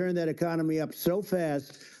we can turn that economy up so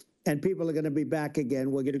fast, and people are going to be back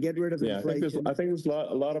again. We're going to get rid of inflation. I think there's a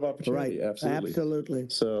lot of opportunity. Right. Absolutely.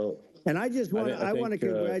 So. And I just want I want to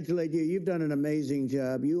congratulate you. You've done an amazing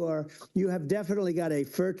job. You have definitely got a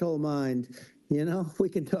fertile mind. We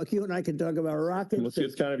can talk. You and I can talk about rockets.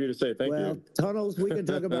 It's kind of you to say. Thank you. Tunnels. We can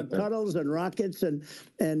talk about tunnels and rockets and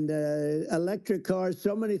electric cars.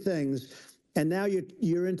 So many things. and now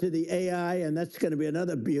you're into the AI, and that's going to be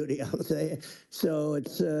another beauty, I'll say. So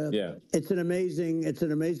it's an amazing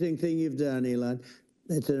thing you've done, Elon.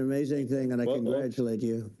 It's an amazing thing, and I congratulate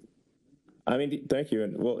you. I mean, thank you.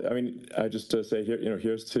 And well, I mean, I just say here,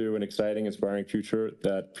 here's to an exciting, inspiring future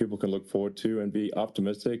that people can look forward to and be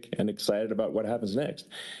optimistic and excited about what happens next.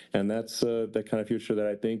 And that's the kind of future that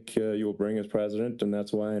I think you will bring as president, and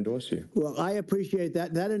that's why I endorse you. Well, I appreciate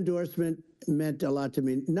that. That endorsement meant a lot to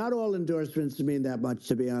me. Not all endorsements mean that much,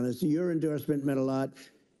 to be honest. Your endorsement meant a lot.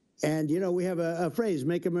 And, we have a phrase,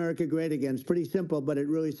 make America great again. It's pretty simple, but it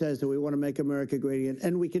really says that we want to make America great again.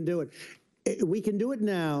 And we can do it. We can do it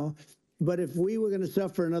now. But if we were going to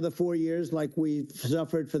suffer another 4 years like we've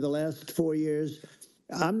suffered for the last 4 years,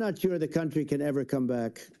 I'm not sure the country can ever come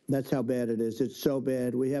back. That's how bad it is. It's so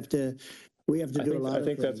bad. We have to do a lot of things. I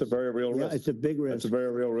think that's a very real risk. Yeah, it's a big risk. It's a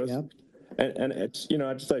very real risk. Yep. And it's,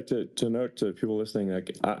 I'd just like to note to people listening,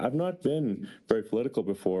 like, I've not been very political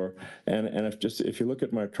before, and if you look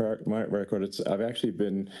at my record, I've actually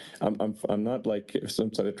been, I'm not like,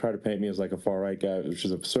 some they try to paint me as like a far right guy, which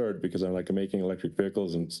is absurd, because I'm like making electric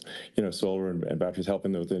vehicles and solar and batteries,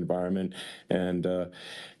 helping with the environment, and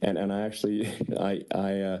I actually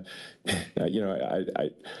I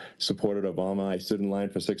supported Obama. I stood in line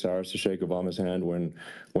for 6 hours to shake Obama's hand when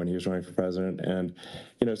he was running for president, and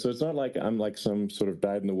so it's not like I'm like some sort of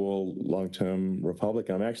dyed-in-the-wool long-term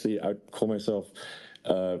Republican. I call myself,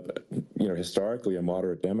 historically a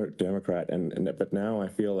moderate Democrat, but now I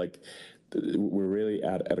feel like we're really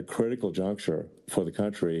at a critical juncture for the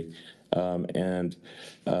country. I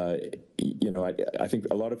think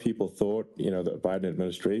a lot of people thought, the Biden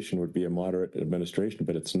administration would be a moderate administration,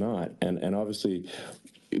 but it's not. And obviously,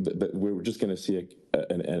 we're just going to see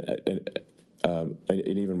an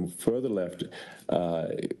even further left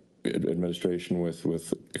administration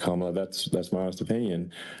with Kamala. That's my honest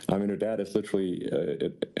opinion. I mean, her dad is literally.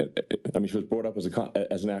 She was brought up as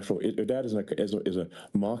an actual. Her dad is a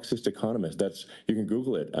Marxist economist. You can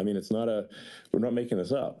Google it. I mean, it's not we're not making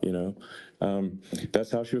this up.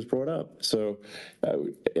 That's how she was brought up. So,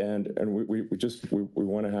 and we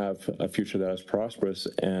want to have a future that is prosperous.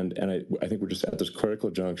 And I think we're just at this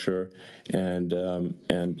critical juncture, and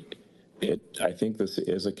I think this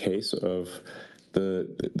is a case of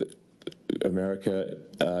America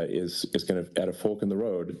is going to at a fork in the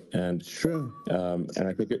road, and true. And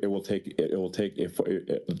I think it will take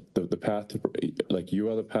the path to, like, you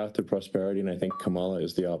are the path to prosperity, and I think Kamala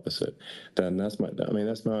is the opposite. Then that's my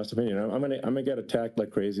honest opinion. I'm gonna get attacked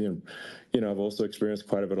like crazy, and I've also experienced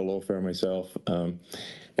quite a bit of lawfare myself,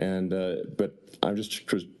 but I'm just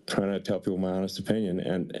trying to tell people my honest opinion,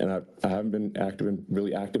 and I haven't been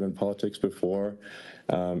really active in politics before.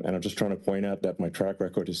 And I'm just trying to point out that my track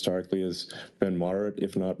record historically has been moderate,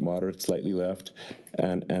 if not moderate, slightly left.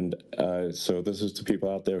 And so this is to people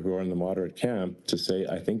out there who are in the moderate camp to say,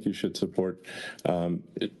 I think you should support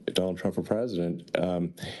Donald Trump for president.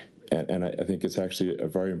 And I think it's actually a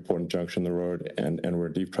very important junction in the road, and we're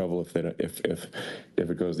in deep trouble if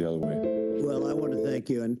it goes the other way. Well, I want to thank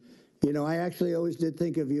you. And, I actually always did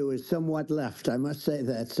think of you as somewhat left. I must say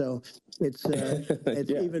that. So it's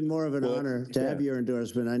Yeah. even more of an honor to have your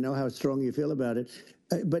endorsement. I know how strong you feel about it.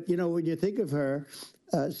 But, when you think of her,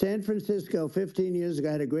 San Francisco, 15 years ago,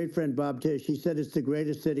 I had a great friend, Bob Tish. He said it's the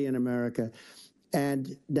greatest city in America.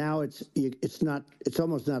 And now it's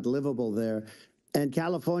almost not livable there. And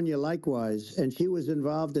California likewise. And she was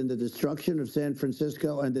involved in the destruction of San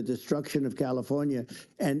Francisco and the destruction of California.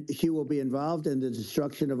 And she will be involved in the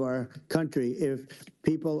destruction of our country if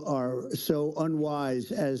people are so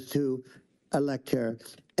unwise as to elect her.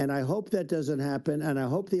 And I hope that doesn't happen. And I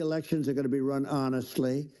hope the elections are going to be run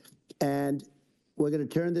honestly. And we're going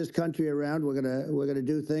to turn this country around. We're going to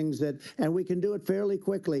do things and we can do it fairly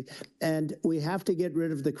quickly. And we have to get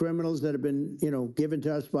rid of the criminals that have been, given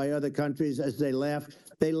to us by other countries as they laugh.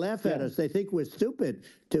 They laugh at us. They think we're stupid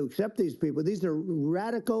to accept these people. These are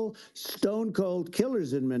radical, stone cold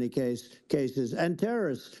killers in many cases, and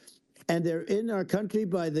terrorists. And they're in our country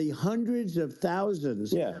by the hundreds of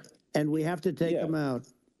thousands. Yeah. And we have to take them out.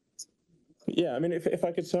 Yeah, I mean, if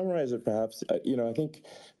I could summarize it, perhaps, I think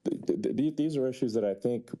these are issues that I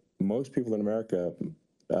think most people in America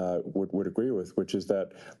would agree with, which is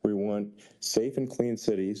that we want safe and clean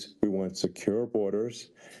cities, we want secure borders,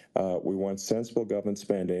 we want sensible government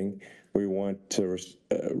spending, we want to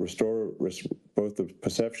restore both the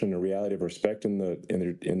perception and reality of respect in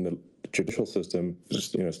the judicial system,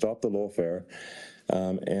 stop the lawfare,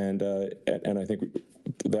 and I think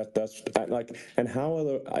that's like, and how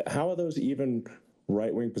are those even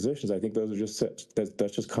right-wing positions. I think those are just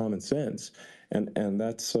that's just common sense, and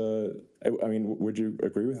that's. I mean, would you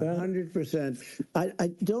agree with that? 100%. I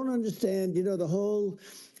don't understand. You know, the whole,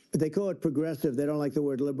 they call it progressive. They don't like the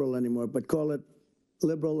word liberal anymore, but call it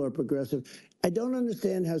liberal or progressive. I don't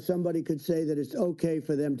understand how somebody could say that it's okay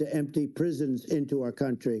for them to empty prisons into our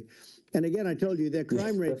country. And again, I told you their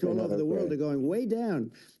crime rates all over the world are going way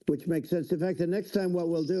down, which makes sense. In fact, the next time what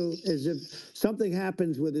we'll do is if something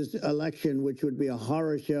happens with this election, which would be a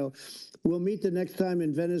horror show, we'll meet the next time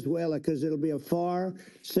in Venezuela because it'll be a far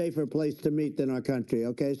safer place to meet than our country,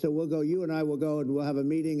 okay? So we'll go, you and I will go and we'll have a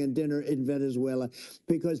meeting and dinner in Venezuela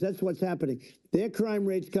because that's what's happening. Their crime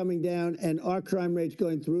rate's coming down and our crime rate's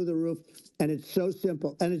going through the roof, and it's so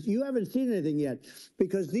simple. And you haven't seen anything yet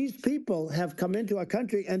because these people have come into our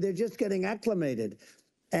country and they're just getting acclimated.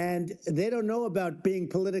 And they don't know about being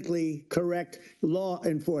politically correct law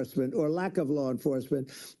enforcement or lack of law enforcement.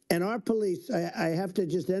 And our police, I have to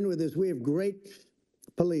just end with this. We have great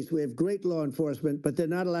police. We have great law enforcement, but they're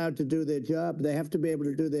not allowed to do their job. They have to be able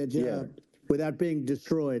to do their job without being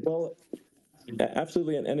destroyed. Well,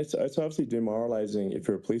 absolutely, and it's obviously demoralizing if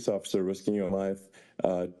you're a police officer risking your life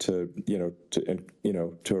to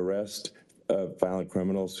arrest violent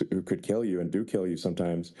criminals who could kill you and do kill you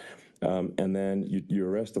sometimes, and then you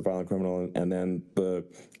arrest the violent criminal, and then the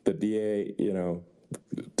DA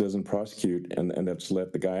doesn't prosecute and that's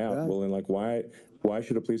let the guy out. Well, then like why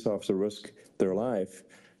should a police officer risk their life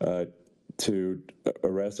to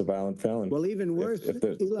arrest a violent felon? Well, even worse,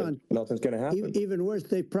 Elon, if nothing's going to happen. Even worse,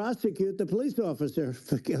 they prosecute the police officer.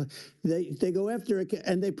 They go after it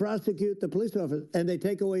and they prosecute the police officer and they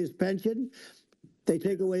take away his pension. They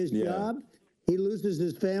take away his job. He loses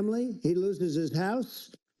his family. He loses his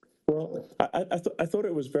house. Well, I thought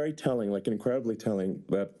it was very telling, like incredibly telling,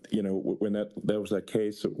 that when there was that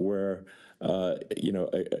case where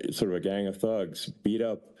sort of a gang of thugs beat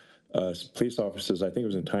up police officers. I think it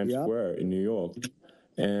was in Times Square in New York,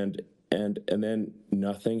 and then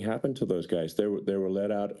nothing happened to those guys. They were let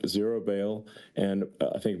out, zero bail, and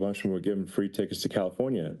I think a bunch of them were given free tickets to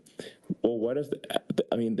California. Well, what is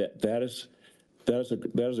I mean, that is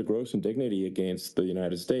a gross indignity against the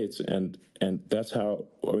United States, and that's how.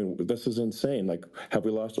 I mean, this is insane. Like, have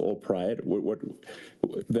we lost all pride?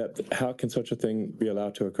 How can such a thing be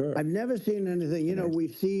allowed to occur? I've never seen anything. You know, we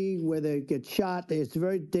see where they get shot. It's a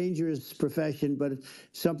very dangerous profession, but it's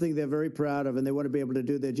something they're very proud of, and they want to be able to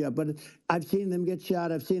do their job. But I've seen them get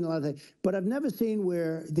shot. I've seen a lot of things, but I've never seen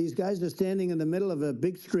where these guys are standing in the middle of a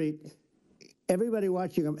big street, everybody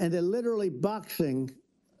watching them, and they're literally boxing,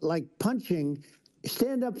 like punching,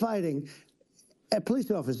 stand-up fighting a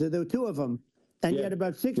police officer. There were two of them, and you had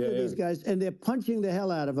about six of these guys, and they're punching the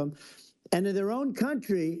hell out of them. And in their own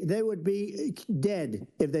country, they would be dead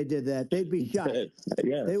if they did that. They'd be shot.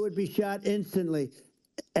 They would be shot instantly.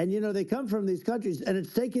 And, you know, they come from these countries, and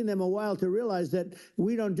it's taking them a while to realize that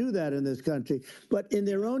we don't do that in this country. But in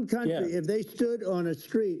their own country, if they stood on a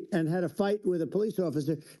street and had a fight with a police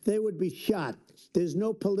officer, they would be shot. There's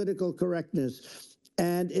no political correctness.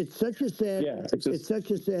 And it's such a sad, it's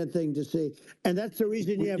such a sad thing to see. And that's the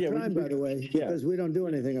reason you have crime, by the way, because we don't do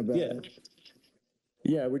anything about it.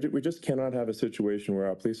 Yeah, we just cannot have a situation where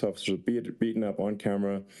our police officers are beaten up on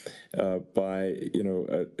camera by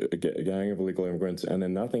a gang of illegal immigrants, and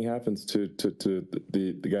then nothing happens to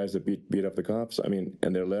the guys that beat up the cops. I mean,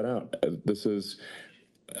 and they're let out. This is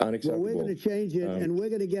unacceptable. Well, we're going to change it, and we're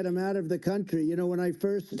going to get them out of the country. You know, when I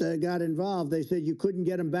first got involved, they said you couldn't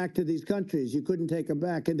get them back to these countries. You couldn't take them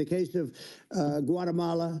back. In the case of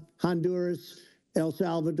Guatemala, Honduras, El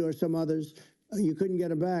Salvador, some others, you couldn't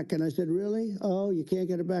get him back. And I said, really? Oh, you can't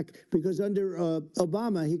get him back? Because under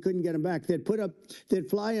Obama, he couldn't get him back. They'd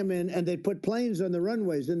fly him in, and they'd put planes on the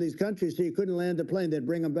runways in these countries so you couldn't land a plane. They'd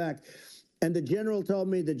bring him back. And the generals told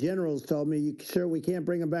me, sir, we can't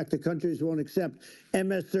bring them back. The countries won't accept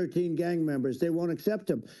MS-13 gang members. They won't accept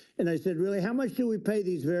them. And I said, really, how much do we pay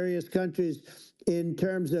these various countries in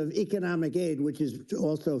terms of economic aid, which is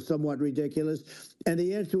also somewhat ridiculous? And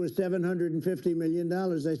the answer was $750 million.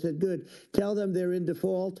 I said, good. Tell them they're in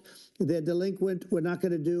default. They're delinquent. We're not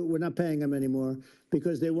paying them anymore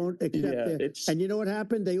because they won't accept it. And you know what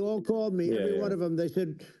happened? They all called me, every one of them. They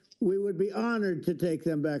said, we would be honored to take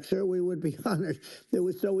them back, sir. We would be honored. It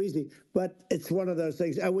was so easy. But it's one of those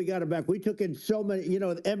things. And we got them back. We took in so many. You know,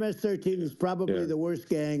 MS-13 is probably the worst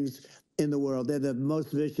gangs in the world. They're the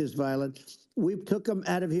most vicious, violent. We took them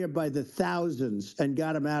out of here by the thousands and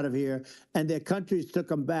got them out of here. And their countries took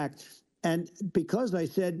them back. And because I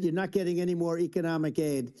said, you're not getting any more economic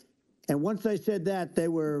aid. And once I said that, they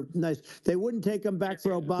were nice. They wouldn't take them back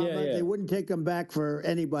for Obama. They wouldn't take them back for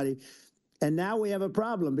anybody. And now we have a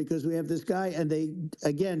problem because we have this guy, and they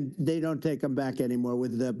don't take him back anymore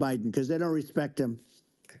with Biden because they don't respect him.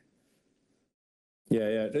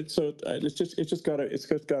 Yeah. It's just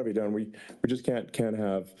gotta be done. We just can't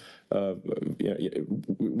have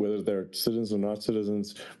whether they're citizens or not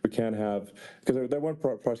citizens. We can't have, because they won't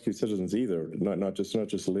prosecute citizens either, not just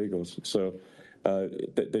illegals. So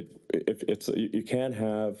if it's you can't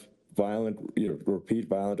have repeat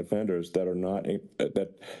violent offenders that are not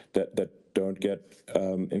that don't get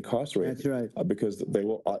incarcerated. That's right. Because they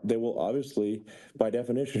will obviously, by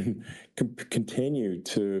definition, continue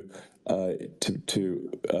to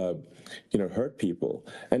hurt people.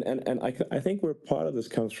 And I think where part of this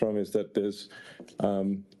comes from is that there's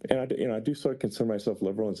and I do sort of consider myself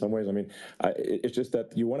liberal in some ways. I mean, it's just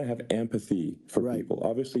that you want to have empathy for people.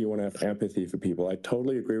 Obviously, you want to have empathy for people. I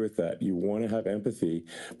totally agree with that. You want to have empathy,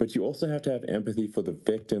 but you also have to have empathy for the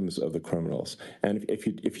victims of the criminals. And if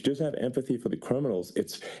you just have empathy for the criminals,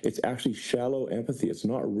 it's actually shallow empathy. It's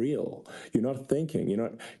not real. You're not thinking.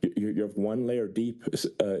 You're one layer deep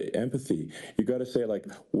empathy. You got to say, like,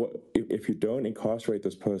 what if you don't incarcerate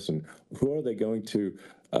this person? Who are they going to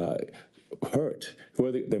hurt? Who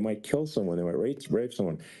are they might kill someone. They might rape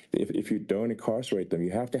someone. If you don't incarcerate them,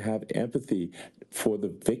 you have to have empathy for the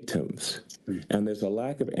victims. And there's a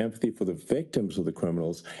lack of empathy for the victims of the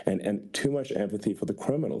criminals, and too much empathy for the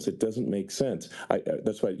criminals. It doesn't make sense.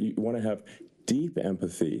 That's why you want to have deep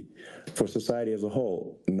empathy for society as a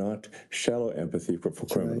whole, not shallow empathy for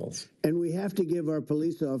criminals. Right. And we have to give our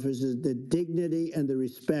police officers the dignity and the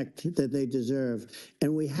respect that they deserve.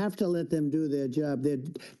 And we have to let them do their job.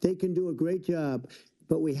 They can do a great job,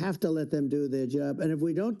 but we have to let them do their job. And if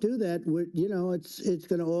we don't do that, it's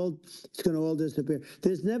going to all disappear.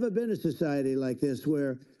 There's never been a society like this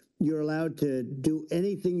where you're allowed to do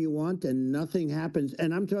anything you want and nothing happens.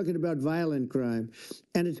 And I'm talking about violent crime.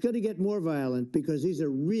 And it's going to get more violent because these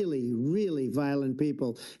are really, really violent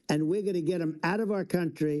people. And we're going to get them out of our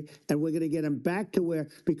country, and we're going to get them back to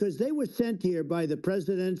because they were sent here by the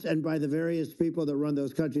presidents and by the various people that run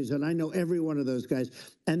those countries. And I know every one of those guys.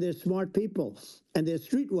 And they're smart people, and they're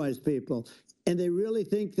streetwise people. And they really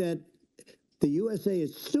think that the USA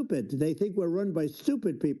is stupid. They think we're run by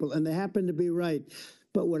stupid people, and they happen to be right.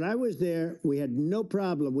 But when I was there, we had no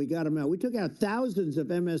problem. We got them out. We took out thousands of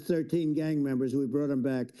MS-13 gang members. We brought them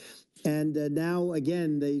back. And now,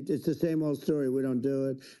 again, it's the same old story. We don't do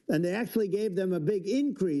it. And they actually gave them a big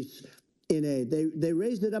increase in aid. They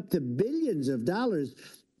raised it up to billions of dollars,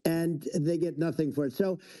 and they get nothing for it.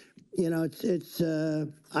 So,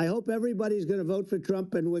 I hope everybody's going to vote for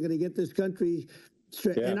Trump, and we're going to get this country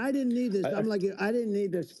straight. Yeah. And I didn't need this. I didn't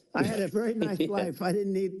need this. I had a very nice life. I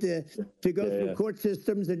didn't need to go through court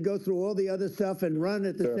systems and go through all the other stuff and run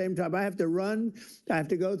at the same time. I have to run. I have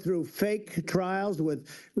to go through fake trials with,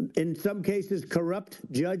 in some cases, corrupt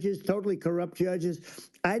judges, totally corrupt judges.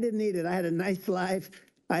 I didn't need it. I had a nice life.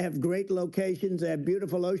 I have great locations. I have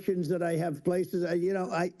beautiful oceans that I have places.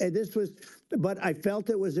 But I felt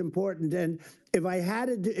it was important. And if I had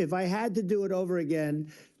to do it over again,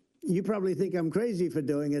 you probably think I'm crazy for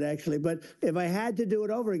doing it, actually. But if I had to do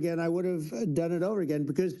it over again, I would have done it over again,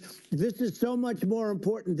 because this is so much more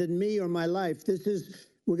important than me or my life.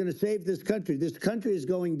 We're going to save this country. This country is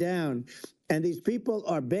going down. And these people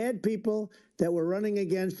are bad people that we're running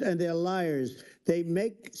against, and they're liars. They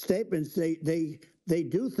make statements. They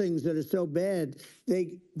do things that are so bad.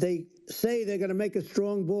 They say they're going to make a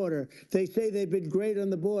strong border. They say they've been great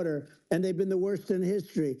on the border, and they've been the worst in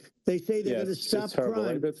history. They say they're going to stop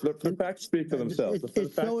crime. Like, the facts speak for themselves.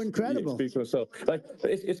 It's so incredible. Speak for themselves. Like,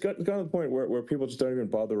 it's gotten to the point where people just don't even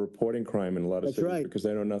bother reporting crime in a lot of cities because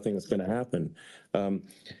they know nothing is going to happen.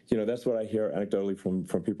 That's what I hear anecdotally from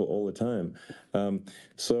people all the time.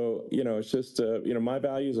 It's just my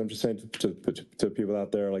values. I'm just saying to people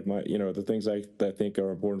out there, like the things I think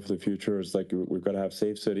are important for the future is, like, we've got to have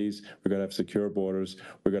safe cities, we've got to have secure borders,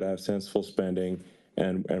 we've got to have sensible spending,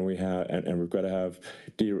 and we've got to have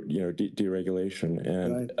deregulation,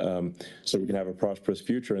 and so we can have a prosperous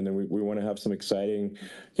future. And then we want to have some exciting,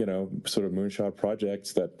 sort of moonshot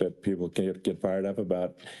projects that people can get fired up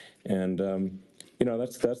about, and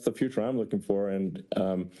that's the future I'm looking for. And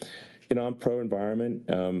I'm pro-environment,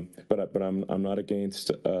 but I'm not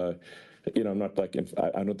against. I'm not like,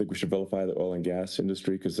 I don't think we should vilify the oil and gas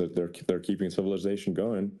industry, because they're keeping civilization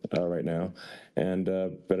going right now, and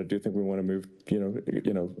but I do think we want to move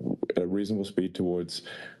at a reasonable speed towards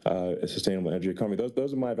a sustainable energy economy.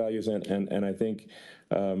 Those are my values, and I think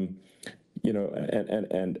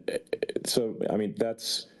so I mean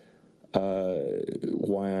that's.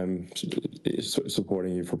 why I'm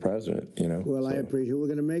supporting you for president. You know. Well, I appreciate it.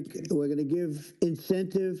 We're going to give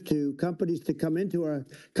incentive to companies to come into our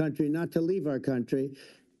country, not to leave our country.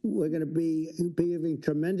 We're going to be giving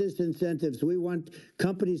tremendous incentives. We want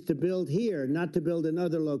companies to build here, not to build in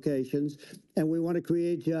other locations, and we want to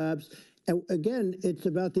create jobs. And again, it's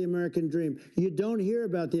about the American dream. You don't hear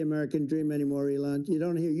about the American dream anymore, Elon. You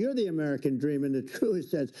don't hear. You're the American dream in the truest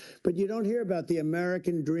sense, but you don't hear about the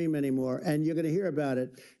American dream anymore, and you're going to hear about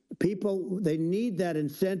it. People, they need that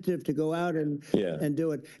incentive to go out and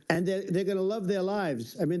do it, and they're going to love their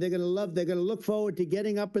lives. I mean, they're going to look forward to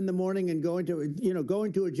getting up in the morning and going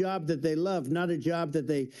to a job that they love, not a job that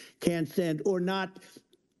they can't stand, or not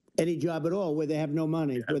any job at all where they have no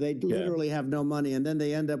money, where they literally have no money, and then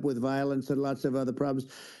they end up with violence and lots of other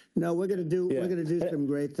problems. No, we're going to do some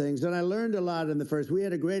great things, and I learned a lot in the first. We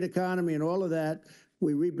had a great economy and all of that.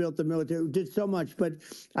 We rebuilt the military, we did so much, but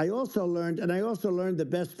I also learned the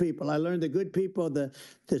best people. I learned the good people, the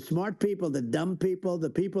smart people, the dumb people, the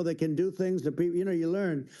people that can do things. The people, you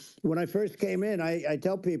learn. When I first came in, I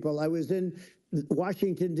tell people I was in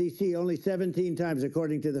Washington, D.C. only 17 times,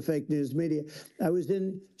 according to the fake news media. I was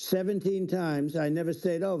in 17 times. I never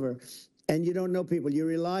stayed over. And you don't know people. You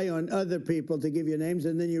rely on other people to give you names,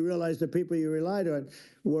 and then you realize the people you relied on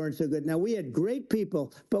weren't so good. Now, we had great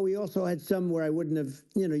people, but we also had some where I wouldn't have,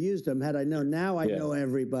 used them had I known. Now I know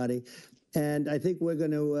everybody, and I think we're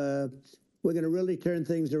going to really turn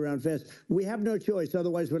things around fast. We have no choice,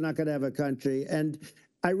 otherwise we're not going to have a country. And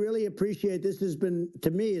I really appreciate this.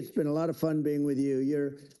 To me, it's been a lot of fun being with you.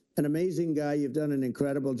 You're an amazing guy. You've done an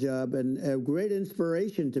incredible job and a great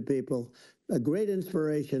inspiration to people. A great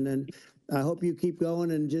inspiration, and I hope you keep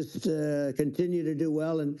going and just continue to do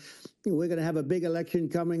well. And we're going to have a big election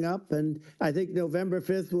coming up, and I think November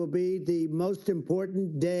 5th will be the most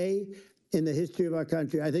important day in the history of our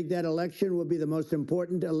country. I think that election will be the most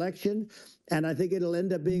important election, and I think it'll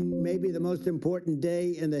end up being maybe the most important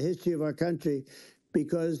day in the history of our country,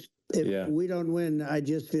 because if we don't win, I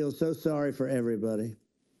just feel so sorry for everybody.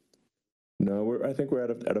 No, I think we're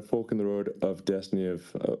at a fork in the road of destiny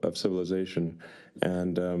of civilization,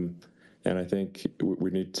 and I think we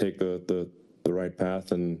need to take the right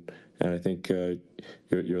path, and I think you're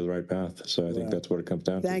the right path. So I think that's what it comes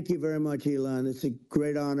down to. Thank you very much, Elon. It's a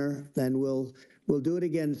great honor, and we'll do it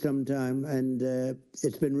again sometime. And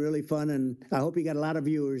it's been really fun, and I hope you got a lot of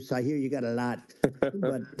viewers. I hear you got a lot,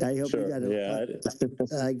 but I hope you got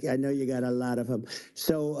I know you got a lot of them.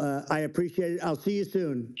 So I appreciate it. I'll see you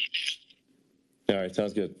soon. All right,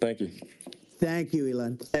 sounds good. Thank you. Thank you,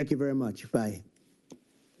 Elon. Thank you very much. Bye.